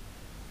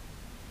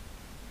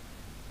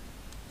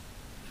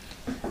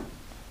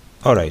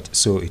 All right,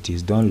 so it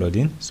is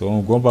downloading. So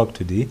when we go back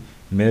to the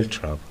mail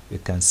trap, you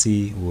can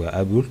see we are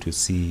able to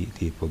see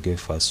the forget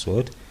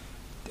password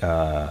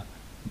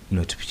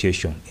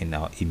notification in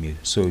our email.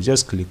 So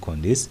just click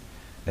on this,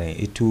 then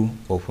it will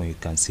open. You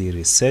can see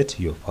reset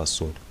your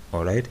password.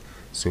 All right,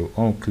 so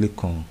when we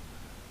click on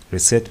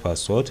reset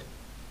password,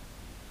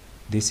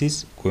 this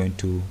is going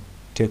to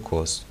take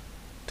us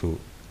to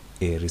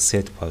a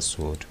reset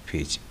password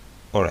page.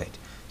 All right,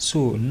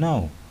 so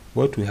now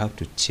what we have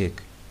to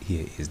check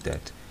here is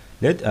that,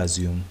 let's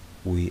assume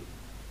we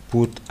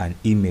put an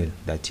email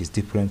that is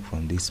different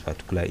from this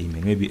particular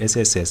email, maybe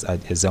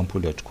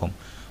sss@example.com.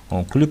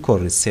 On click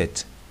on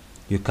reset,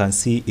 you can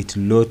see it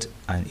load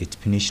and it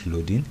finished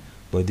loading,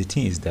 but the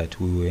thing is that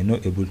we were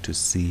not able to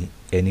see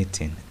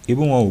anything.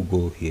 Even when we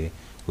go here,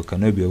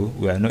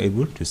 we are not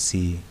able to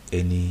see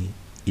any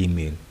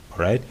email. All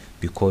right,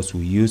 because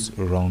we use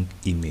wrong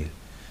email.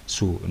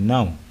 So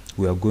now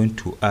we are going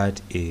to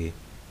add a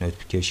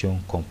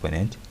notification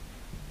component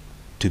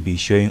to be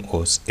showing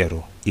us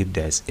error if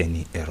there's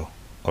any error.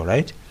 All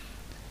right,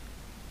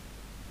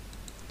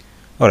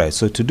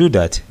 so to do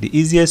that, the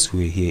easiest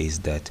way here is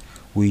that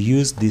we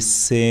use this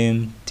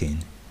same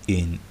thing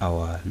in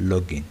our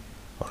login.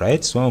 All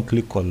right, so when we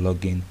click on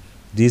login,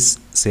 this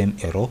same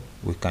error,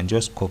 we can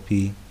just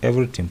copy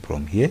everything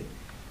from here.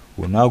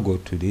 We'll now go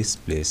to this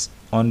place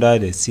under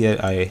the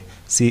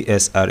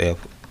CSRF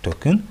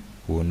token.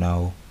 We'll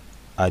now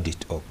add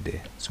it up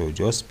there, so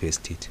just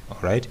paste it. All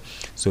right,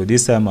 so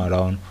this time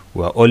around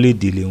we are only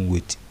dealing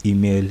with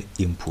email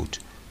input,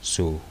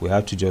 so we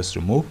have to just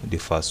remove the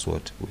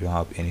password. We don't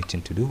have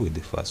anything to do with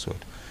the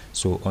password.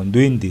 So on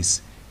doing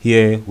this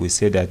here, we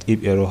say that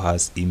if error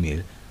has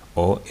email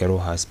or error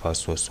has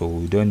password, so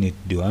we don't need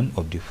the one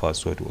of the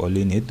password, we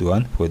only need the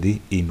one for the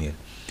email.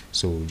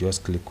 So we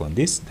just click on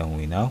this, then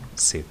we now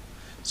save.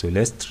 So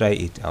let's try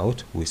it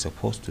out. We're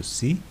supposed to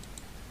see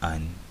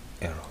an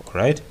error. All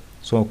right,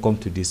 so I'll come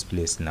to this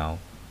place now.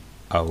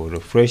 I will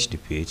refresh the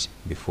page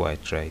before I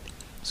try it.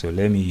 So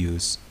let me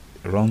use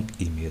wrong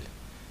email.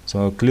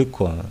 So I'll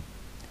click on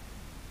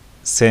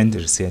send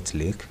reset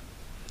link.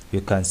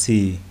 You can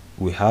see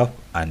we have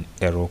an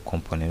error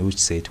component which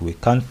said we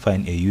can't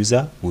find a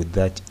user with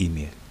that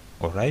email.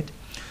 All right,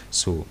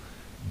 so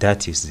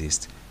that is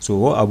this. So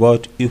what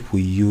about if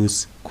we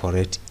use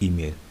correct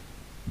email?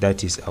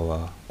 That is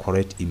our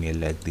correct email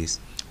like this.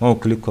 When we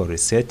click on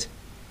reset,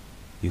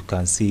 you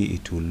can see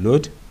it will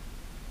load.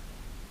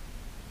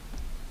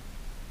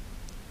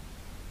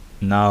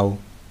 Now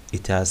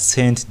it has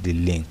sent the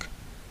link.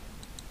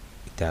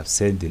 It has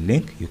sent the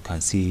link. You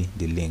can see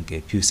the link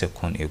a few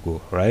seconds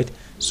ago, right?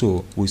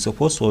 So we're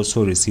supposed to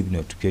also receive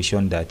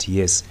notification that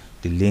yes,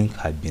 the link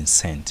had been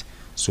sent.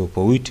 So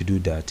for we to do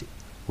that,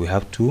 we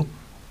have to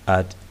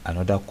add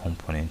another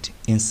component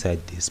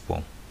inside this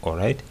form. All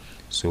right,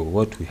 so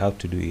what we have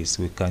to do is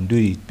we can do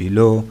it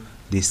below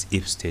this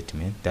if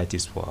statement, that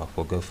is for our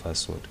forget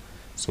password.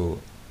 So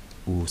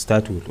we'll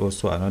start with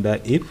also another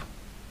if.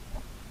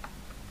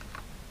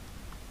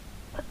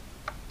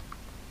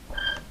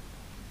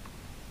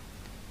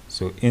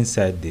 So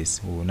inside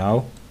this, we will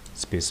now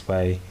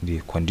specify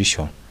the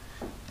condition.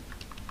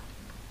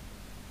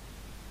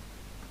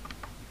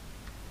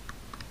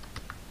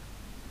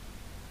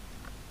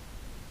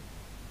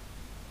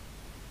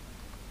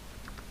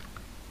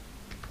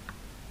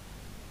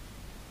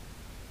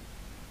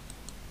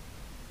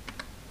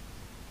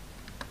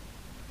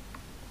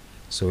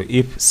 So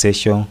if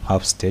session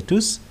have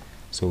status,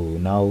 so we'll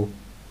now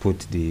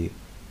put the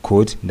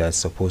code that's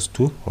supposed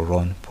to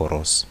run for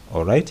us.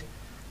 All right,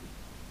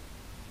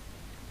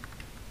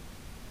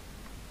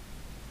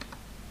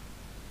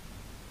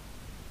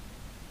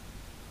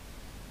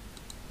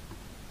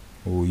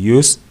 we'll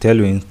use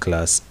tailwind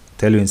class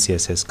tell you in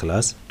CSS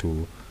class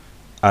to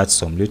add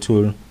some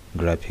little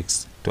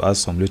graphics, to add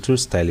some little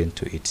styling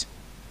to it.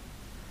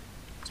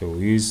 So we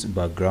use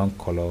background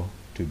color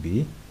to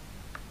be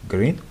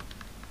green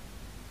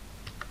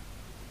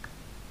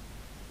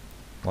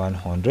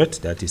 100,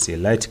 that is a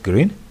light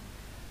green.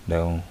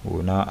 Then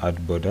we'll now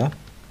add border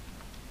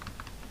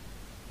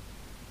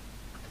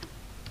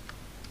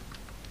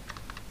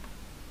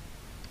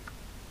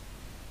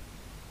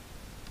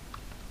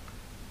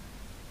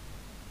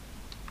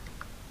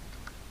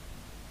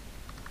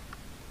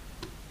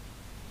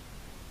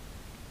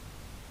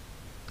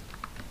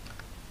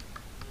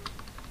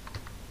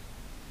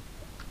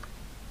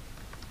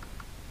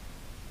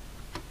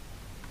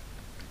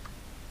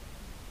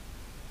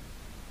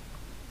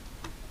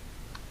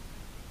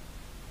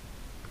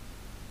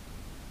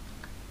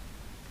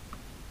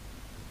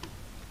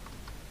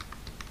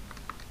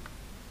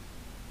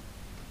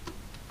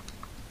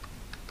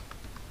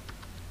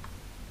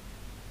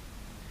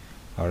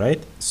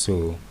Alright,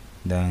 so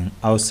then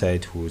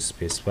outside we'll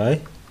specify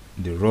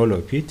the role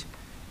of it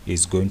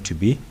is going to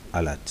be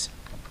alert.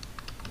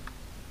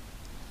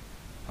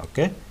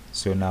 Okay,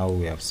 so now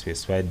we have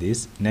specified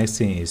this. Next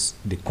thing is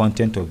the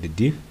content of the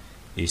div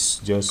is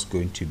just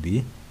going to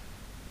be,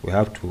 we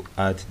have to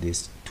add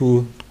this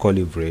two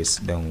curly braces,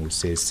 then we'll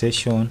say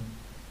session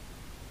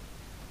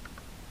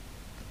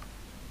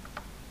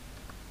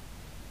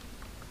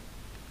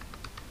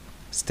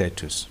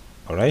status.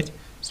 Alright,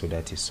 so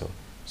that is all.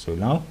 So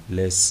now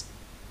let's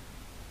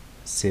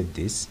save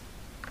this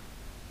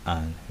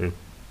and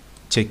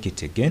check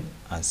it again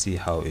and see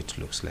how it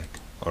looks like.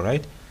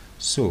 Alright,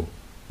 so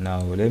now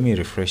let me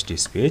refresh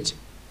this page.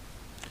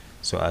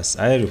 So as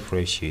I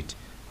refresh it,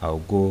 I'll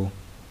go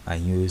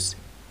and use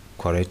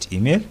correct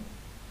email.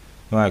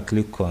 Now I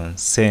click on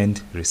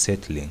send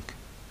reset link.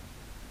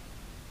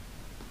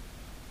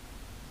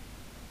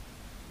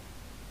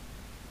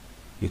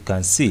 You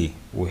can see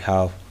we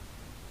have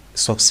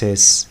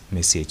success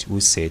message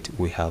which said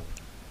we have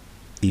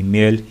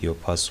email your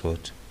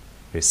password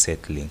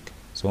reset link.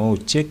 So when we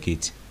check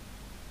it,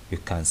 you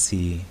can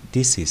see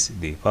this is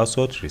the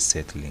password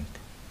reset link.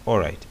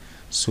 Alright,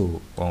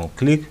 so when we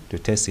click to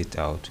test it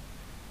out,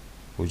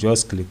 we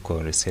just click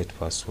on reset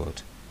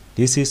password.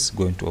 This is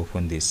going to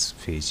open this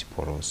page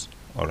for us.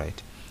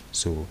 Alright,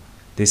 so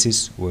this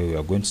is where we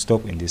are going to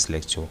stop in this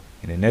lecture.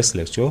 In the next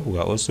lecture, we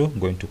are also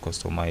going to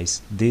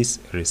customize this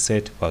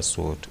reset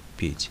password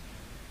page.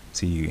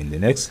 See you in the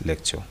next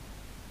lecture.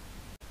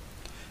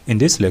 In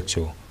this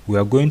lecture, we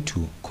are going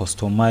to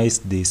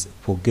customize this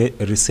forget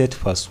reset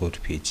password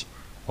page.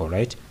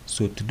 Alright,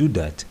 so to do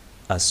that,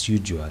 as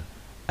usual,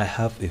 I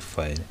have a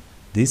file.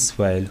 This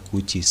file,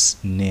 which is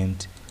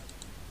named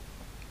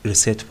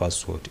reset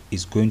password,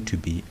 is going to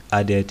be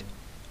added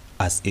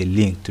as a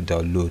link to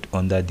download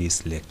under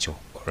this lecture.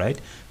 Alright,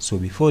 so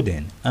before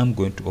then, I'm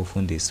going to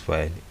open this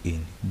file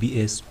in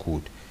VS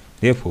Code.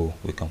 Therefore,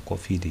 we can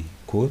copy the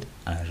code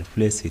and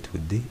replace it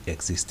with the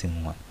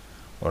existing one.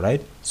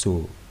 Alright,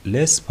 so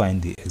let's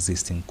find the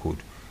existing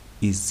code.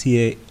 It's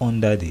here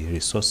under the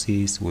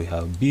resources. We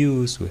have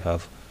views, we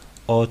have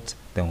auth,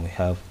 then we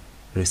have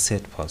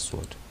reset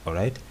password.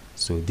 Alright,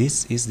 so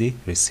this is the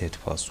reset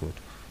password.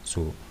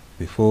 So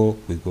before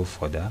we go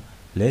further,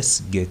 let's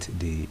get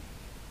the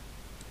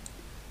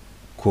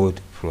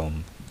code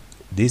from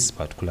this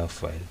particular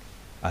file.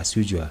 As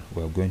usual,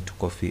 we are going to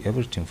copy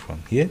everything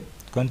from here.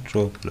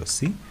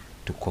 Ctrl+C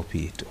to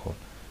copy it all.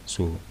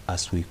 So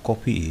as we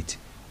copy it,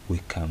 we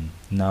can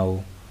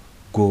now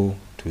go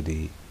to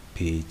the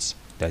page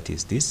that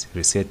is this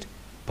reset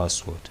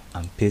password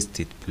and paste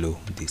it below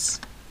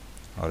this.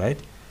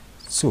 Alright,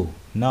 so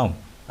now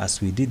as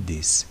we did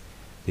this,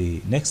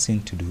 the next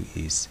thing to do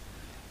is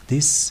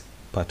this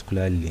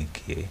particular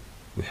link here,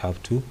 we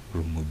have to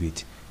remove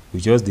it. We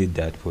just did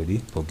that for the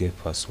forget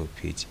password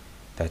page.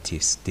 That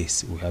is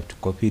this. We have to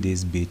copy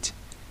this bit.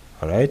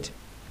 Alright,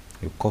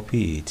 we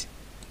copy it,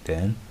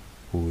 then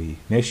we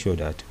make sure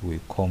that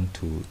we come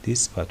to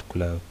this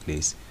particular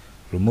place,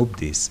 remove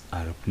this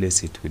and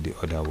replace it with the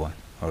other one.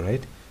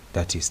 Alright,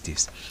 that is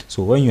this.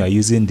 So when you are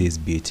using this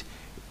bit,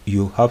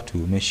 you have to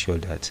make sure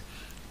that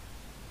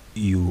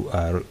you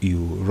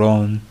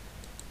run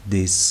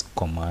this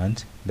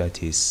command,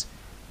 that is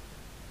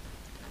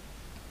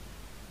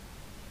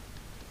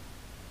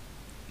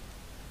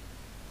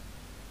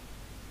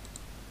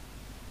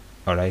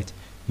alright,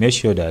 make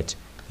sure that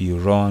you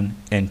run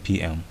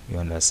npm, you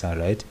understand,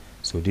 right?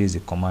 So this is the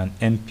command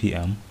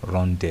npm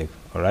run dev.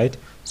 Alright,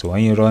 so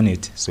when you run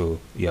it, so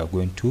you are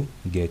going to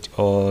get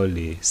all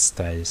the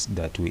styles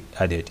that we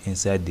added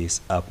inside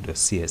this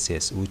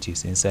app.css, which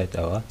is inside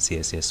our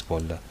css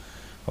folder.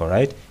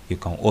 Alright, you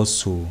can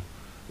also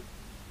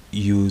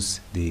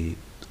use the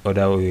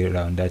other way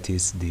around, that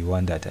is the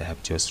one that I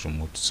have just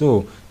removed.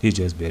 So it's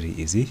just very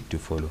easy to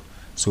follow.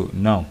 So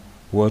now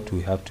what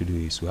we have to do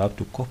is we have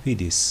to copy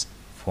this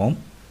form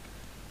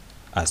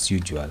as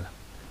usual,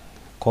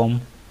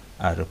 come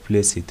and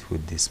replace it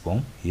with this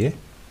form here.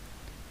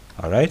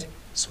 Alright,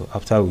 so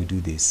after we do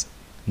this,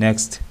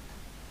 next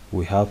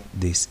we have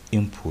this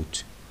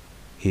input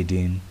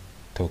hidden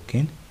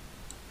token.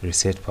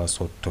 reset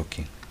password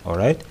token. All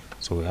right,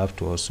 so we have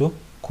to also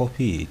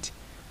copy it.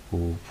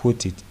 We'll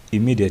put it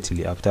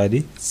immediately after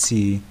the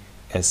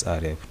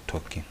CSRF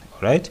token.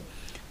 All right,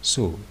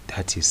 so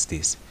that is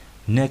this.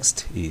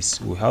 Next is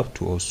we have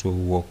to also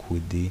work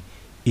with the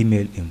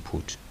email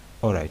input.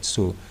 All right,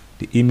 so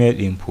the email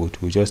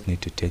input, we just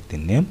need to take the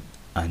name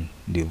and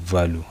the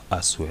value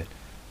as well.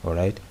 All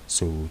right,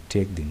 so we'll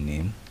take the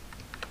name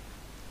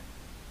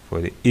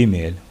for the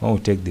email. When we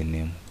take the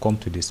name, come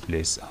to this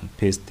place and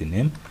paste the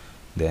name,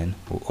 then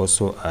we'll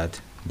also add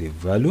the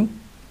value.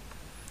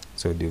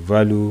 So the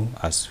value,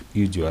 as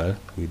usual,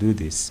 we do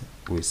this,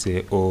 we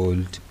say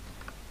old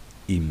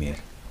email.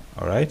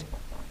 All right,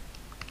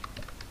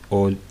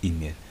 old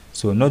email.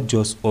 So not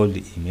just old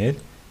email,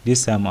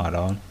 this time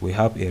around we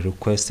have a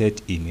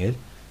requested email.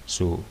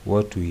 So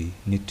what we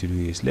need to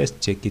do is, let's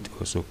check it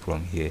also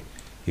from here.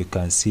 You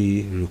can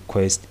see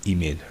request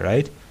email,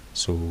 right?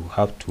 So we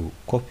have to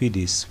copy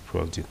this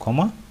from the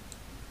comma,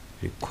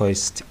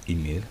 request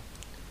email.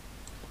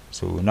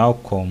 So we now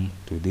come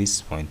to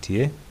this point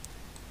here,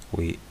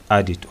 we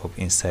add it up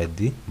inside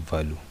the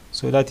value.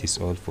 So that is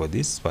all for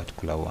this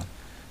particular one.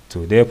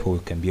 So therefore we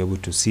can be able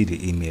to see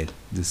the email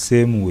the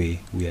same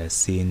way we are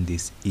seeing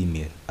this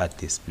email at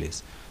this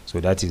place. So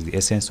that is the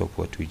essence of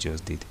what we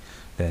just did.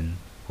 Then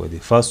for the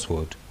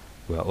password,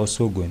 we are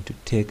also going to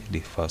take the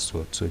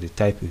password. So the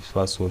type of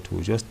password,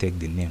 we'll just take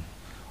the name.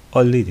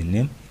 Only the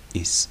name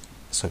is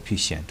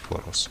sufficient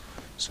for us.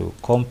 So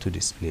come to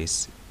this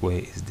place, where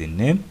is the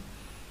name?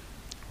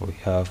 We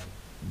have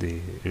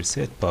the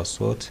reset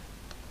password.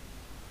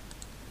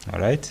 All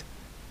right,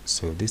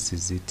 so this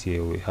is it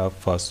here. We have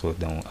password,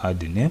 then we'll add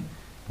the name,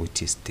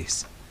 which is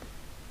this.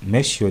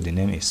 Make sure the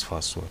name is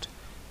password.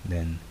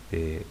 Then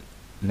the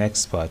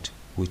next part,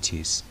 which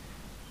is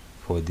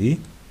for the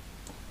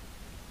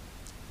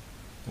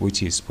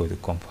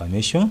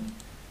confirmation,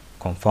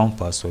 confirm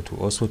password, to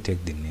also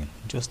take the name.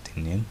 Just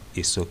the name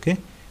is okay,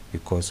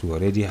 because we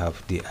already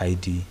have the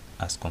ID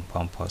as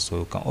confirm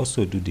password. We can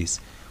also do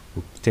this.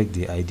 We'll take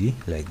the ID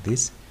like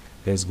this.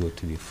 Let's go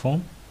to the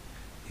form.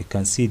 You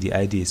can see the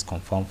ID is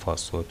confirm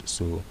password,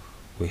 so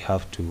we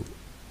have to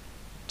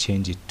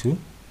change it to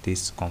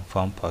this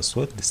confirm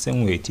password the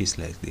same way it is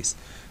like this.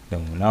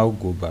 Then we'll now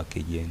go back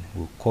again,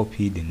 we'll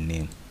copy the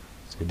name.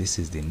 So this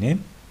is the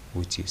name,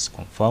 which is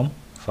confirm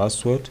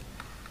password.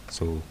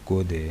 So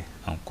go there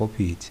and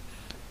copy it,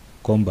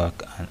 come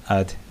back and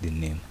add the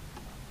name.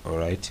 All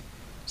right,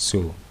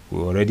 so we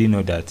already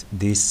know that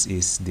this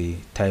is the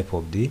type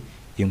of the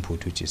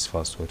input, which is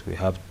password. We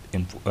have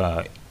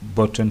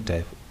button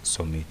type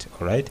submit.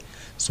 All right,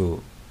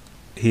 so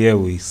here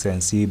we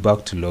can see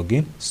back to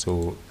login.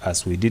 So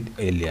as we did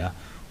earlier,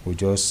 we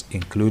just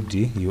include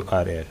the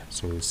URL.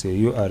 So we'll say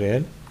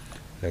URL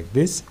like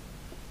this,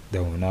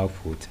 then we'll now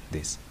put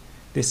this.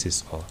 This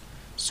is all.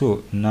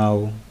 So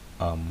now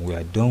we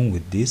are done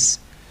with this.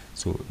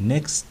 So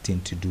next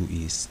thing to do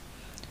is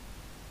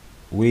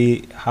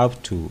we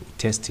have to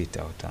test it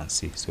out and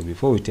see. So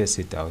before we test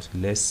it out,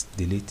 let's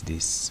delete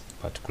this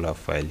particular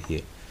file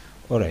here.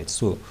 All right,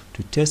 so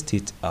to test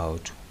it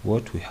out,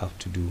 what we have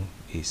to do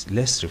is,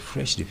 let's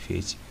refresh the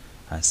page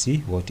and see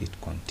what it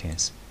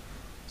contains.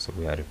 So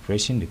we are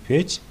refreshing the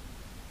page.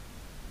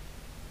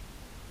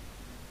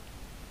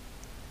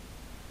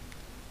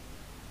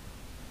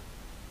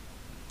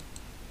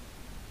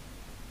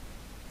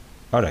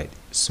 All right,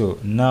 so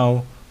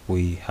now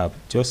we have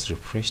just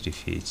refreshed the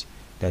page.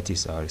 That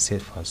is our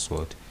reset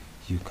password.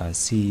 You can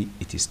see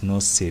it is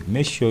not saved.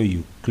 Make sure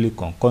you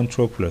click on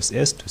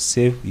Ctrl+S to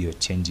save your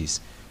changes.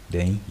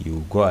 Then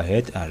you go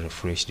ahead and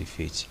refresh the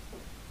page.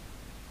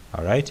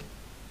 All right,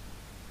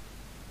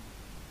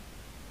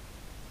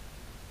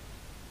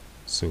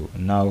 so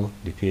now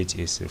the page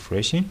is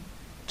refreshing,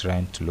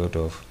 trying to load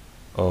off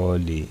all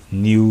the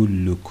new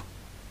look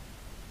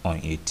on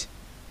it.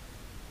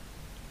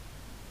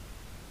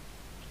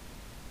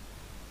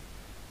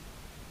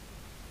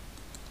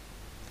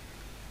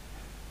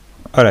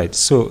 All right,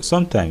 so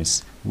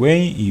sometimes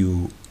when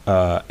you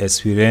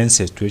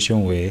experience a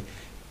situation where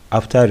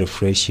after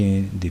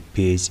refreshing the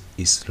page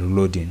is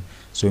loading,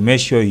 so make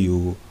sure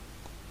you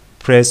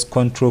press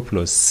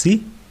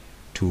Ctrl+C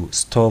to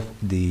stop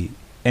the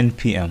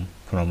npm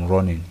from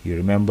running. You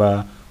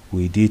remember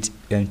we did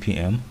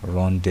npm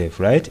run dev,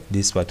 right?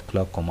 This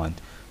particular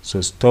command.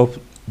 So stop,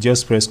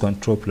 just press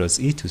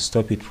Ctrl+E to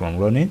stop it from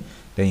running.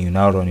 Then you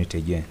now run it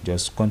again.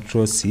 Just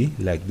Ctrl+C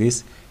like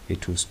this.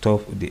 It will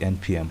stop the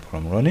npm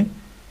from running.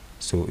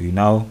 So you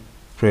now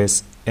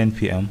press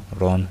npm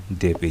run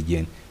dev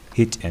again.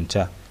 Hit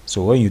enter.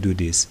 So when you do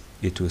this,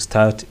 it will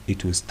start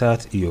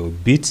your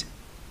bit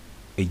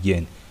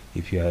again.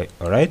 If you are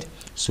all right.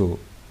 So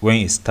when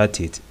it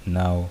started,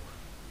 now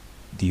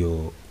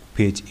your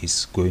page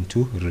is going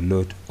to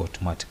reload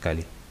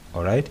automatically.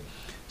 All right,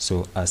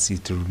 so as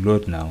it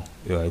reload now,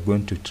 you are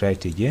going to try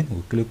it again.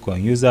 We'll click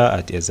on user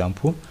at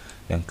example,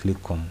 then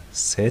click on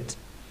set.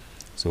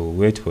 So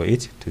wait for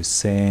it to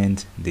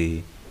send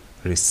the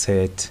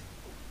reset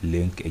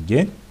link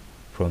again.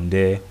 From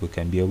there we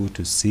can be able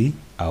to see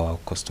our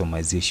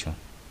customization.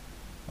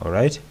 All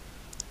right,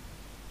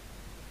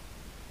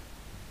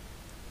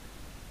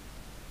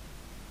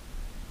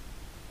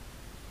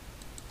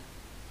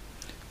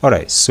 All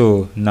right,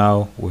 so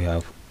now we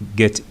have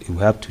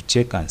to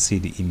check and see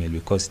the email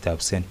because it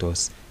have sent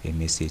us a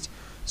message.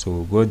 So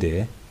we'll go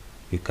there.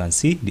 You can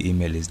see the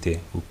email is there.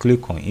 We'll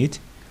click on it.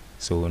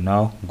 So we'll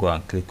now go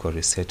and click on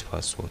reset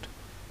password.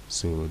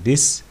 So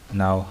this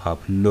now have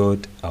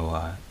load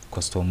our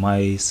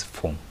customized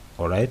form.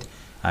 All right,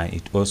 and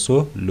it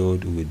also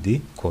load with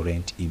the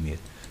current email.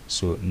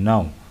 So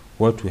now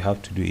what we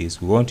have to do is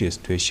we want a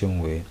situation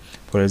where,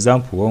 for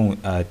example, when we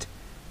add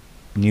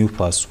new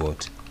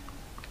password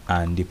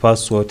and the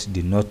password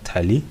did not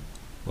tally,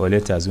 or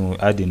let us when we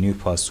add a new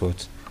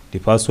password, the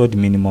password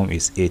minimum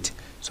is 8.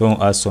 So when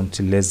we add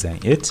something less than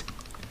 8,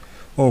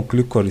 when we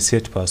click on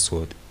reset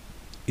password,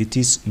 it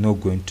is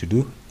not going to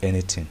do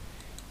anything.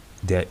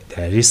 There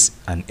is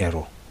an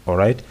error. All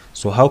right,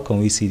 so how can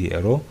we see the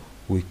error?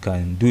 We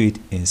can do it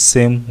in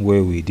same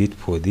way we did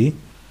for the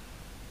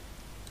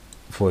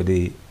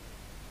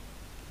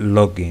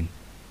login.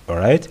 All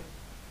right,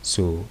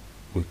 so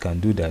we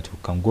can do that. We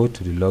can go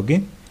to the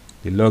login.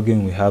 The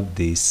login, we have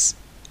this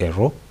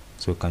error,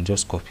 so we can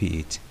just copy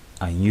it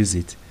and use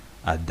it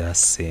at that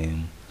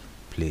same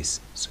place.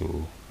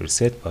 So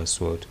reset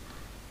password,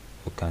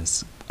 we can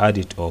add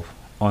it up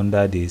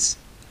under this,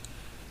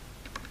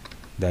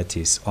 that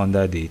is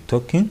under the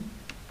token.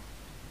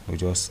 We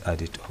just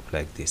add it up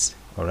like this.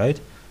 All right,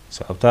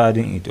 so after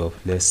adding it up,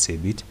 let's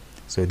save it.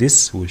 So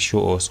this will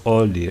show us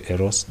all the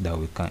errors that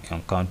we can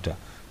encounter.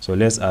 So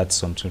let's add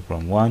something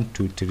from 1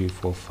 2 3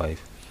 4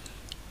 5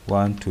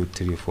 1 2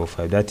 3 4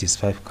 5, that is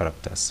 5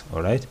 characters.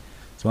 All right,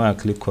 so when I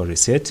click on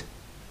reset,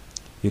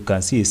 you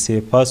can see it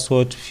says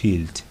password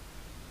field.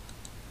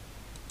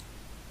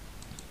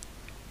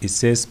 It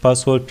says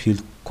password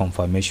field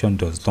confirmation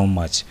does not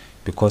match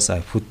because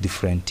I put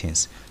different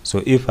things.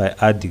 So if I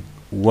add the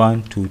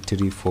 1 2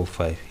 3 4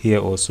 5 here,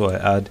 also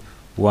I add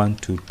 1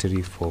 2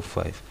 3 4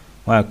 5.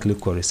 When I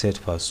click on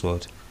reset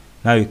password,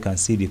 now you can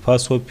see the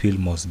password field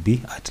must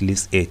be at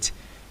least 8.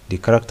 The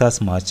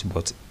characters match,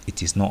 but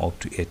it is not up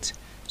to 8.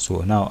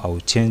 So now I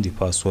will change the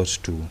password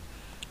to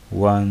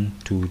 1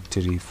 2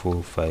 3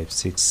 4 5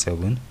 6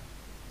 7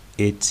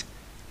 8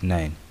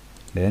 9.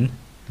 Then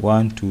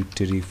 1 2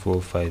 3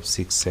 4 5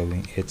 6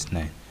 7 8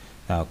 9.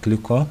 Now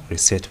click on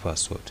reset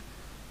password.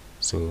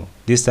 So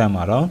this time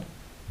around,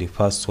 the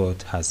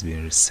password has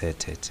been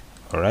resetted.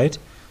 All right,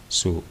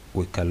 so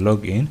we can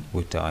log in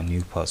with our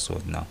new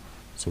password now.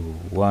 So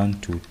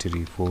 1 2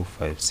 3 4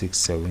 5 6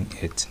 7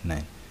 8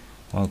 9.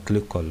 I'll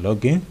click on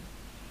login.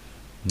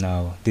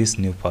 Now this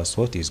new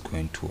password is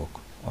going to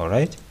work. All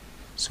right,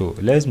 so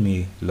let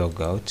me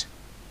log out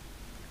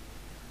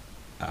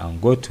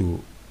and go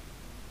to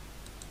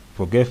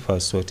forget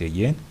password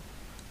again.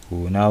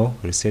 We will now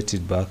reset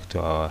it back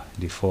to our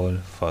default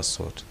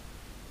password.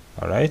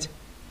 All right,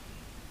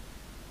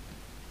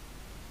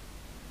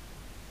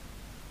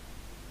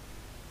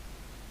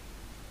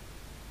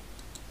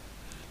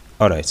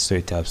 alright, so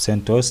it has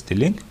sent us the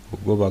link.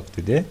 We'll go back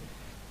to there.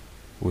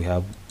 We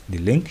have the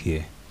link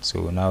here. So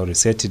we'll now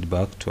reset it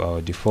back to our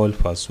default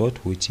password,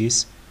 which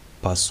is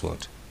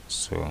password.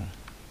 So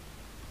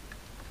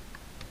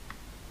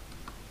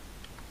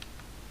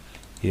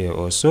here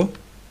also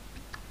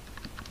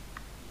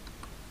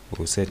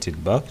we'll set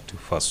it back to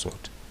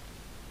password.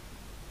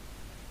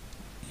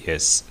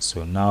 Yes,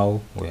 so now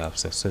we have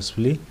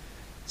successfully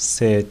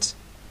set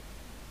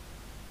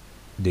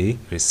the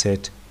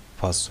reset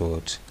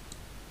password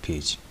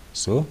page.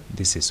 So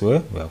this is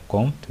where we have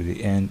come to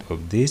the end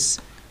of this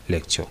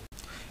lecture.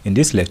 In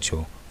this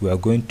lecture, we are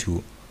going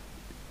to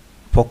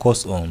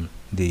focus on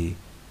the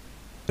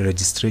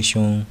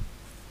registration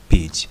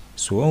page.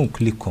 So when we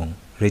click on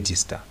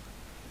register,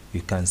 you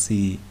can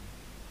see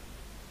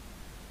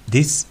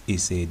this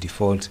is a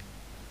default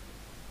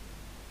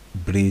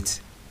Braid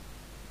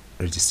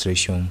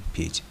registration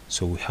page.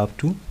 So we have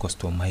to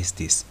customize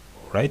this.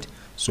 Right,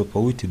 so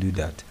for we to do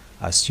that,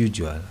 as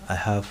usual, I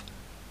have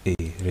a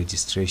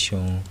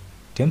registration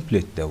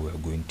template that we are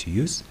going to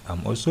use.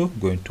 I'm also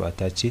going to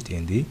attach it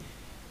in the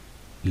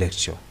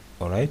lecture.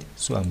 All right,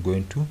 so I'm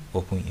going to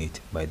open it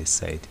by the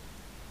side.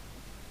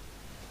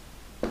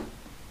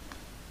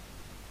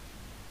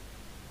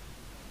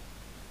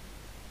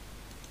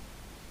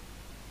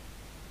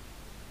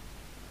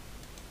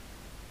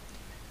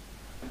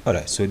 All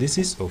right, so this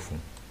is open.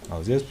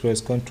 I'll just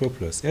press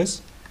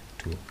Ctrl+S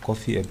to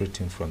copy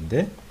everything from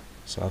there.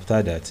 So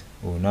after that,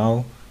 we'll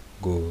now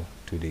go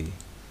to the,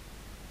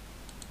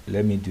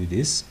 let me do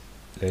this.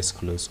 Let's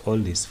close all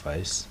these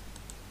files.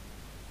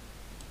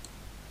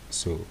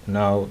 So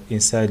now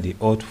inside the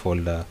alt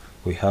folder,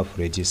 we have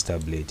register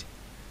blade.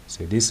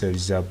 So this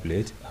register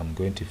blade, I'm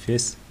going to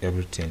paste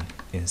everything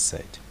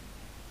inside.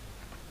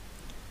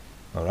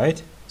 All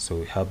right, so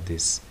we have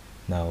this.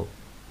 Now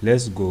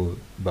let's go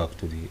back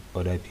to the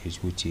other page,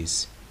 which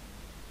is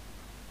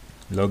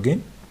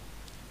login.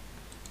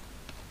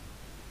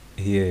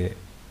 Here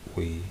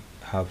we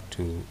have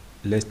to,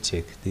 let's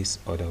check this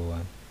other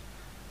one.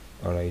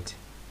 All right,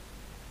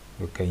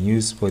 we can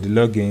use for the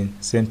login,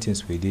 same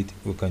things we did.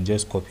 We can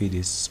just copy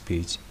this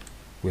page.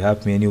 We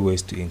have many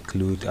ways to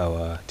include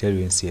our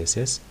Tailwind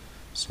CSS.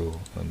 So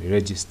on the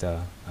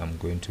register, I'm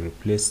going to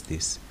replace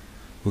this.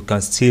 We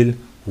can still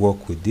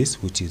work with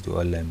this, which is the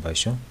online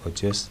version, but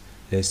just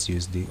let's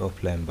use the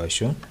offline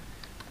version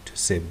to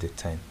save the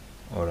time.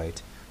 All right,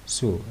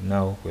 so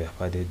now we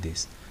have added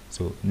this.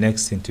 So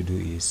next thing to do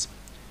is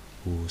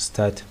we'll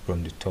start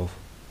from the top.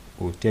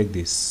 We'll take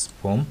this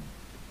form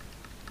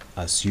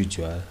as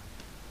usual,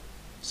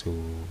 so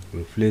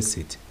replace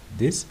it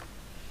this,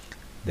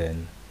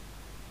 then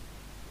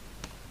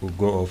we'll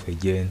go off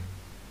again.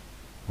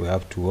 We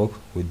have to work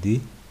with the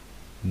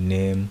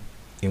name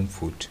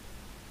input.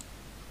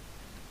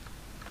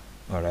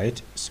 All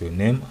right, so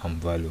name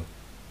and value.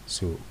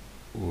 So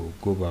we'll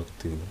go back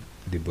to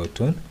the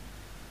button.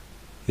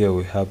 Here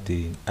we have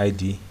the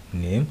ID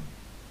name.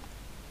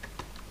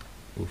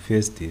 We'll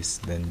paste this,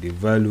 then the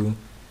value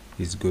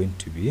is going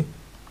to be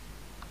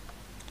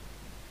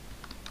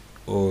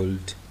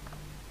old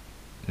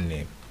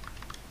name.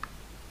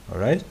 All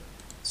right,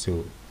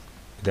 so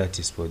that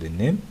is for the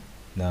name.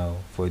 Now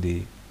for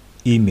the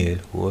email,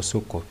 we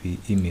also copy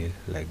email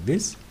like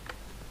this.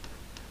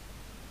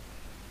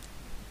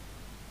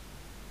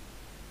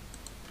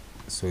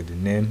 So the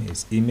name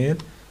is email,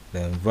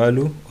 then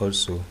value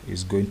also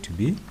is going to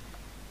be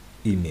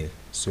email,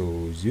 so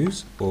we'll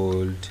use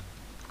old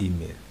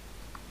email.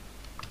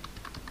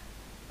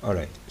 All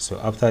right, so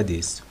after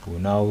this, we'll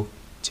now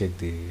check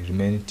the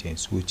remaining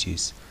things, which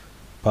is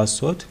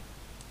password.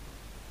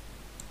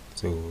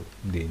 So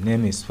the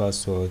name is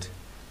password,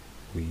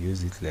 we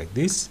use it like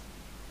this.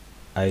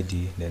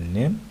 ID, then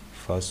name,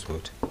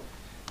 password,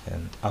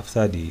 and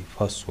after the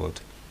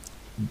password,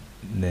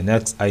 the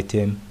next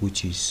item,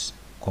 which is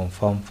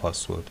confirm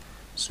password.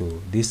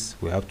 So this,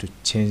 we have to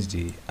change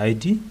the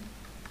ID.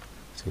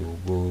 So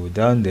we'll go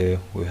down there,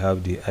 we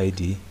have the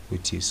ID,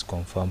 which is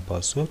confirm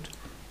password.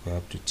 We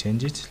have to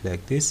change it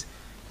like this.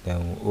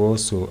 Then we'll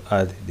also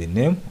add the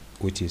name,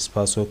 which is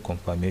password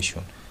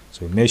confirmation.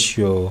 So make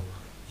sure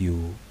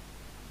you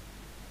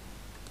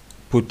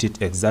put it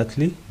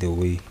exactly the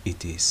way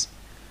it is.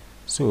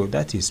 So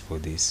that is for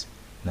this.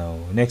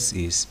 Now next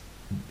is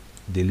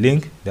the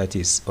link that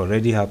is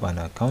already have an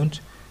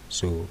account,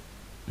 so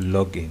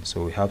login.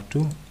 So we have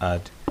to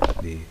add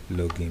the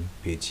login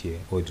page here,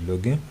 or the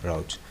login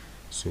route.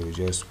 So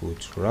just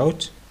put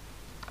route,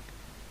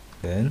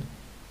 then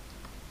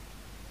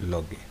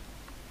login,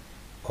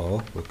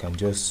 or we can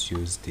just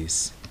use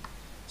this.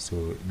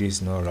 So this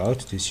is not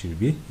route, this should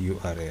be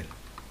URL.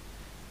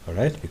 All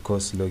right,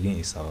 because login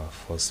is our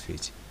first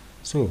page.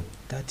 So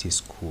that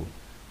is cool.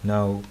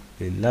 Now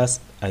the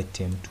last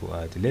item to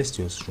add, let's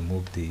just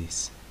remove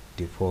this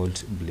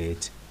default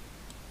blade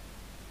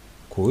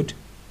code.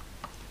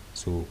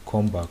 So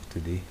come back to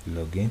the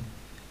login.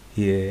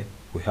 Here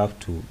we have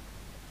to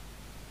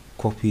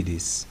copy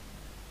this,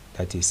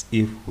 that is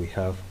if we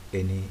have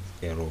any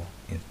error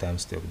in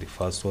terms of the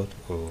password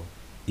or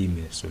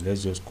email. So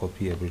let's just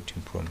copy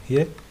everything from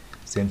here,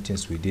 same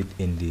things we did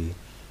in the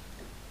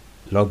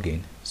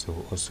login,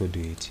 so also do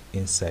it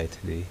inside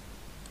the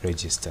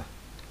register.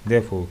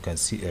 Therefore we can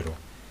see error.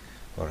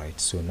 All right,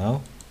 so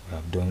now we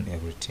have done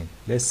everything.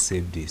 Let's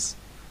save this,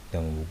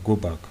 then we'll go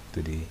back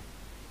to the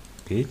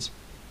page.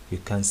 You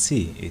can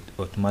see it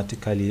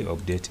automatically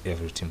update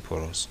everything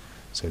for us.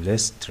 So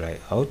let's try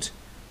out.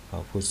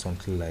 I'll put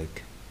something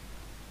like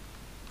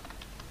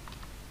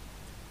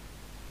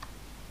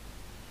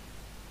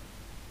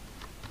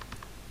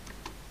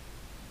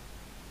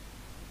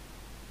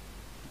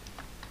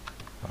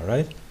all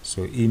right,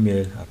 so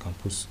email, I can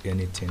put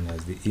anything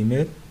as the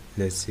email.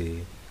 Let's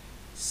say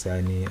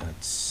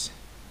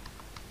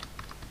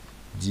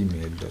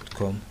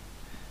sunny@gmail.com.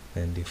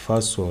 then the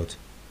password,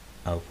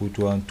 I'll put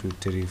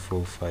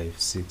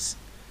 123456,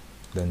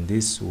 then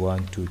this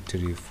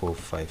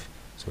 12345.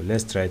 So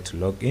let's try to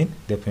log in.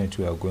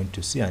 Definitely we are going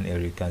to see an error.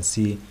 You can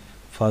see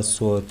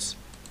password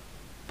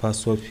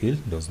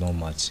field does not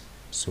match.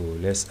 So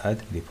let's add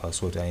the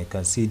password, and you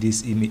can see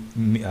this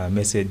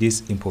message,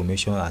 this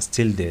information are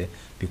still there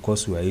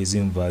because we are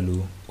using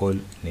value all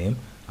name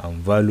and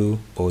value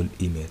all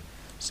email.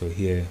 So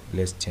here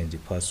let's change the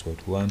password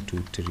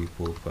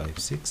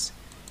 123456,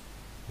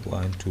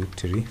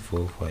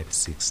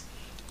 123456.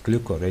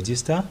 Click on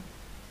register.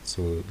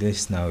 So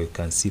this, now you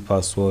can see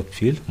password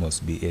field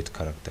must be 8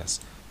 characters.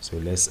 So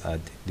let's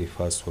add the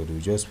password. We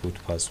just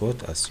put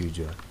password as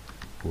usual.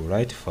 We'll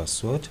write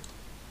password.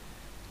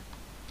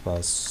 All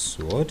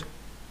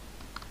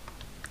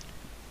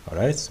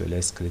right, so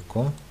let's click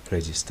on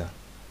register.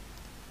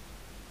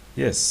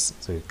 Yes,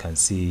 so you can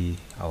see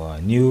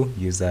our new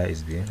user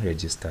is being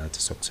registered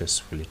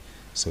successfully.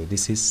 So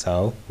this is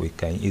how we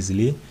can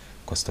easily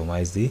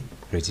customize the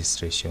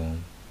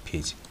registration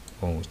page.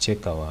 When we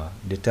check our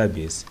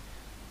database,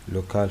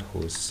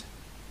 localhost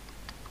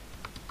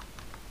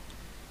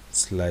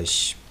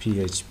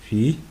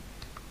 /php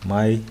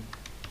my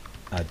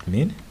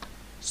admin,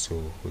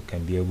 so we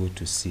can be able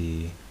to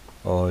see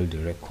all the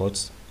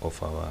records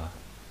of our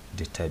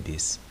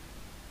database.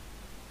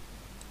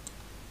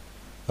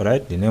 All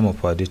right, the name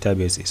of our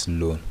database is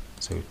loan,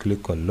 so we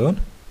click on loan.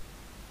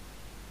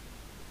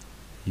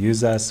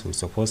 users, we're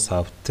supposed to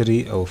have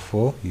 3 or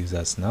 4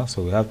 users now,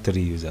 so we have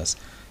 3 users.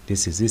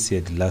 This is this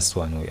here, the last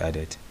one we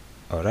added.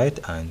 All right,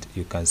 and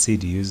you can see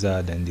the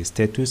user, then the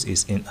status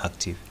is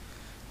inactive.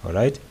 All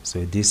right,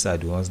 so these are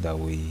the ones that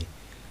we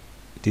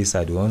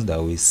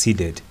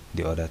seeded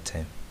the other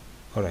time.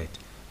 All right,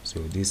 so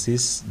this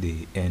is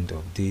the end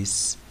of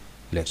this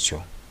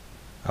lecture.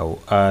 I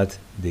will add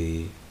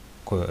the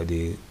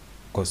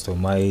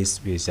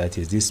customized page, that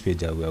is this page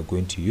that we are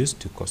going to use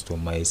to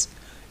customize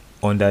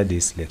under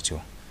this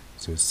lecture.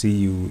 So see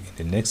you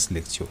in the next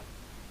lecture.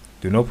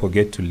 Do not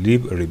forget to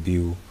leave a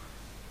review,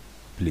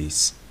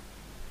 please.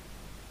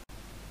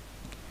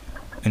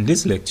 In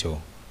this lecture,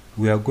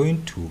 we are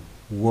going to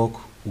work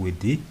with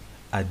the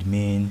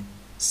admin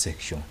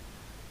section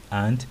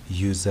and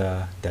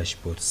user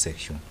dashboard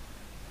section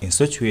in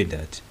such a way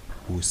that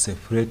we'll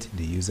separate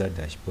the user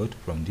dashboard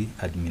from the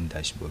admin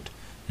dashboard.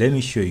 Let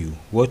me show you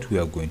what we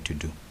are going to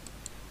do.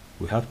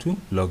 We have to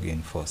log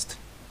in first.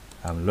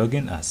 I'm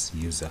logging as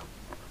user.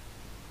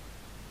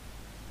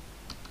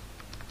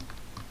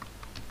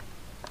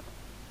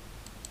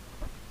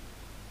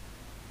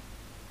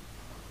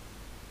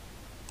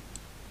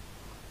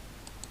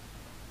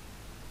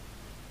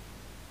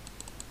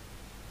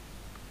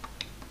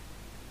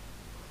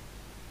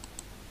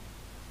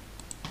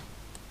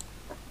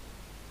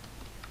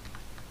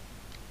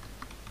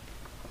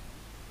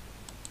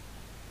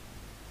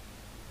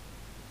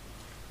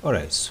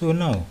 Alright, so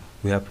now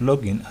we have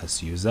logged in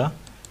as user.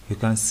 You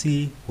can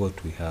see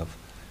what we have.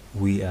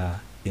 We are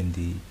in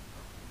the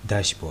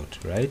dashboard,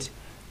 right?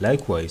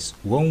 Likewise,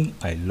 when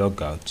I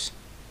log out,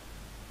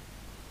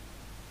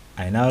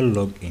 I now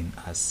log in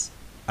as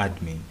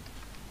admin.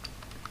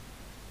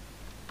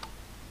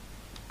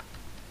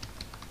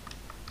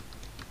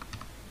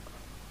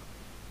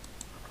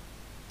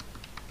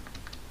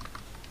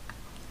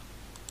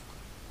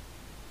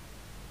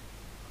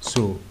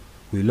 So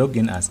we log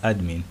in as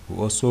admin, we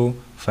also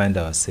find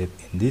ourselves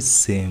in this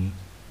same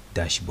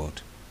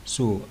dashboard.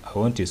 So I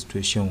want a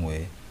situation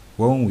where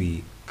when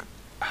we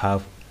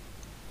have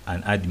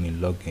an admin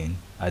login,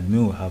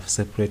 admin will have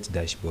separate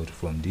dashboard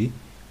from the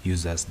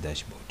user's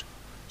dashboard.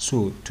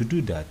 So to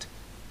do that,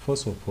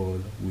 first of all,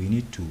 we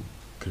need to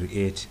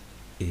create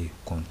a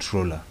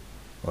controller.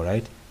 All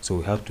right, so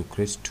we have to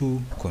create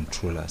 2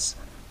 controllers.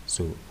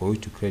 So for you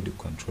to create the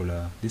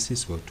controller, this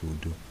is what we'll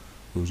do.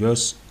 We'll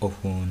just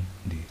open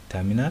the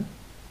terminal.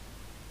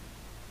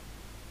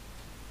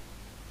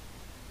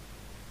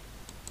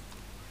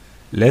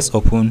 Let's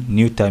open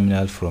new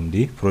terminal from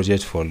the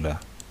project folder.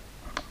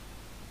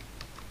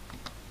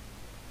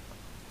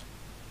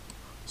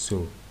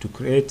 So to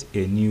create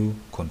a new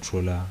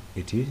controller,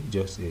 it is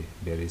just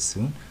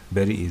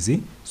very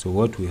easy. So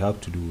what we have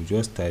to do, we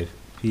just type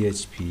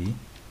php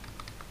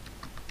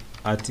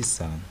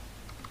artisan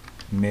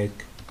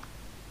make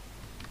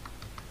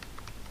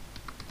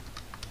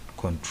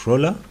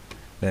controller.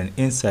 Then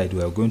inside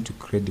we are going to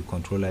create the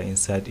controller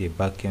inside a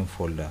backend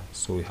folder.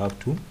 So we have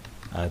to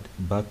add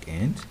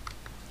backend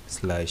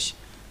slash,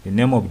 the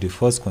name of the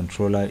first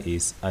controller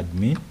is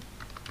admin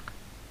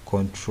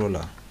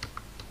controller.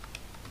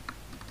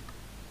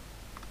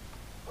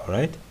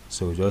 Alright,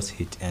 so just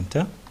hit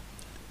enter.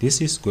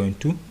 This is going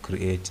to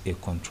create a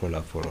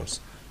controller for us,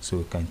 so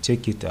we can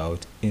check it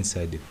out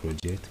inside the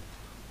project.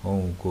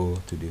 When we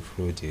go to the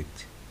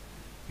project,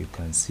 you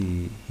can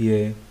see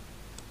here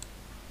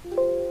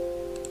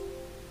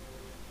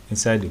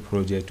inside the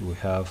project we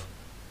have,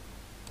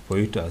 for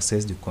you to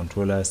access the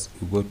controllers,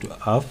 you go to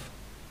app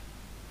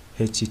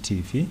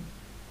http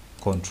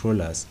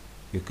controllers.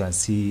 You can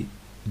see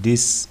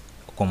this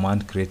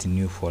command create a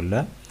new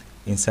folder.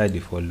 Inside the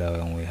folder,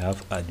 when we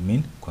have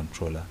admin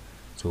controller,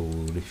 so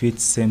we'll repeat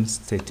same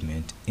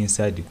statement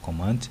inside the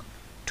command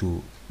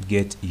to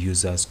get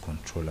users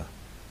controller.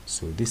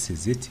 So this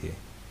is it here.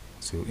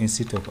 So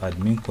instead of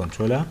admin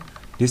controller,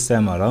 this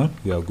time around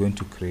we are going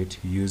to create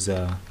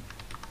user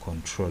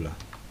controller.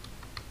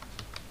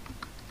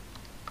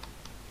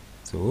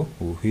 So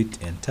we'll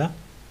hit enter.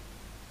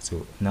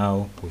 So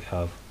now we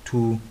have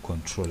 2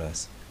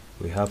 controllers.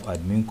 We have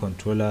admin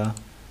controller,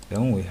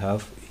 then we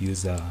have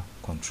user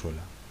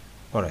controller.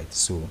 Alright,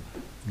 so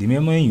the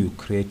moment you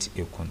create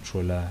a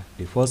controller,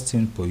 the first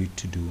thing for you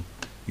to do,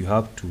 you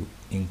have to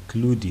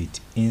include it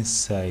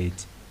inside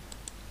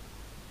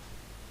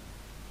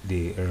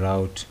the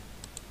route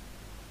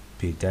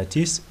page, that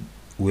is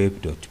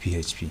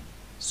web.php.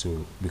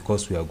 So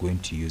because we are going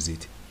to use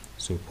it,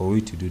 so for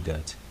you to do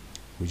that,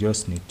 we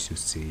just need to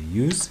say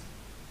use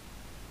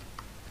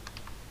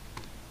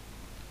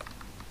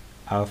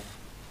app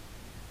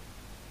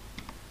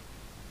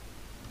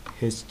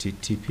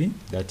http,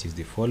 that is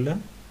the folder,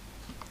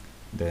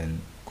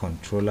 then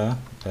controller,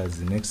 that's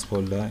the next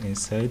folder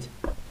inside.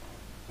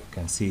 You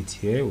can see it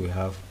here. We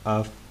have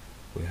app,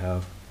 we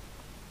have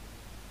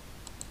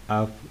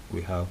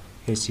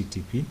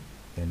http,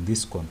 and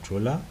this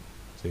controller.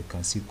 So you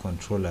can see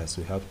controllers,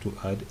 we have to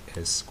add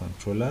as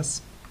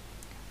controllers,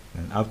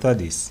 and after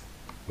this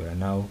we are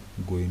now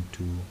going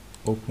to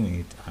open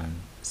it and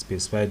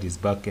specify this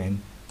backend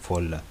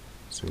folder.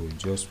 So we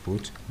just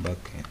put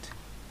backend.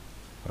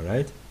 All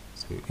right,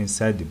 so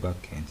inside the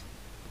backend,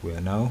 we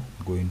are now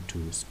going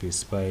to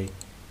specify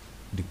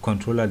the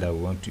controller that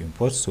we want to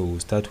import. So we'll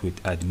start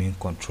with admin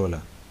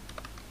controller.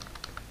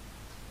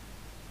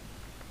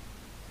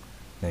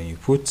 Then you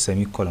put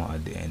semicolon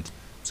at the end.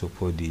 So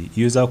for the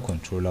user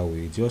controller,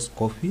 we just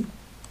copy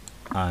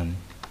and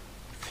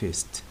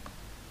paste.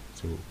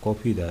 So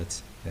copy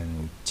that, then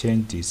we'll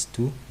change this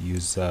to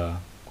user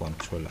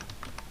controller.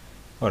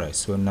 Alright,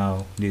 so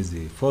now this is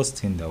the first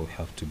thing that we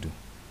have to do.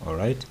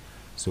 Alright,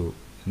 so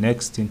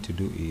next thing to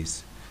do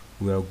is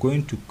we are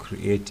going to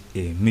create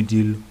a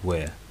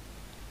middleware.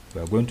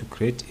 We are going to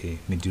create a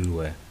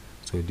middleware.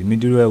 So the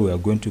middleware we are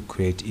going to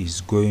create is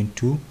going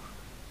to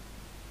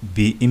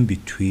be in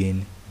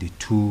between the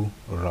two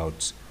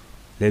routes.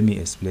 Let me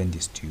explain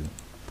this to you.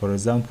 For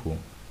example,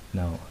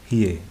 now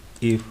here,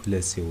 if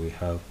let's say we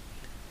have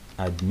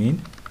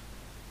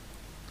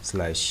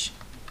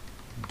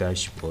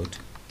admin/dashboard,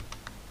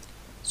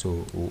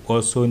 so we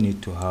also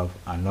need to have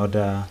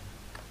another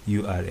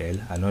URL,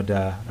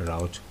 another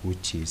route,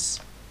 which is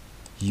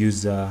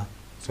user,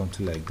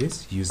 something like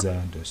this,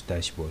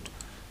 user.dashboard.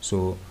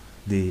 So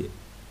the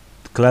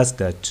class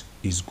that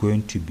is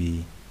going to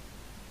be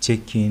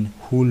checking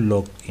who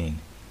logged in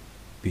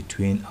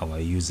between our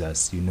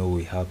users. You know,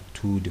 we have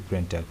two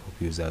different types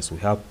of users. We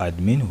have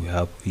admin, we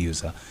have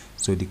user.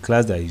 So the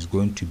class that is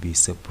going to be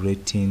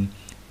separating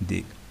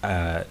the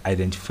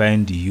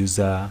identifying the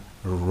user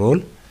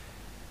role,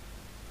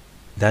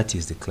 that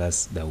is the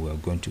class that we are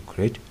going to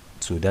create.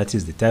 So that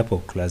is the type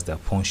of class that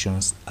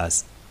functions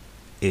as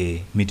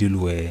a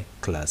middleware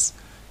class.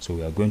 So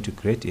we are going to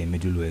create a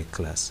middleware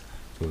class.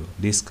 So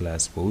this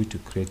class, for we to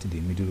create the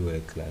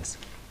middleware class,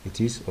 it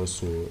is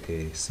also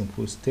a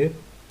simple step.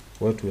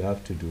 What we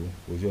have to do,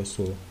 we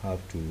also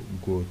have to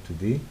go to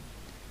the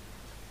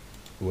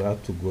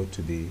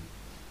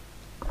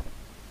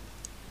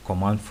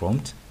command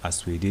prompt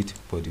as we did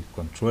for the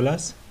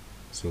controllers.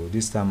 So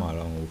this time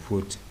around we'll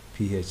put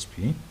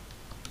php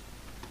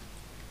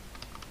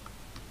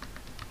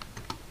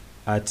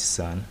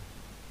artisan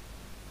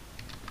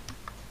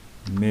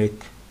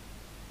make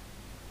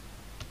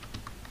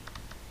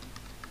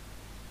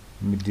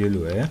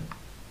middleware.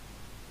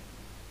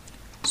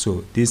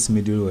 So this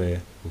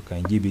middleware, we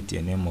can give it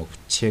a name of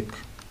check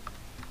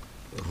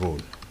role.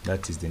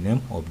 That is the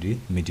name of the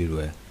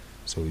middleware.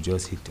 So we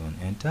just hit on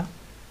enter.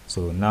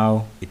 So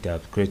now it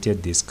has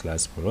created this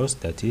class for us,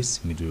 that is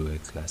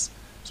middleware class.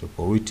 So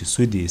for we to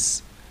see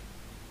this,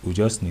 we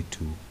just need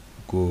to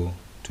go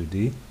to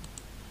the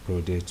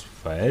project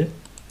file.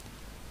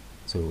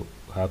 So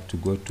we have to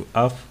go to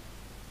app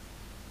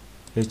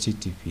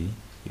http.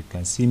 You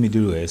can see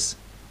middlewares.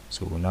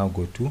 So we'll now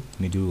go to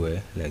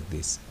middleware like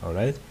this. All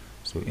right.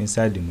 So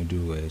inside the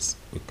middlewares,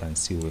 we can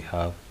see we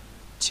have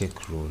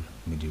check role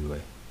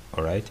middleware.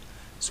 All right.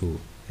 So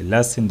the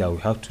last thing that we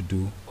have to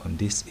do on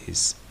this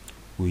is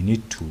we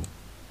need to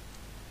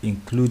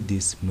include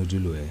this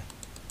middleware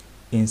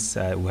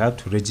inside. We have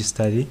to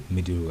register the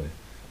middleware.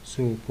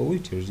 So for we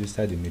to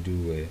register the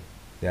middleware,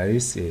 there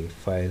is a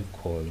file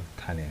called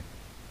kernel.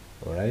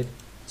 All right.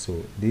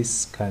 So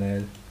this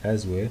kernel,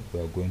 that's where we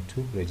are going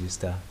to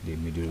register the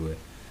middleware.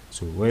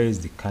 So where is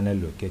the kernel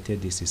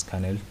located? This is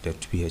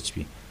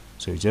kernel.php.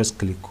 So just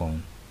click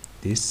on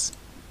this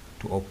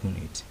to open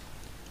it.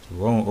 So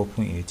when we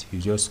open it, you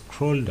just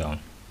scroll down.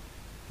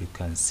 You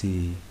can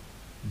see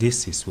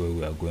this is where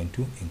we are going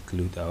to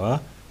include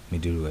our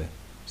middleware.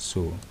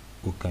 So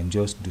we can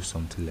just do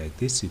something like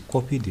this. You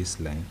copy this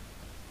line,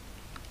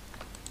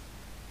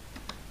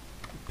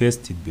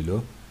 paste it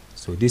below.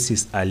 So this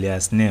is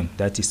alias name,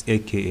 that is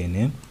aka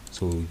name.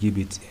 So we'll give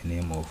it a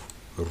name of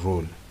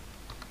role.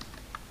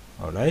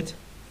 All right.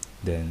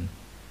 Then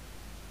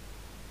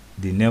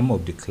the name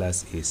of the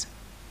class is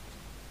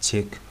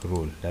check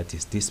role. That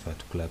is this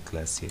particular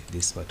class here,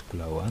 this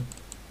particular one.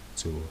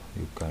 So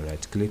you can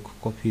right click,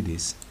 copy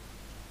this,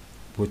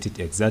 put it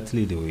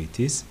exactly the way it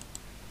is,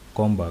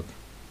 come back,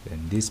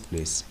 then this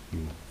place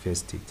you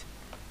paste it.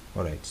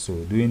 All right.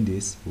 So doing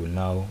this will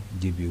now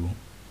give you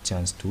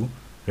chance to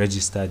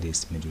register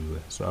this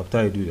middleware. So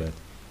after you do that,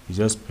 you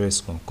just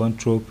press on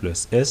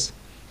Ctrl+S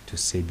to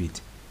save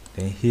it.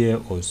 Then here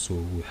also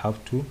we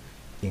have to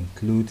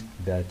include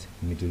that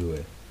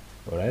middleware.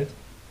 All right,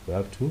 we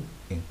have to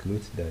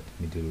include that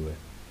middleware.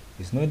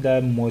 It's not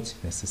that much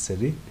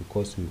necessary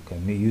because we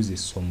can use it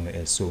somewhere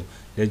else. So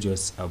let's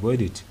just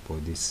avoid it for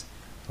this.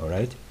 All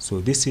right. So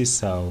this is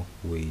how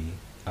we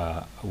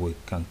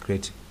can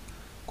create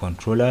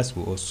controllers.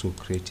 We also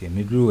create a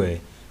middleware.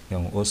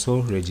 Then we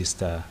also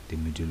register the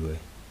middleware.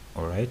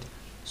 All right.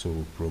 So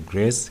we'll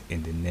progress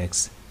in the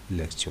next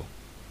lecture.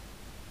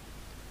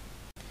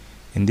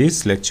 In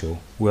this lecture,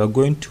 we are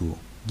going to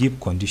give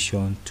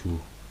condition to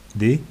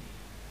the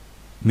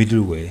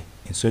middleware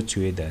in such a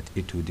way that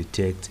it will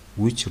detect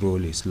which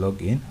role is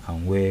logged in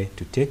and where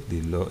to take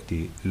the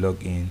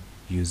login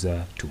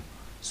user to.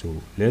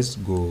 So let's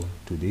go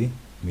to the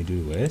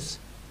middlewares.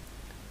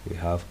 We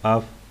have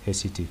app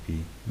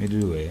http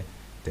middleware,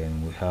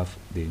 then we have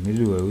the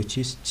middleware which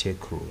is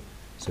check role.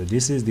 So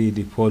this is the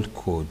default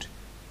code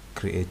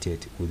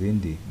created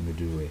within the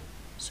middleware.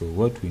 So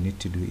what we need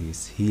to do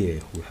is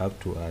here we have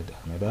to add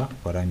another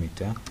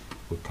parameter.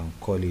 We can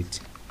call it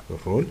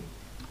role.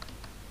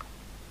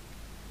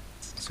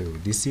 So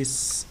this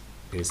is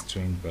a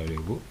string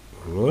variable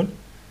role,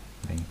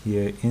 and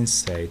here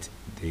inside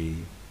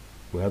we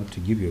have to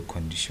give you a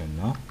condition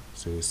now.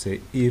 So we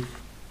say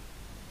if,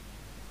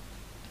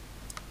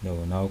 now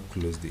we'll now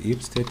close the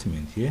if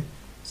statement here.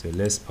 So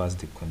let's pass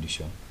the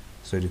condition.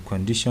 So the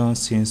condition,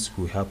 since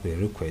we have a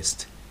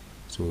request,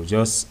 so we'll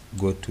just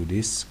go to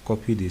this,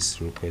 copy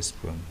this request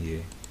from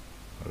here.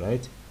 All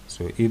right,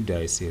 so if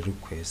there is a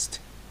request,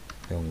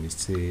 then we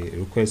say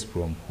request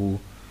from who,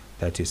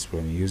 that is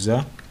from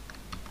user,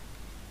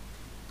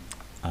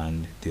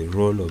 and the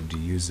role of the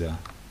user.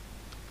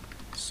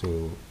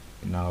 So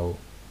now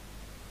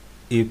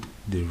if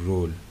the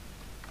role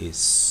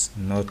is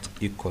not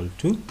equal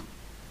to,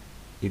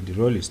 if the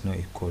role is not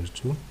equal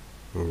to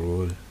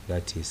role,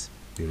 that is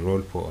the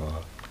role for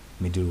our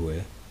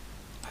middleware,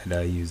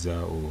 either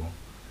user or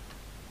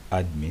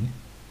admin,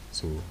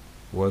 so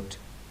what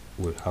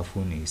will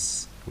happen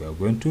is we are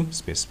going to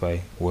specify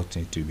what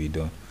needs to be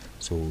done.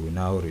 So we will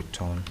now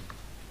return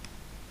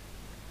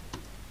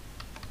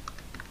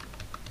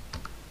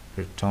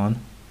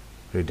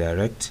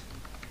redirect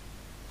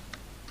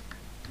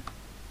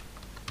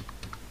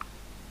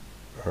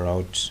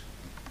route.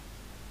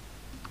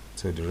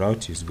 So the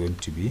route is going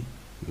to be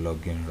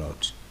login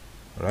route.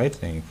 Right,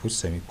 then you put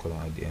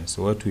semicolon at the end.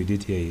 So what we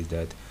did here is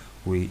that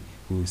we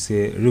will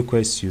say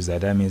request user,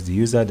 that means the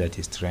user that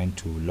is trying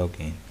to log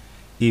in.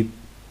 If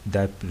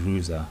that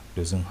user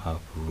doesn't have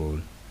role,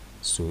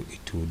 so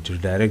it will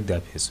redirect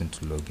that person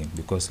to login,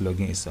 because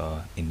login is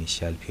our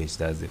initial page,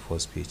 that's the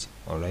first page.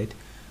 All right,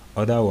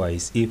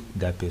 otherwise if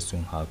that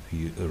person have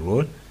a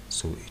role,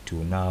 so it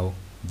will now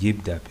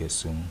give that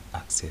person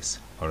access.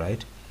 All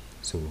right,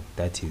 so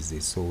that is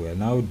it. So we are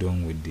now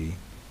done with the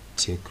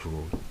check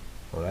role.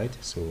 All right,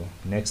 so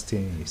next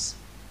thing is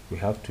we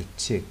have to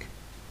check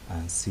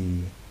and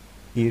see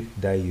if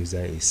that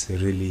user is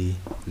really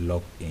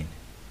logged in.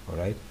 All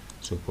right,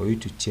 so for you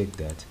to check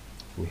that,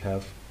 we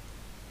have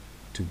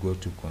to go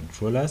to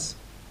controllers,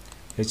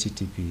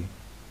 HTTP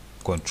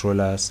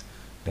controllers,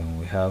 then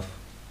we have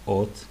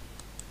auth.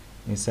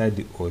 Inside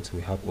the auth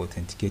we have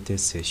authenticated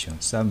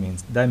sessions.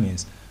 That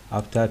means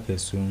after a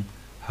person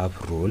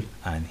have role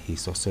and he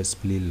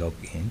successfully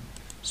logged in,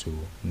 so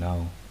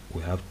now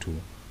we have to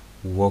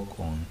work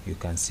on, you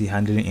can see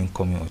handling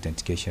incoming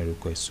authentication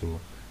requests.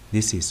 So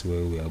this is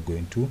where we are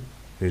going to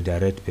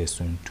redirect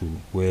person to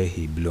where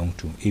he belongs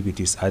to. If it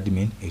is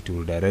admin, it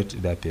will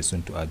direct that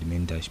person to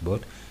admin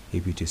dashboard.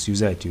 If it is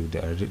user, it will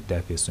direct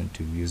that person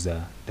to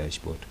user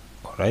dashboard.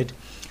 All right,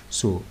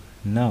 so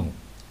now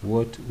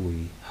what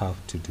we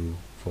have to do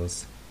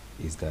first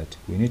is that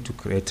we need to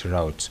create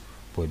routes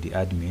for the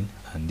admin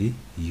and the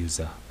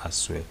user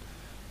as well.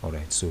 All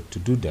right, so to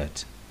do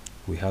that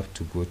we have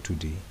to go to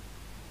the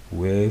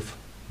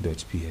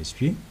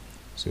web.php.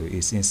 so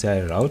it's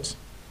inside route,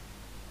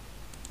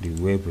 the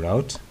web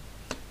route.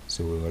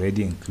 So we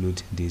already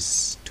include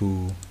these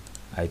two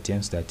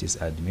items, that is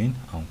admin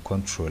and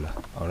controller.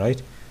 All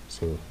right,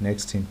 so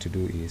next thing to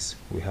do is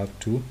we have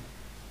to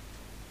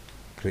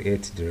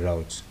create the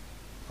route.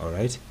 All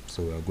right,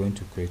 so we are going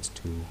to create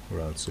two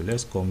routes. So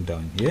let's come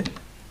down here.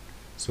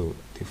 So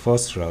the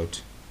first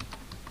route,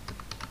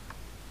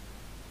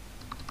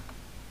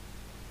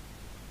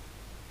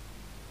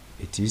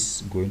 it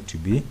is going to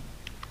be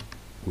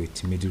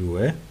with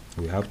middleware.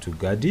 We have to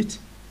guard it.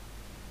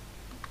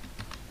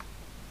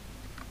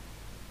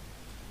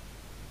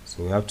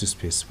 So we have to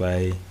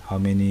specify how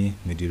many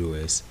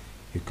middlewares.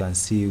 You can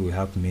see we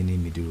have many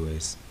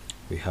middlewares.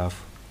 We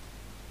have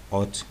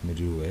auth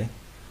middleware.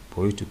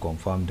 For you to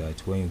confirm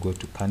that, when you go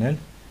to kernel,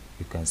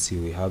 you can see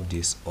we have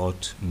this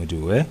auth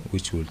middleware,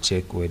 which will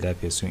check whether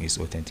person is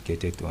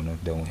authenticated or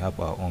not. Then we have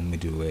our own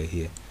middleware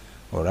here.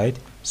 All right,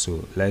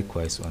 so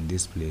likewise on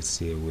this place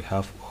here we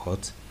have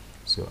auth.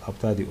 So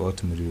after the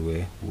auth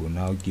middleware, we will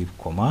now give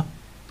comma.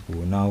 We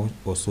will now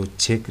also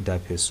check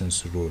that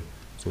person's role.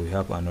 So we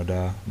have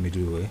another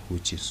middleware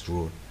which is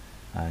role,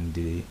 and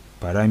the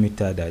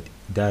parameter that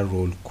that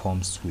role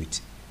comes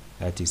with,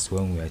 that is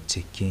when we are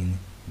checking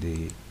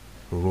the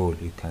role.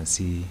 You can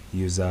see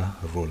user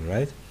role,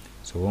 right?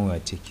 So when we are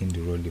checking the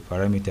role, the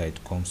parameter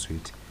it comes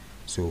with,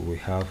 so we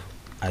have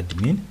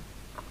admin,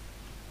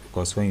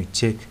 because when you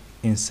check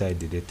inside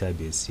the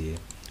database here,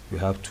 we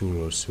have two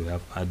roles. We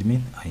have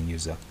admin and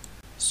user.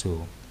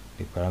 So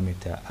the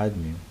parameter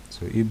admin,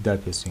 so if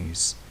that person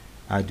is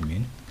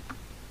admin,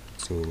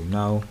 so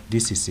now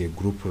this is a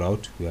group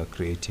route we are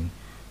creating.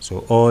 So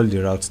all the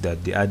routes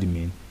that the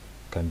admin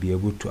can be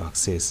able to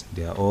access,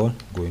 they are all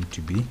going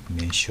to be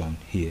mentioned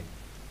here.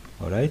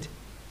 All right,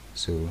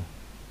 so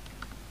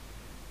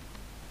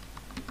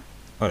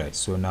all right,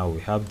 so now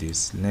we have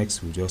this.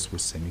 Next we just put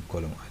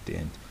semicolon at the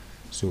end.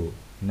 So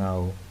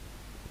now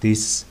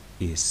this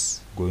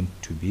is going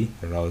to be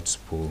routes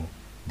for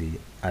the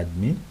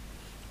admin.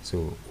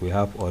 So we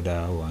have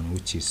other one,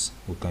 which is,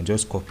 we can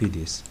just copy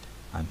this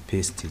and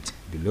paste it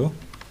below.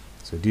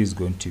 So this is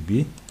going to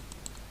be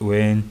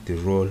when the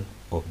role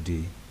of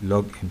the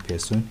login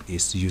person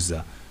is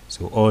user.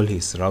 So all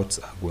his routes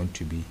are going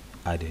to be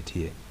added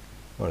here.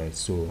 Alright,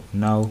 so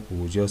now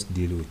we'll just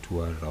deal with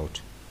one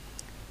route.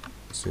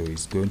 So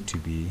it's going to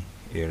be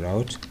a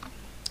route,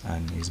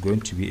 and it's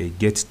going to be a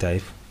get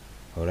type.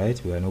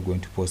 Alright, we are not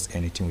going to post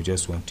anything, we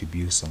just want to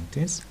build some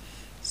things.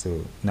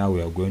 So now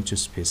we are going to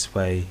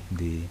specify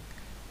the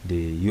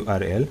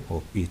URL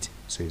of it.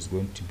 So it's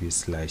going to be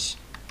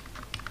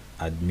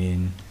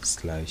 /admin/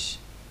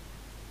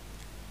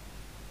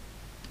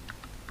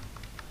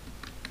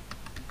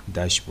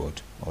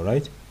 dashboard.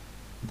 Alright,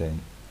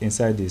 then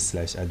inside this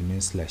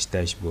 /admin/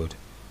 dashboard,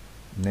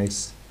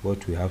 next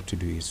what we have to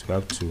do is we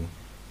have to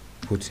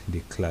put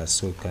the class.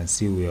 So you can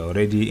see we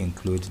already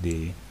include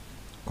the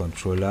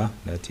controller,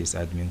 that is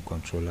admin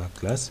controller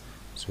class.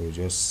 So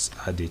just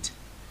add it.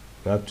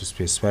 We have to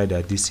specify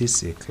that this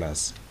is a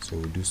class. So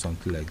we'll do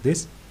something like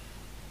this,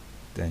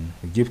 then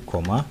we give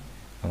comma,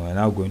 and we're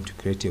now going to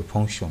create a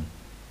function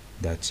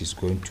that is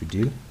going to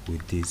deal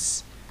with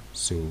this.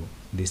 So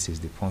this is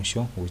the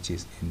function which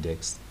is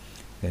indexed.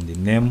 Then the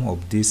name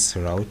of this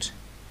route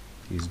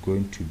is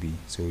going to be,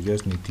 so we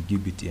just need to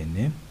give it a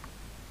name.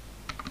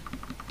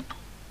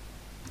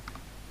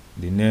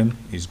 The name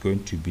is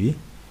going to be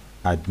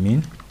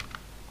admin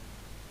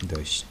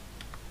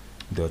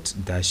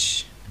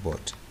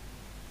dashboard.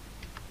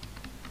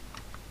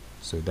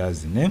 So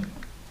that's the name.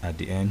 At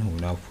the end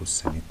we'll now put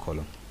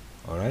semicolon.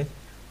 Alright,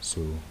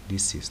 so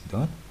this is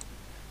done.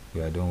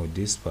 We are done with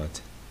this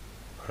part.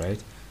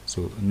 Alright,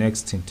 so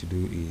next thing to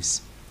do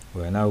is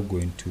we are now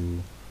going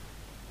to,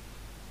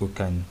 we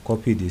can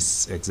copy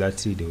this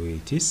exactly the way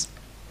it is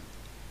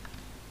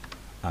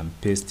and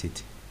paste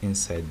it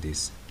inside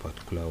this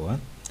particular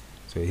one.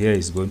 So here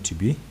is going to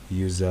be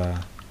user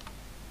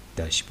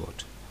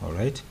dashboard.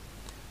 Alright,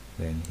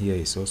 then here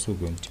is also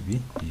going to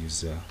be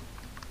user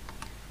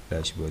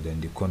dashboard,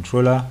 and the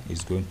controller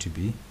is going to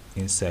be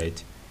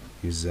inside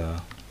user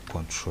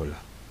controller.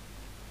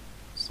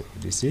 So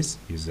this is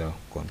user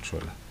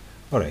controller.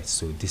 Alright,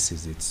 so this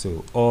is it.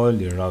 So all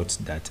the routes,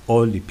 that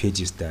all the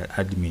pages that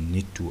admin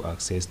need to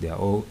access, they are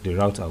all, the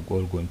routes are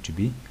all going to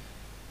be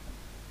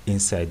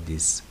inside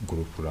this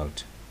group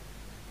route.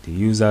 The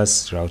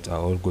users route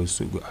are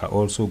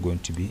also going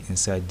to be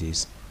inside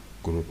this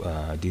group,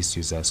 this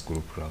users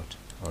group route.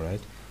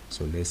 Alright,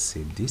 so let's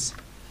save this.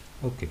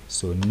 Okay,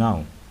 so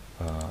now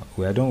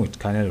we are done with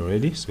kernel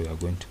already, so we are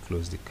going to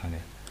close the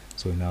kernel.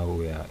 So now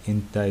we are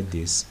inside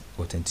this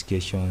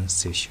authentication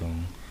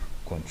session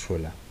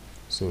controller.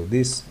 So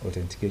this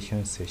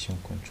authentication session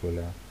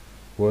controller,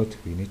 what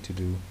we need to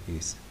do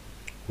is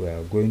we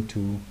are going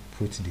to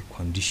put the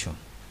condition.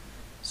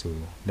 So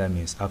that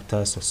means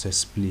after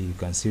successfully, you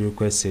can see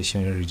request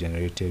session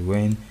regenerated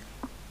when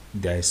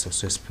there is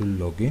successful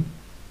login.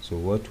 So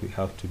what we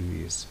have to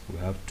do is we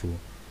have to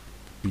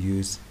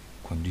use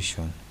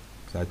condition,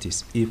 that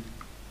is if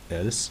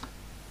else.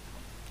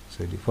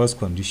 So the first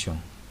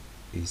condition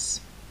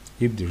is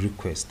if the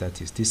request,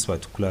 that is this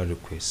particular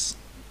request,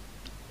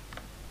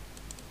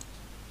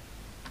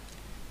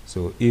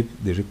 so if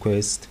the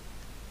request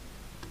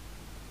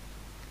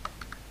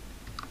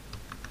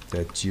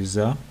that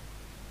user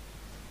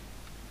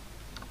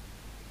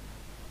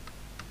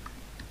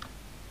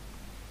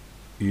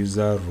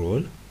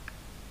role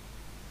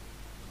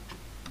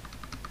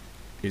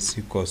is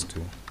equals to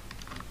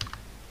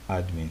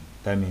admin,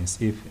 that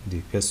means if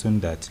the person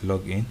that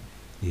log in,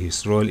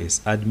 his role is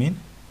admin,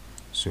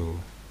 so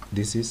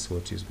this is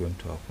what is going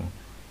to happen.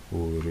 We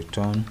will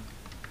return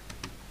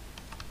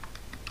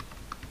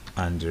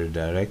and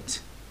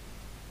redirect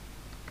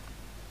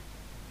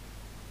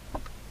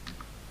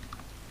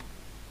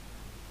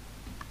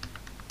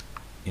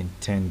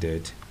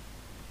intended.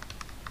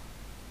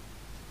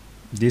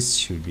 This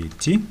should be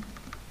T.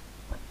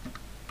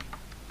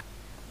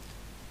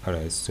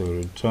 Alright, so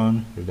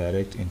return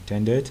redirect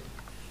intended.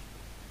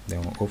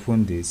 Then we'll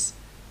open this.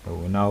 We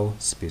will now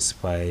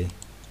specify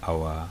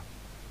our,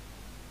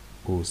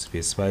 we'll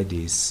specify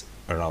this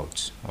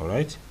route.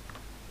 Alright,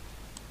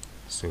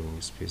 so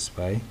we'll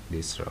specify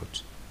this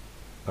route.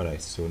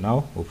 Alright, so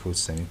now we'll put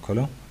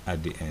semicolon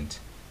at the end.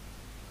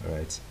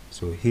 Alright,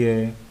 so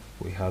here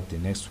we have the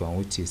next one,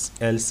 which is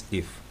else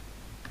if,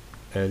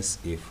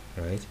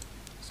 right?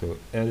 So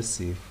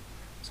else if,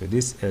 so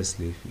this else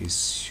if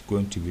is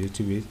going to be a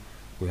little bit,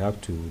 we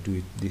have to do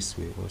it this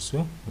way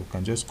also. We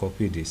can just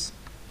copy this.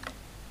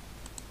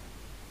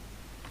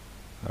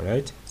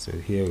 Alright, so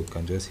here we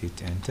can just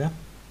hit enter.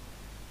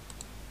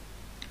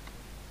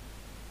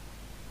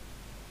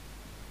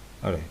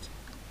 Alright,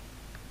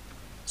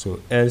 so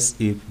else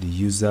if the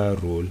user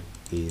role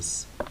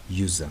is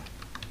user,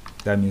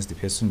 that means the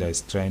person that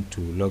is trying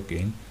to log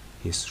in,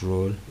 his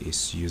role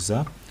is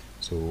user.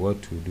 So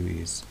what we do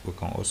is we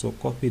can also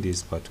copy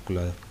this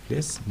particular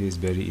place. This is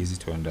very easy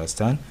to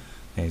understand,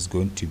 and it's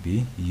going to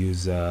be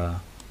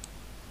user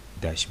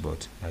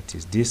dashboard, that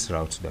is this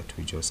route that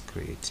we just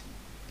create,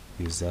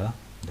 user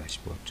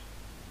dashboard.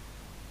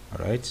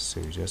 Alright,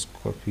 so we just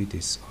copy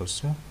this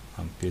also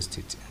and paste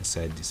it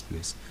inside this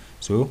place.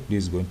 So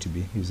this is going to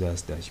be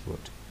users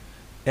dashboard.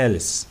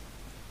 else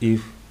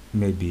if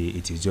maybe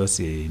it is just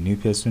a new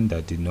person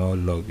that did not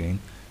log in,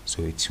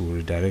 so it will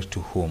redirect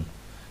to home.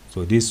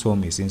 So this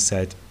home is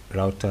inside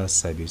router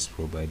service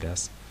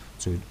providers.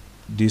 So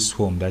this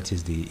home, that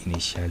is the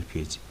initial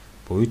page.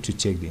 For you to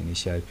check the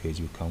initial page,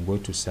 you can go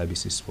to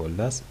services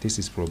folders. This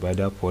is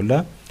provider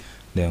folder.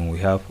 Then we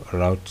have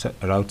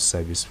route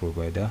service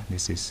provider.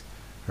 This is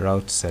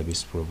route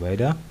service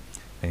provider.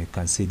 And you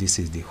can see this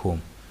is the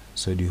home.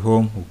 So the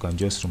home, we can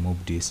just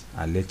remove this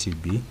and let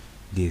it be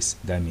this.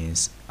 That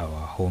means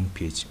our home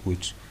page,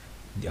 which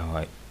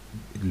our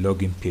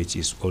login page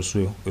is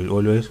also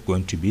always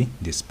going to be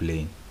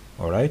displaying.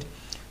 All right,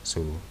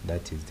 so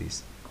that is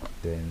this.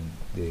 Then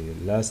the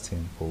last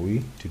thing for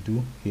we to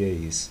do here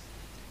is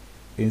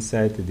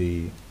inside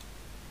the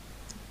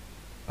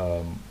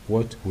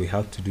what we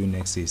have to do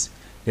next is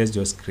let's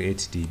just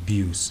create the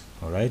views.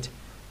 All right,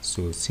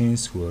 so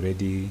since we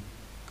already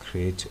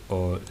create,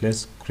 or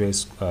let's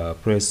press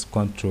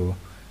Ctrl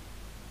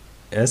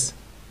S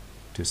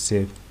to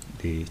save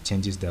the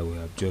changes that we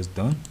have just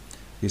done.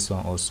 This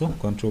one also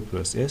Ctrl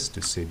plus S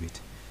to save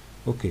it.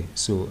 Okay,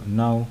 so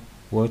now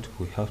what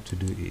we have to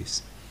do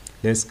is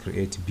let's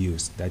create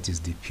views, that is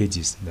the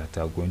pages that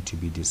are going to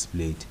be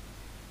displayed.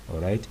 All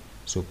right,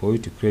 so for you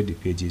to create the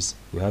pages,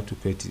 we have to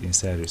create it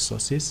inside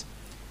resources.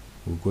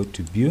 We'll go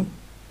to view.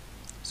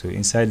 So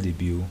inside the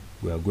view,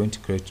 we are going to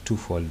create two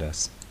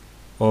folders.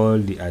 All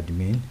the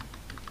admin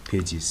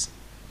pages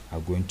are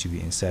going to be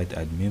inside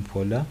admin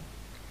folder,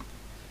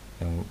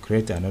 and we'll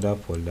create another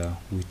folder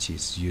which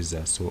is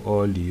user. So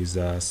all the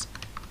users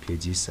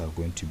pages are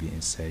going to be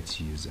inside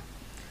user.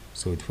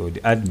 So for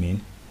the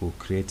admin, we'll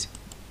create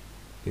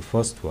the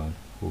first one,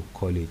 we'll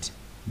call it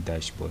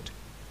dashboard.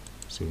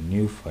 So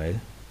new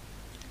file,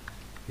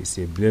 it's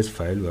a blade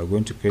file. We are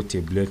going to create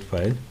a blade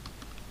file.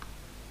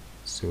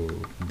 So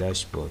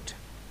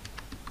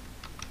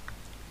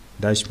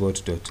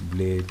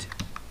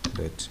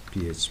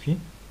dashboard.blade.php.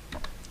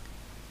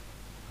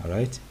 all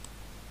right,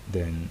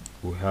 then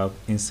we have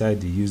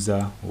inside the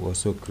user, we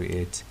also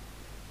create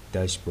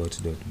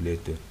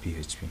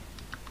dashboard.blade.php.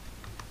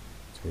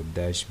 so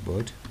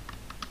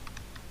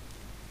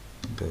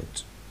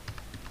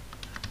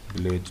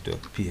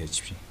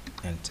dashboard.blade.php,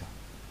 enter.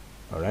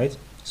 All right,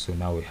 so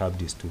now we have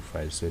these two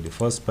files. So the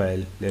first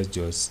file, let's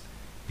just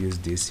use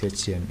this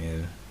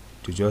HTML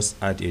to just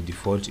add a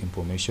default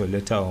information.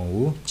 Later on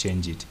we'll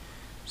change it.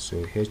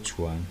 So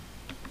h1,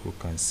 we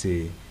can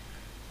say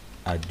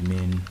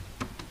admin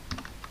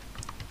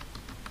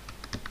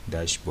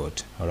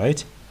dashboard. All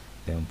right,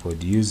 then for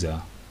the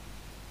user,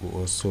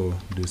 we'll also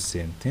do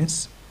same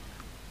things.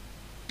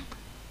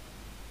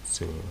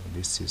 So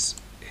this is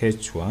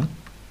h1,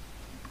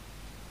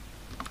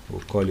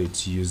 we'll call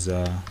it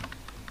user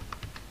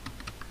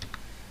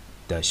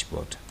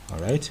dashboard. All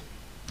right.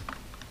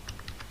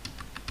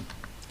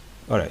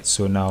 All right,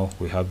 so now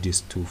we have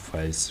these two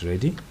files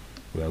ready.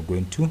 We are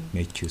going to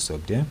make use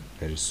of them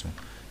very soon.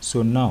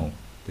 So now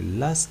the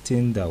last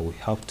thing that we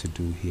have to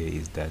do here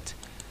is that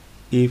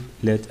if,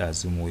 let's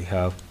assume we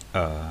have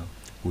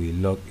we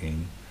log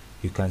in,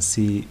 you can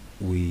see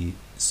we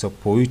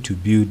suppose to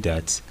build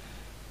that,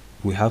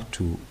 we have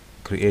to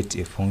create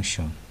a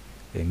function,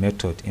 a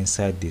method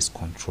inside this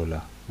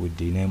controller with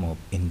the name of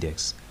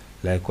index.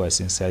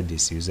 Likewise inside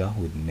this user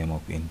with the name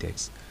of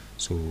index.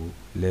 So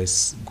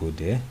let's go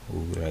there.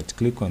 We'll right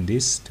click on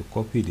this to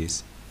copy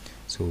this.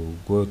 So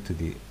go to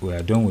the, we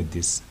are done with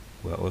this,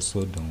 we are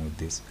also done with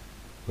this,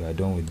 we are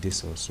done with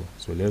this also.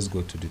 So let's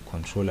go to the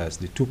controllers,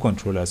 the two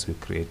controllers we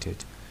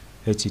created,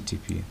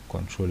 HTTP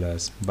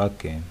controllers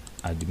backend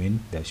admin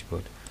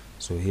dashboard.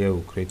 So here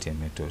we'll create a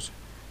method.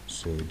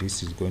 So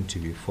this is going to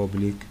be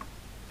public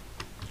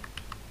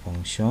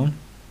function,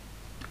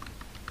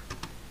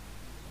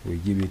 we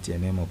give it a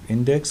name of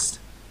index.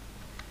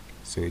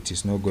 So it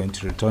is not going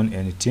to return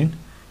anything,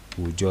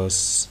 we'll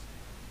just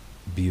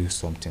view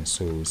something.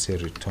 So we'll say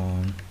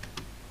return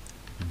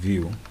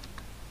view.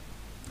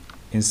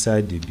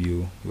 Inside the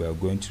view, we are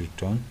going to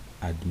return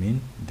admin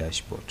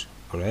dashboard.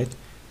 All right,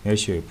 make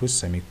sure you put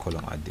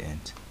semicolon at the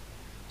end.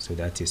 So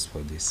that is for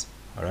this.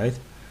 All right,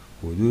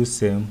 we'll do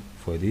same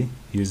for the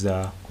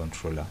user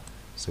controller.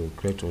 So we'll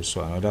create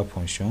also another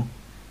function.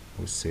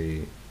 We'll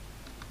say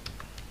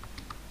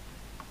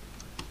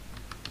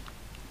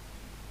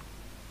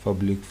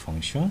public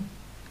function.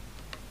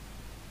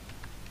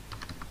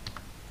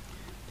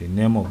 The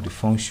name of the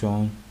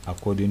function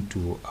according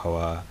to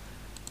our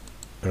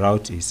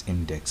route is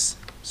index.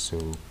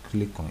 So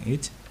click on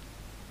it,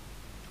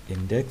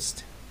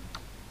 indexed.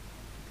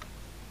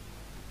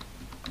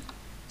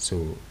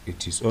 So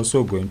it is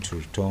also going to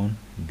return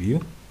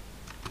view.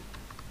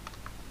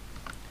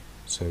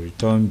 So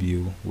return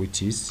view,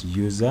 which is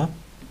user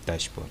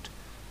dashboard.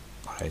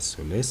 All right,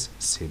 so let's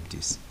save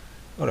this.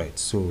 All right,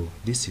 so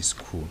this is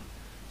cool.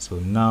 So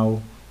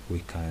now we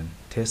can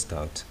test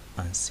out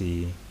and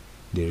see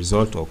the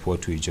result of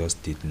what we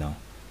just did now.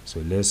 So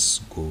let's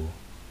go,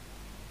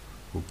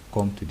 we'll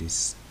come to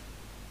this.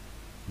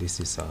 This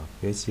is our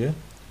page here.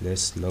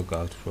 Let's log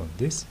out from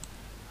this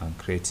and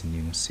create a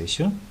new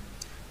session.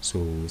 So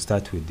we'll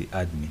start with the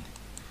admin.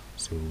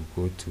 So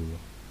we'll go to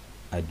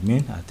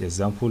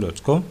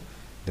admin@example.com,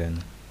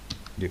 then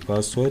the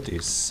password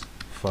is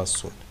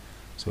password.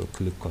 So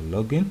click on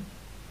login.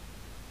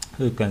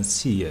 So you can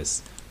see,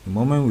 yes, the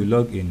moment we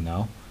log in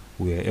now,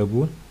 we are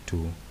able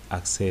to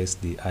access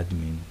the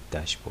admin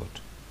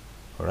dashboard.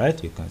 All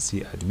right, you can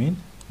see admin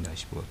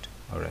dashboard.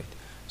 All right,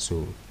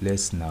 so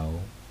let's now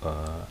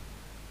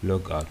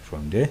log out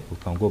from there. We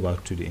can go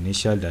back to the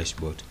initial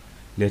dashboard.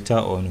 Later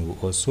on, we'll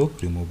also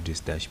remove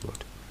this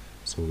dashboard,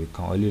 so we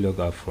can only log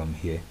out from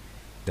here.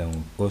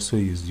 Then we'll also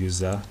use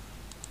user,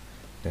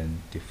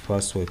 then the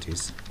password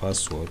is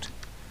password,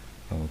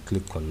 and we'll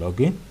click on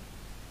login.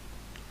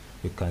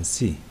 You can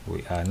see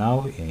we are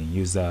now in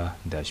user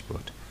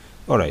dashboard.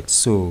 All right,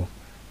 so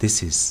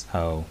this is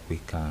how we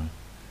can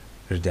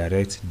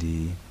redirect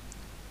the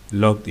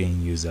logged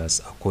in users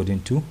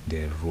according to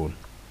their role.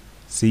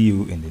 See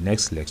you in the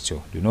next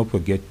lecture. Do not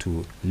forget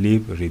to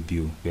leave a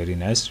review, very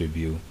nice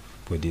review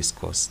for this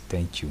course.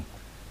 Thank you.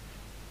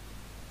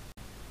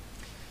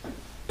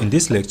 In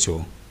this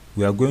lecture,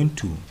 we are going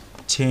to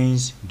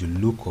change the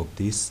look of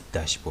this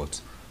dashboard,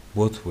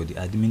 both for the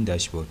admin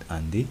dashboard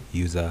and the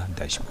user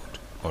dashboard.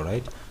 All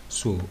right,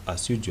 so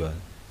as usual,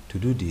 to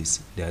do this,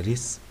 there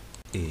is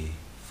a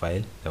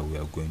file that we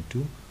are going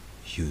to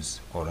use.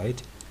 All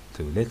right,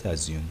 so let's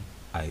assume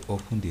I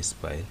open this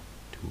file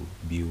to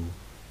view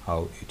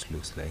how it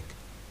looks like.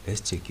 Let's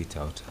check it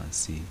out and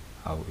see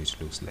how it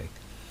looks like.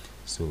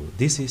 So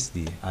this is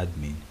the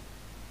admin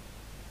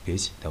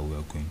page that we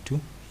are going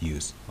to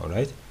use. All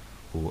right,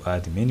 we'll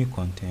add many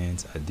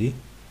contents at the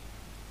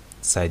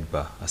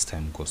sidebar as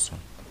time goes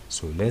on.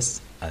 So let's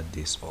add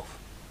this off.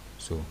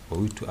 So for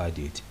you to add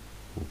it,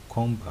 we'll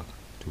come back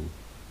to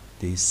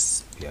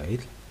this file.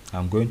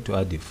 I'm going to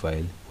add the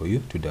file for you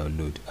to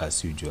download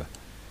as usual.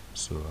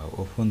 So I'll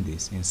open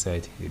this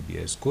inside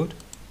VS Code.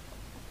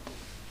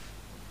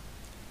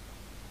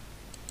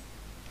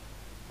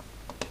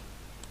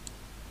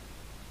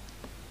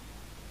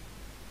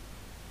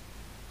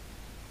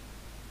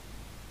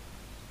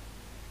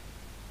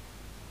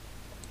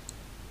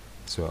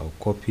 So I'll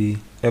copy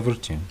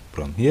everything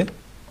from here.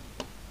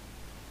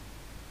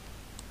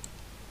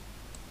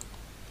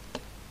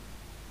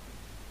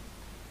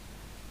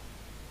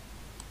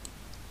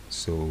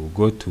 So we'll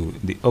go to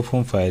the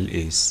open file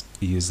is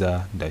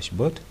user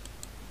dashboard.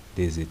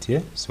 There's it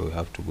here. So we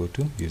have to go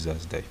to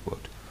users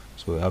dashboard.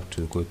 So we have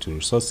to go to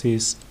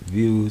resources,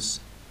 views,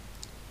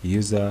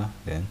 user,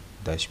 then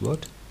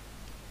dashboard.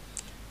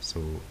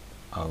 So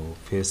I'll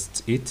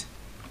paste it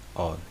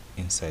all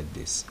inside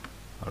this.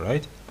 All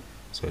right.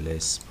 So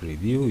let's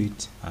preview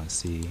it and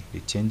see the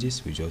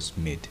changes we just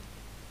made.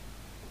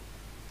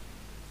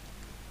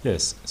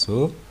 Yes,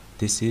 so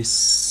this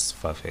is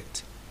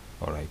perfect.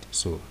 All right,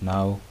 so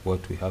now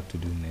what we have to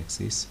do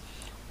next is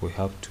we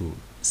have to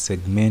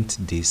segment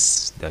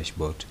this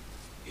dashboard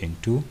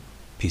into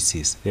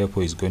pieces.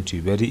 Therefore, it's going to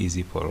be very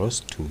easy for us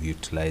to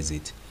utilize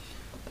it.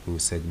 We'll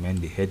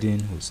segment the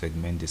heading, we'll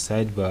segment the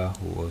sidebar,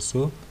 we'll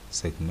also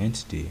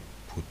segment the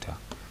footer.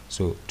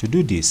 So to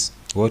do this,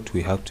 what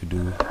we have to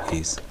do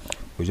is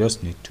we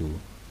just need to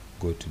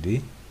go to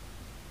the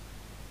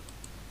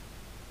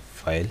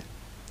file.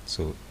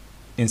 So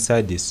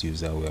inside this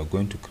user, we are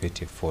going to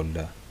create a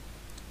folder.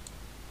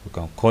 We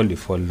can call the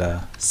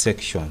folder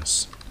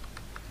sections.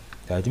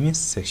 That means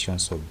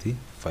sections of the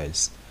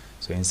files.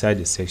 So inside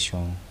the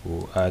section,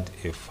 we'll add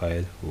a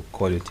file. We'll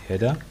call it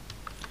header.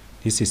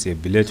 This is a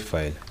blade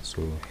file.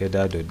 So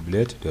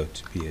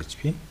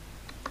header.blade.php.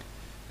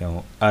 Then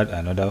we'll add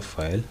another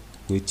file,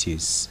 which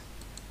is,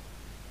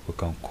 we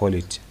can call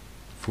it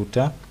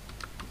footer.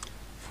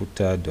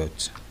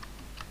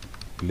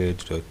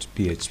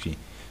 Footer.blade.php.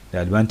 The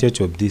advantage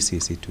of this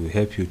is it will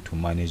help you to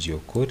manage your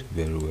code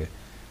very well.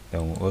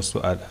 Then we'll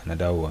also add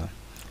another one.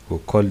 We'll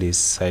call this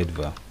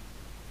sidebar.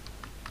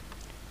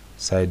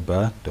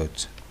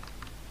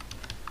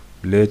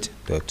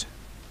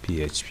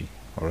 Sidebar.blade.php.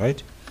 All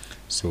right.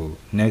 So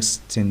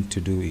next thing to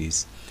do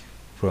is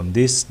from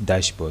this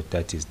dashboard,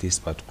 that is this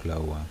particular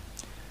one,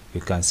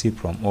 you can see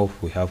from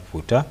up we have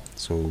footer.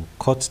 So we'll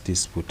cut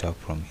this footer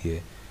from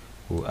here.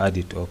 We'll add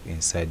it up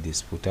inside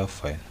this footer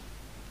file.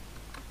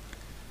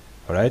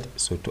 All right,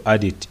 so to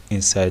add it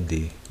inside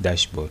the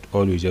dashboard,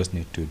 all we just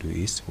need to do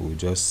is we'll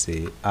just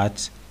say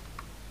add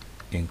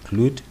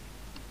include.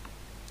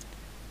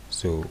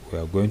 So we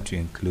are going to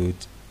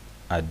include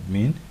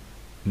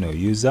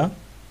user.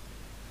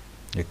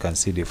 You can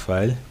see the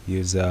file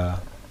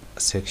user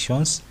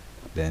sections,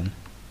 then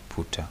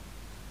footer.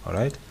 All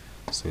right,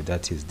 so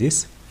that is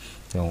this.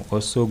 Then we'll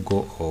also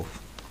go off.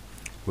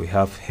 We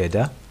have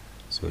header.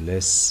 So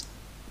let's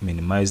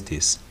minimize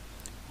this.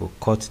 We'll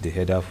cut the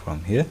header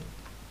from here.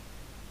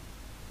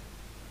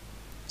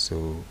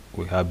 So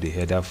we have the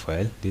header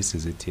file. This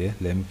is it here.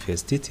 Let me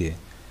paste it here.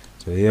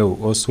 So here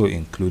we'll also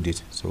include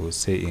it. So we'll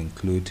say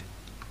include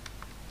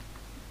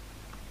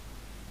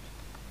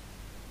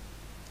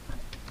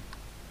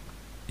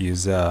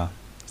user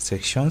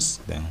sections,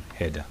 then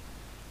header.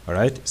 All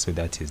right, so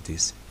that is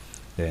this.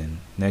 Then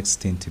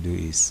next thing to do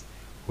is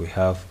we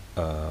have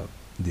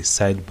the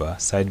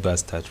sidebar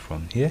starts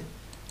from here,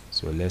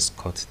 so let's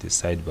cut the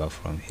sidebar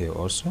from here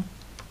also.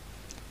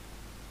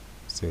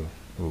 So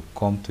we'll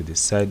come to the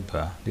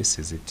sidebar, this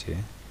is it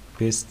here,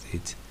 paste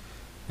it,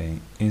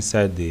 then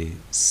inside the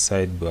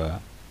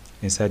sidebar,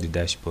 inside the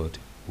dashboard,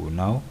 we'll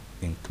now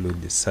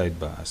include the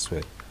sidebar as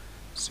well.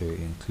 So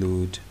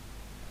include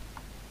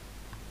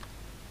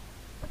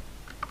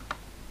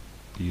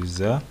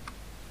user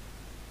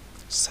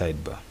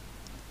sidebar.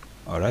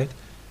 Alright,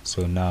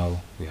 so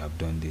now we have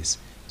done this.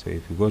 So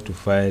if we go to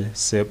file,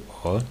 save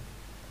all,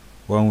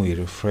 when we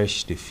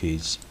refresh the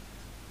page,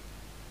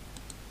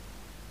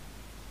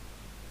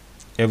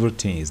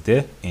 everything is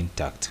there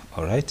intact.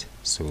 Alright,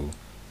 so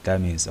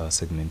that means our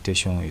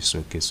segmentation is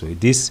okay. So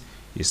this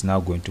is now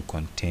going to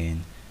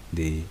contain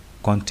the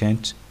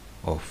content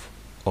of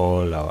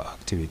all our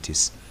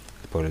activities.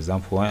 For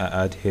example, when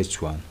I add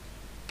h1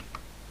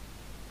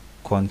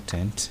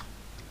 content,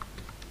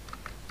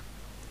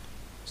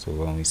 so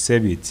when we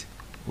save it,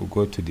 we'll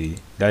go to the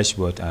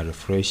dashboard and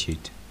refresh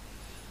it,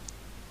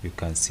 you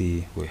can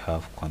see we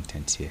have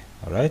content here.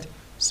 Alright,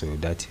 so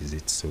that is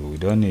it. So we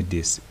don't need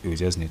this, we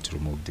just need to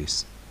remove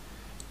this.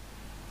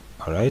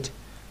 Alright,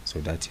 so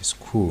that is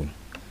cool.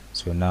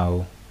 So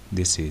now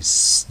this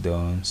is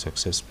done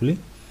successfully,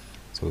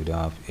 so we don't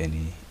have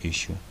any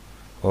issue.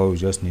 All we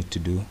just need to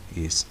do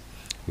is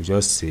we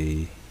just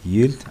say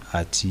yield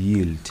at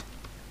yield,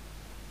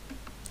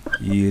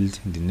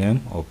 the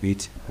name of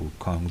it, we'll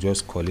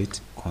just call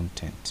it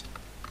content.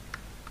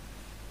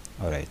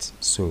 Alright,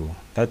 so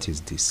that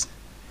is this.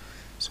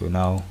 So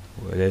now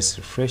let's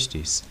refresh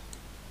this.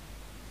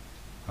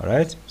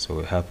 Alright, so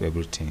we have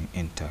everything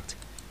intact.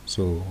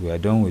 So we are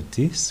done with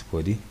this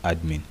for the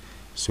admin.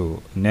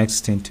 So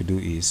next thing to do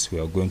is we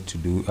are going to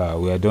do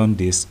we are done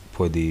this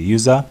for the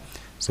user.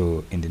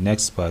 So in the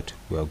next part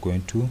we are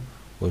going to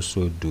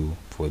also do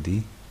for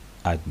the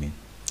admin.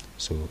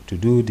 So to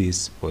do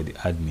this for the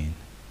admin,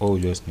 all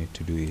we just need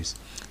to do is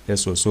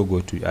let's also go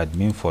to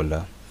admin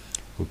folder.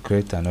 We'll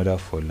create another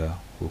folder,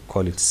 we'll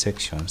call it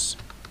sections,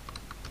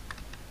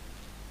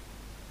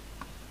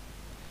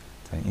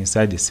 and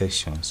inside the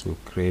sections we'll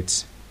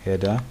create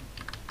header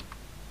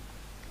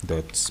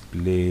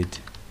 .blade.php.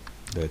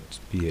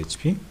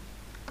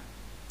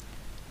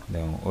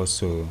 Then we'll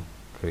also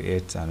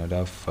create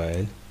another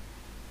file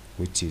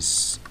which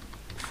is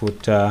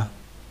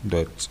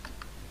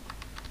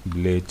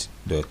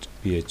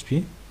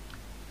footer.blade.php.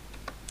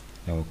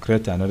 Then we'll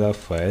create another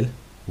file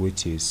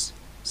which is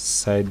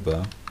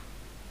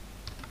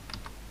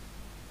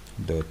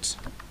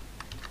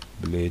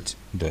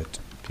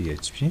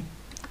sidebar.blade.php.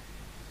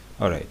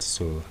 Alright,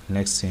 so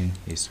next thing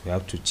is we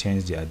have to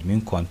change the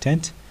admin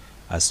content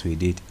as we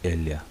did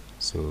earlier.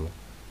 So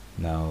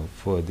now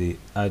for the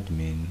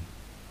admin,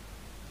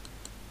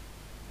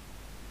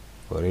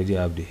 we already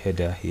have the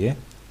header here.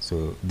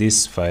 So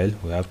this file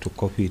we have to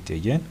copy it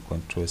again,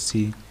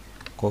 Ctrl+C,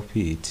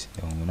 copy it,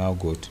 and we'll now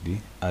go to the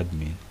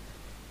admin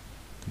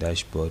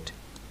dashboard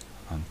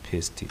and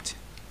paste it.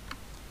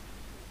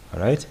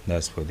 Alright,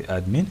 that's for the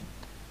admin.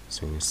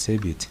 So we'll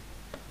save it,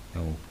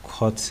 and we'll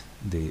cut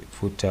the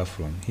footer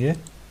from here,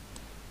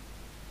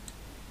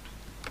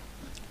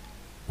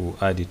 we'll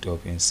add it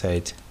up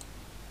inside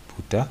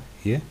footer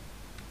here,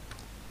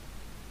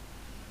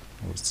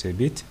 we'll save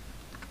it.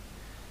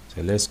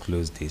 So let's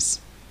close this.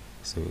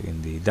 So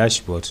in the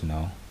dashboard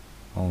now,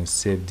 when we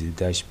save the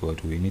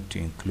dashboard, we need to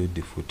include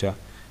the footer.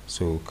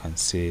 So we can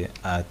say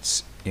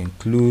at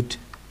include,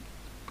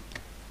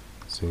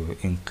 so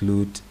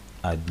include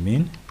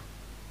admin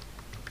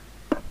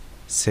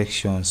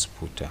sections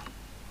footer.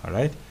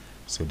 Alright,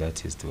 so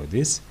that is for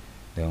this.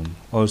 Then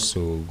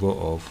also go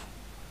off,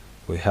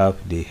 we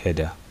have the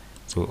header,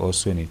 so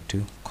also need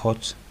to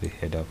cut the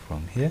header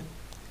from here.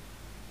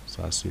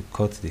 So as we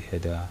cut the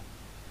header,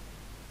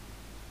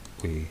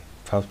 we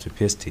have to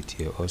paste it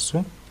here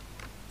also.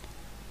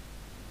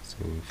 So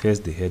we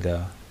paste the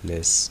header,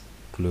 let's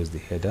close the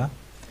header.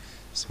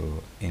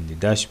 So in the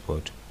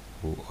dashboard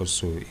we'll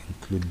also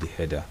include the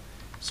header,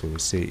 so we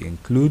say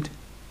include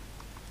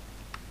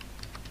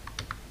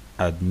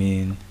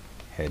admin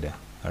header.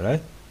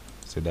 Alright,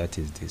 so that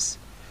is this.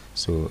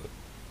 So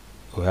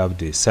we have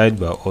the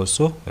sidebar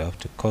also, we have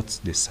to cut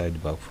the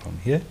sidebar from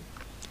here.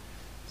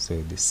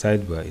 So the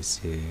sidebar is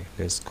here,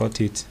 let's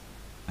cut it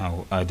and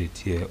we'll add it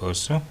here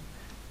also.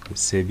 We'll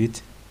save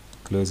it,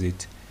 close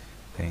it.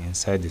 Then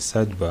inside the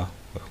sidebar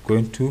we're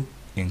going to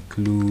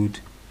include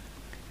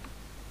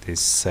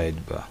this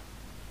sidebar,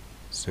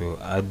 so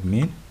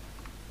admin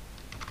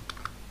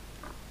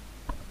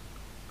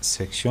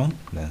section,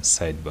 then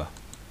sidebar.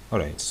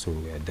 Alright, so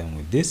we are done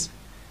with this.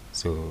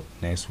 So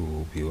next we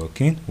will be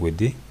working with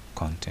the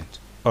content.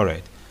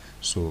 Alright,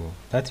 so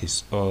that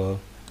is all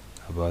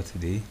about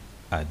the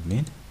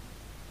admin.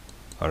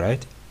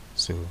 Alright,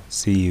 so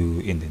see you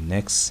in the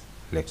next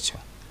lecture.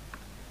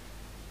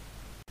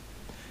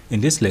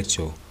 In this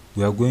lecture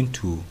we are going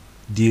to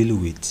deal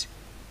with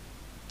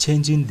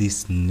changing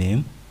this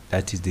name,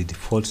 that is the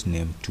default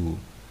name, to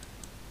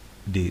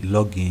the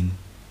login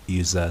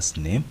user's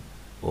name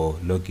or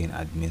login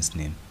admin's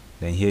name.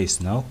 then here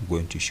is now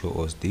going to show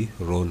us the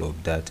role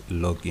of that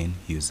login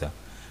user.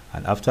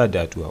 And after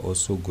that, we are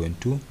also going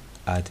to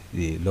add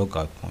the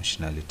logout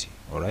functionality.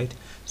 All right,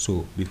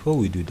 so before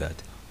we do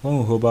that, when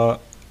we hover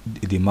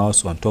the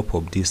mouse on top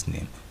of this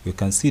name, we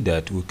can see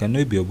that we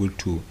cannot be able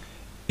to,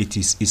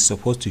 it's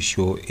supposed to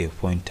show a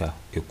pointer,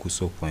 a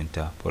cursor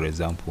pointer, for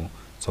example,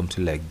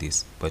 something like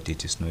this, but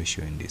it is not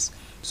showing this.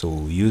 So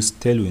we use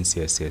Tailwind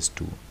CSS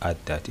to add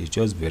that. It's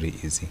just very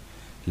easy.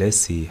 Let's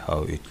see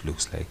how it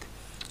looks like.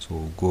 So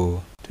we'll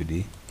go to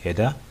the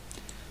header.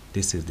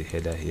 This is the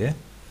header here.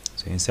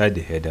 So inside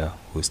the header,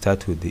 we'll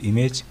start with the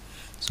image.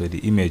 So the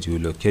image will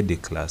locate the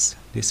class.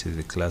 This is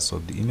the class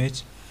of the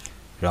image,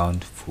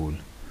 round full.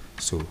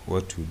 So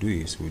what we'll do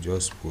is we'll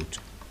just put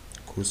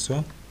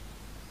cursor,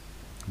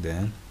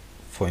 then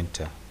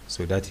pointer.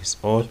 So that is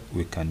all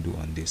we can do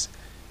on this.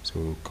 So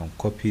we can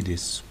copy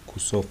this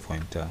cursor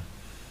pointer,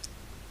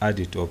 add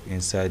it up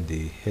inside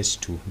the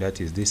H2, that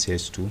is this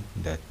H2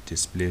 that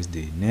displays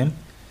the name.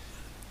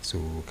 So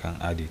we can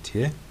add it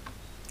here.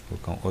 We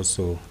can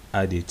also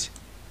add it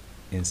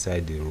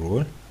inside the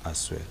role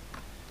as well.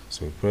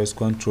 So press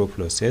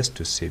Ctrl+S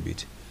to save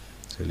it.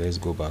 So let's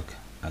go back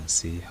and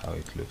see how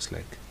it looks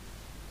like.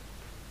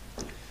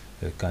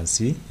 You can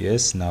see,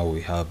 yes, now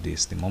we have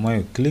this. The moment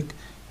you click,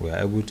 we are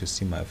able to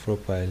see my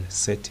profile,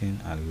 setting,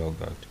 and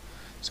logout.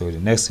 So the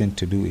next thing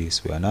to do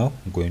is we are now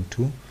going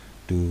to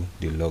do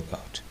the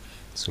logout.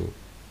 So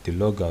the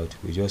logout,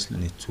 we just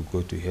need to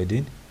go to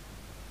heading.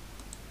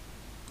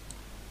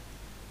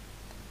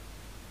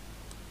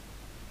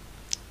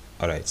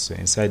 Alright, so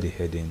inside the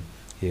heading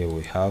here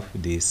we have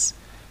this,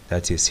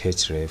 that is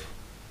href.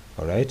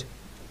 Alright,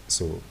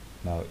 so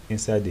now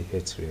inside the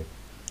href,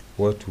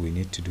 what we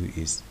need to do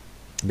is,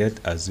 let's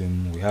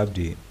assume we have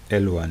the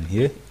L1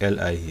 here,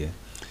 Li here,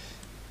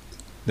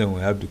 then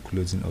we have the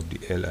closing of the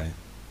Li.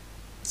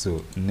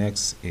 So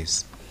next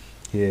is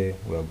here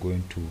we are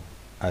going to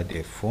add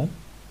a form,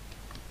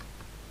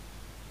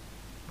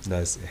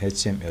 that's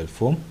HTML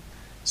form.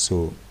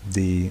 So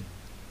the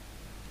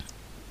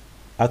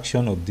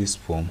action of this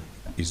form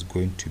is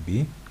going to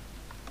be,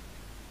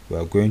 we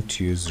are going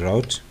to use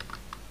route,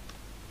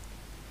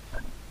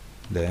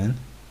 then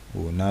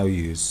we'll now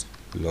use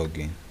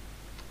login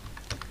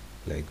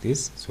like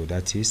this. So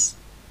that is,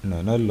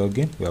 no, not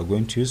login, we are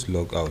going to use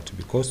logout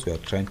because we are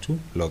trying to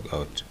log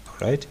out. All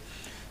right,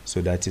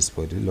 so that is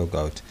for the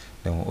logout.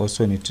 Then we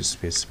also need to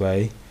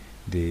specify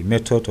the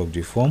method of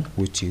the form,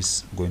 which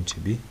is going to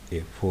be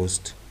a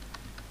post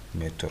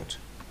method.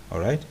 All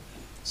right,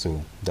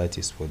 so that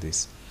is for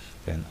this.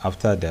 Then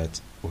after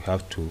that, we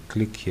have to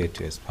click here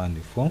to expand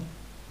the form,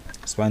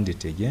 expand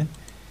it again.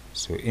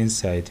 So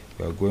inside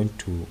we are going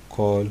to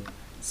call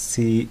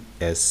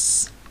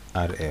CSRF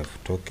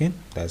token,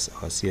 that's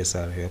our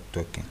CSRF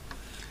token.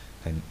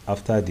 And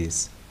after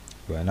this,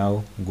 we are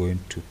now going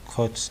to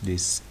cut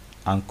this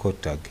anchor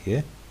tag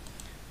here,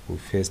 we'll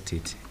paste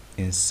it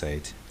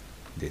inside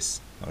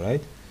this. All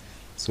right,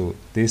 so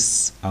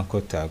this anchor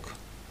tag,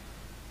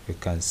 you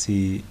can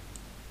see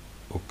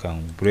we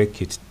can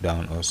break it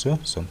down also,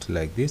 something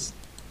like this.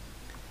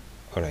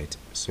 All right,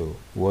 so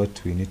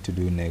what we need to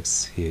do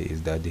next here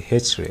is that the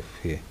href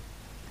here,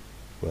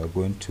 we are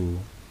going to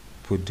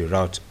put the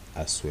route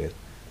as well.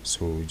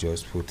 So we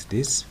just put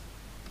this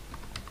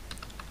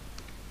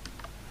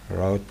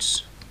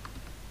route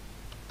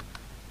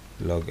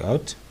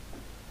logout.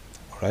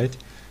 All right,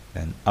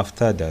 and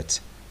after that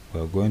we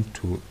are going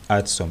to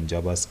add some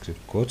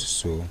JavaScript code.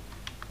 So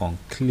on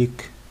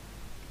click,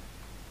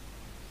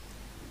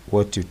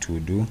 what it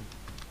will do,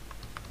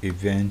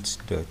 event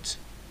dot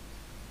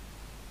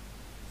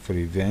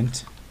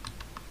prevent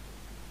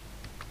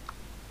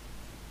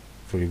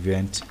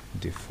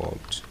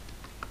default.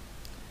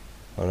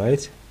 All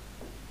right,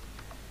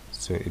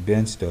 so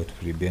event dot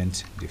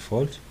prevent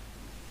default,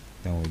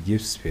 then we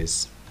give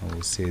space and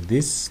we'll say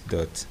this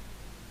dot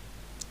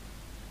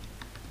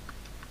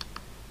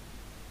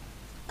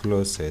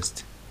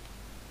closest,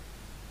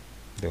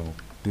 then we'll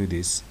do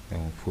this, then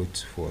we'll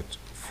put what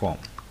form.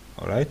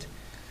 All right,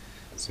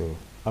 so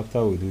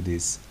after we do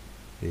this,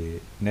 the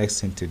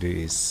next thing to do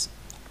is,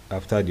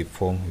 after the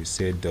form we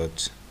say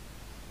dot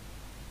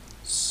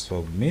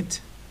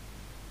submit,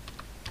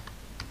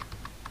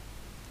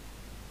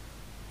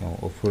 now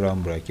open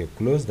round bracket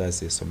close,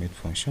 that's a submit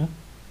function,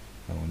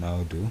 and we'll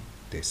now do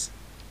this.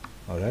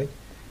 All right,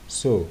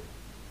 so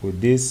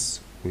with this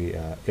we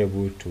are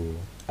able to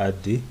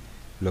add the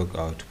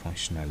logout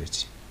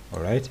functionality. All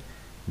right,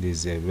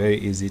 these are very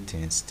easy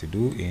things to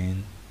do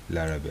in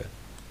Laravel.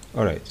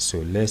 All right, so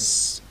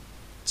let's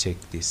check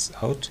this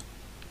out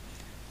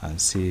and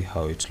see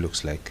how it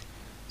looks like.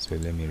 So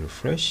let me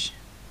refresh.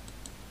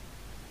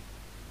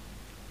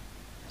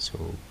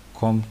 So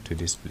come to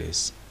this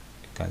place,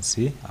 you can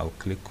see I'll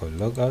click on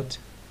logout.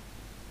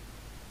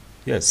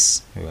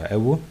 Yes, we are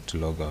able to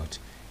log out.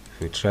 If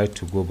we try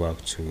to go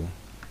back to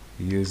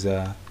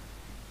user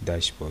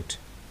dashboard,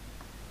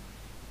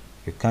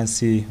 you can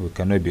see we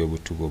cannot be able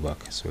to go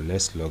back. So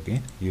let's log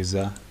in,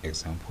 user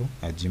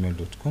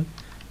example@gmail.com,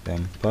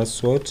 then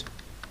password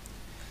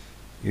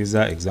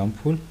user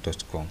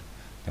example.com.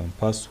 then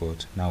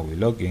password. Now we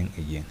log in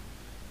again.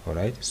 All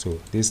right, so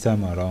this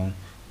time around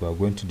we are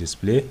going to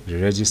display the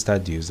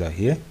registered user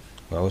here.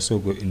 We are also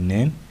going in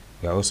name,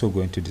 we are also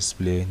going to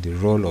display the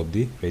role of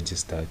the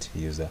registered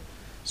user.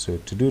 So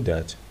to do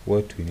that,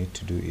 what we need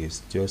to do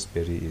is just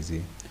very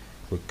easy.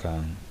 We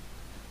can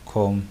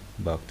come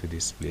back to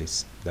this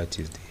place, that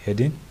is the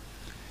heading.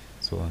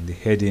 So on the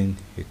heading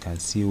you can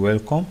see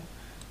welcome.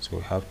 So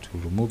we have to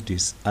remove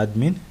this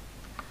admin.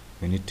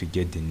 We need to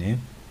get the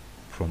name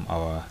from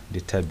our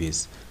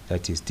database,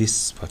 that is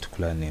this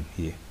particular name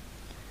here.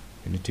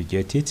 We need to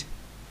get it.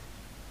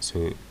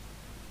 So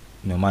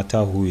no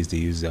matter who is the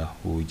user,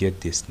 we will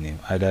get this name,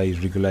 either a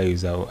regular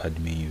user or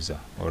admin user.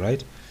 All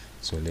right,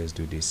 so let's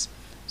do this.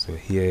 So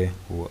here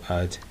we'll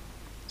add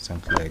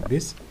something like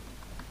this.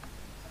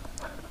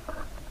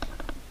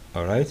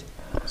 All right,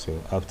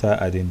 so after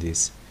adding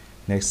this,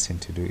 next thing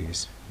to do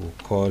is we'll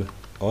call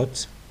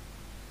auth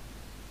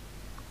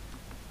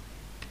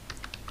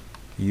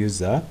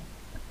user,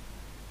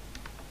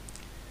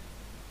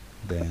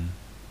 then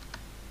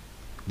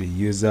the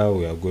user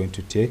we are going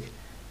to take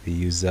the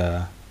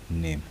user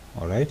name.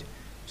 All right,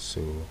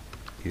 so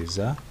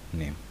user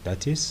name,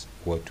 that is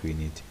what we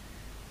need.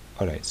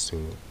 All right, so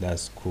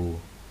that's cool.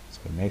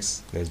 So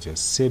next, let's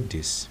just save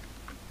this.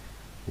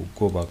 We'll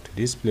go back to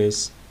this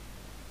place,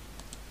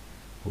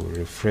 we'll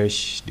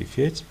refresh the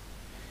page.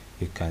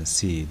 You can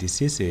see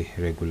this is a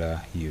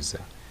regular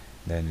user.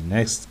 Then the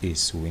next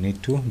is we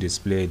need to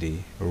display the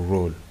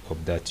role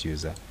of that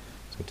user.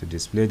 So to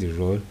display the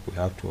role, we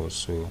have to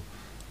also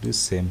do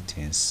same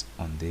things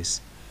on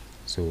this.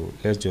 So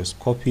let's just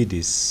copy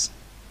this.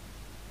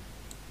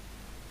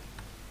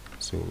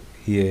 So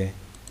here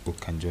we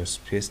can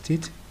just paste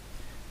it,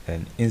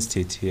 and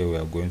instead here we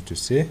are going to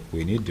say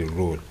we need the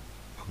role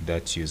of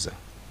that user.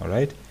 All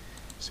right,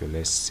 so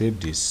let's save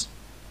this.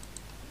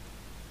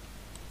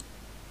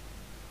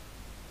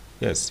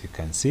 Yes, you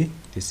can see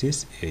this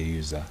is a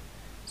user.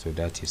 So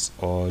that is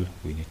all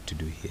we need to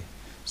do here.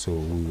 So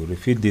we will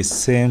repeat the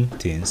same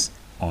things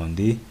on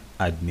the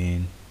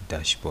admin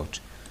dashboard.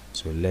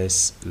 So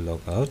let's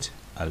log out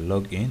and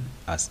log in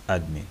as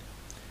admin.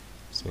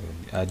 So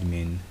the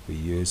admin, we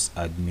use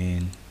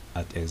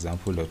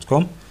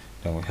admin@example.com.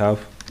 then we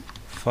have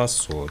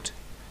password,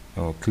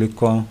 and we'll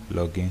click on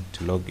login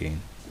to log in.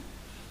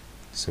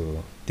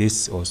 So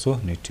this also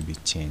need to be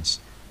changed.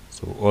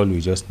 So all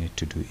we just need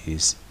to do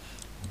is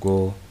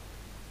go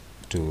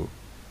to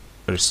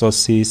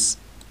resources,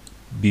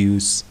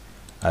 views,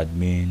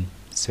 admin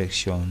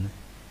section,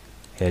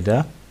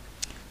 header.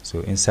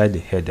 So inside the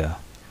header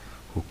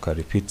we can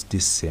repeat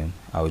this same.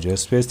 I'll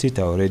just paste it,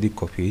 I already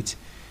copied it.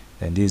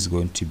 And this is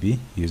going to be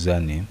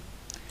username,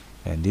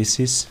 and this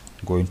is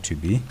going to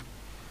be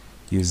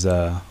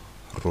user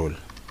role.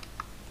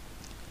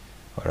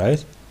 All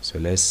right, so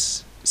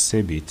let's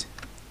save it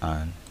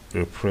and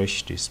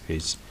refresh this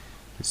page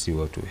to see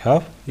what we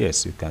have.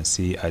 Yes, you can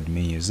see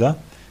admin user,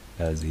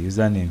 that's the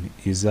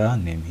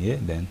username here,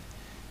 then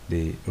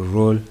the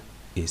role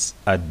is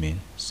admin,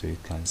 so you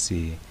can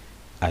see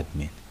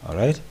admin. All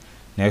right,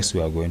 next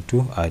we are going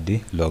to add the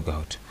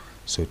logout.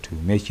 So to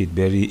make it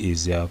very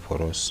easier for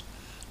us,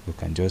 we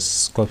can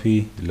just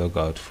copy the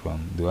logout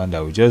from the one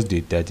that we just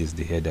did, that is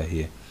the header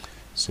here.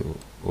 So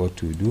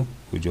what we do,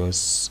 we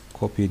just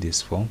copy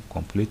this form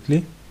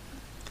completely.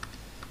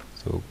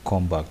 So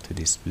come back to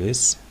this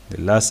place, the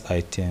last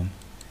item,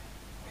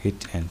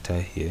 hit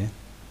enter here,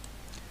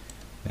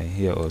 and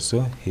here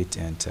also hit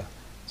enter.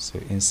 So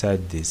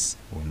inside this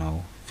we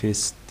now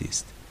paste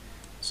this.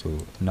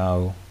 So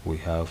now we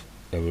have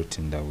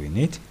everything that we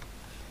need.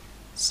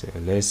 So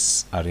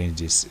let's arrange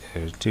this a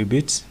little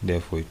bit,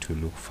 therefore it will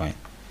look fine.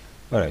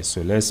 All right,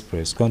 so let's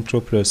press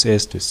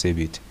Ctrl+S to save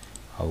it.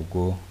 I'll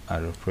go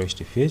and refresh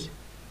the page.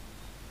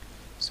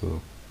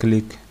 So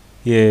click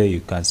here,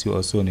 you can see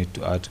also need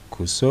to add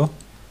cursor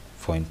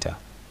pointer.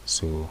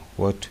 So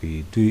what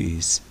we do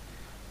is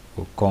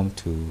we'll come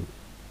to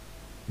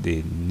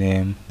the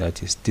name,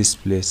 that is this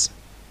place,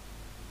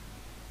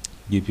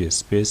 give you a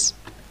space,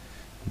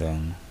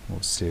 then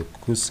we'll say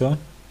cursor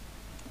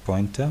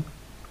pointer.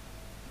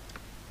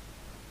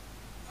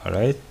 All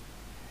right,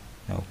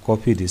 now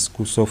copy this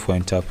cursor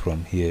pointer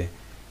from here.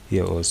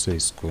 Here also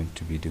is going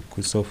to be the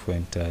cursor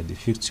pointer. The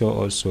picture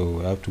also,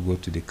 we have to go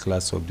to the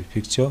class of the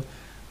picture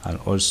and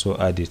also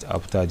add it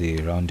after the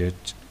rounded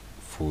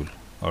full.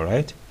 All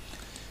right,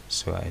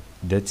 so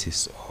that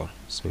is all.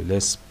 So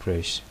let's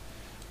press,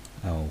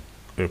 now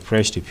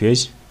refresh the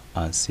page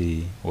and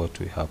see what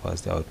we have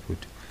as the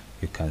output.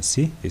 You can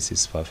see this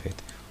is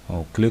perfect. When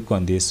we click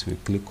on this, we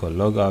click on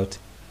logout,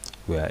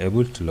 we are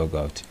able to log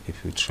out.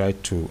 If you try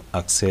to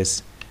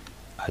access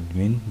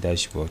admin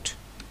dashboard,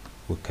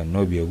 we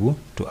cannot be able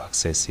to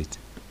access it.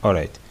 All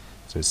right,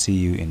 so see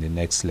you in the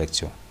next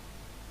lecture.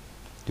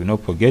 Do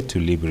not forget to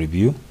leave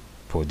review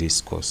for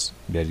this course.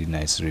 Very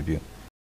nice review.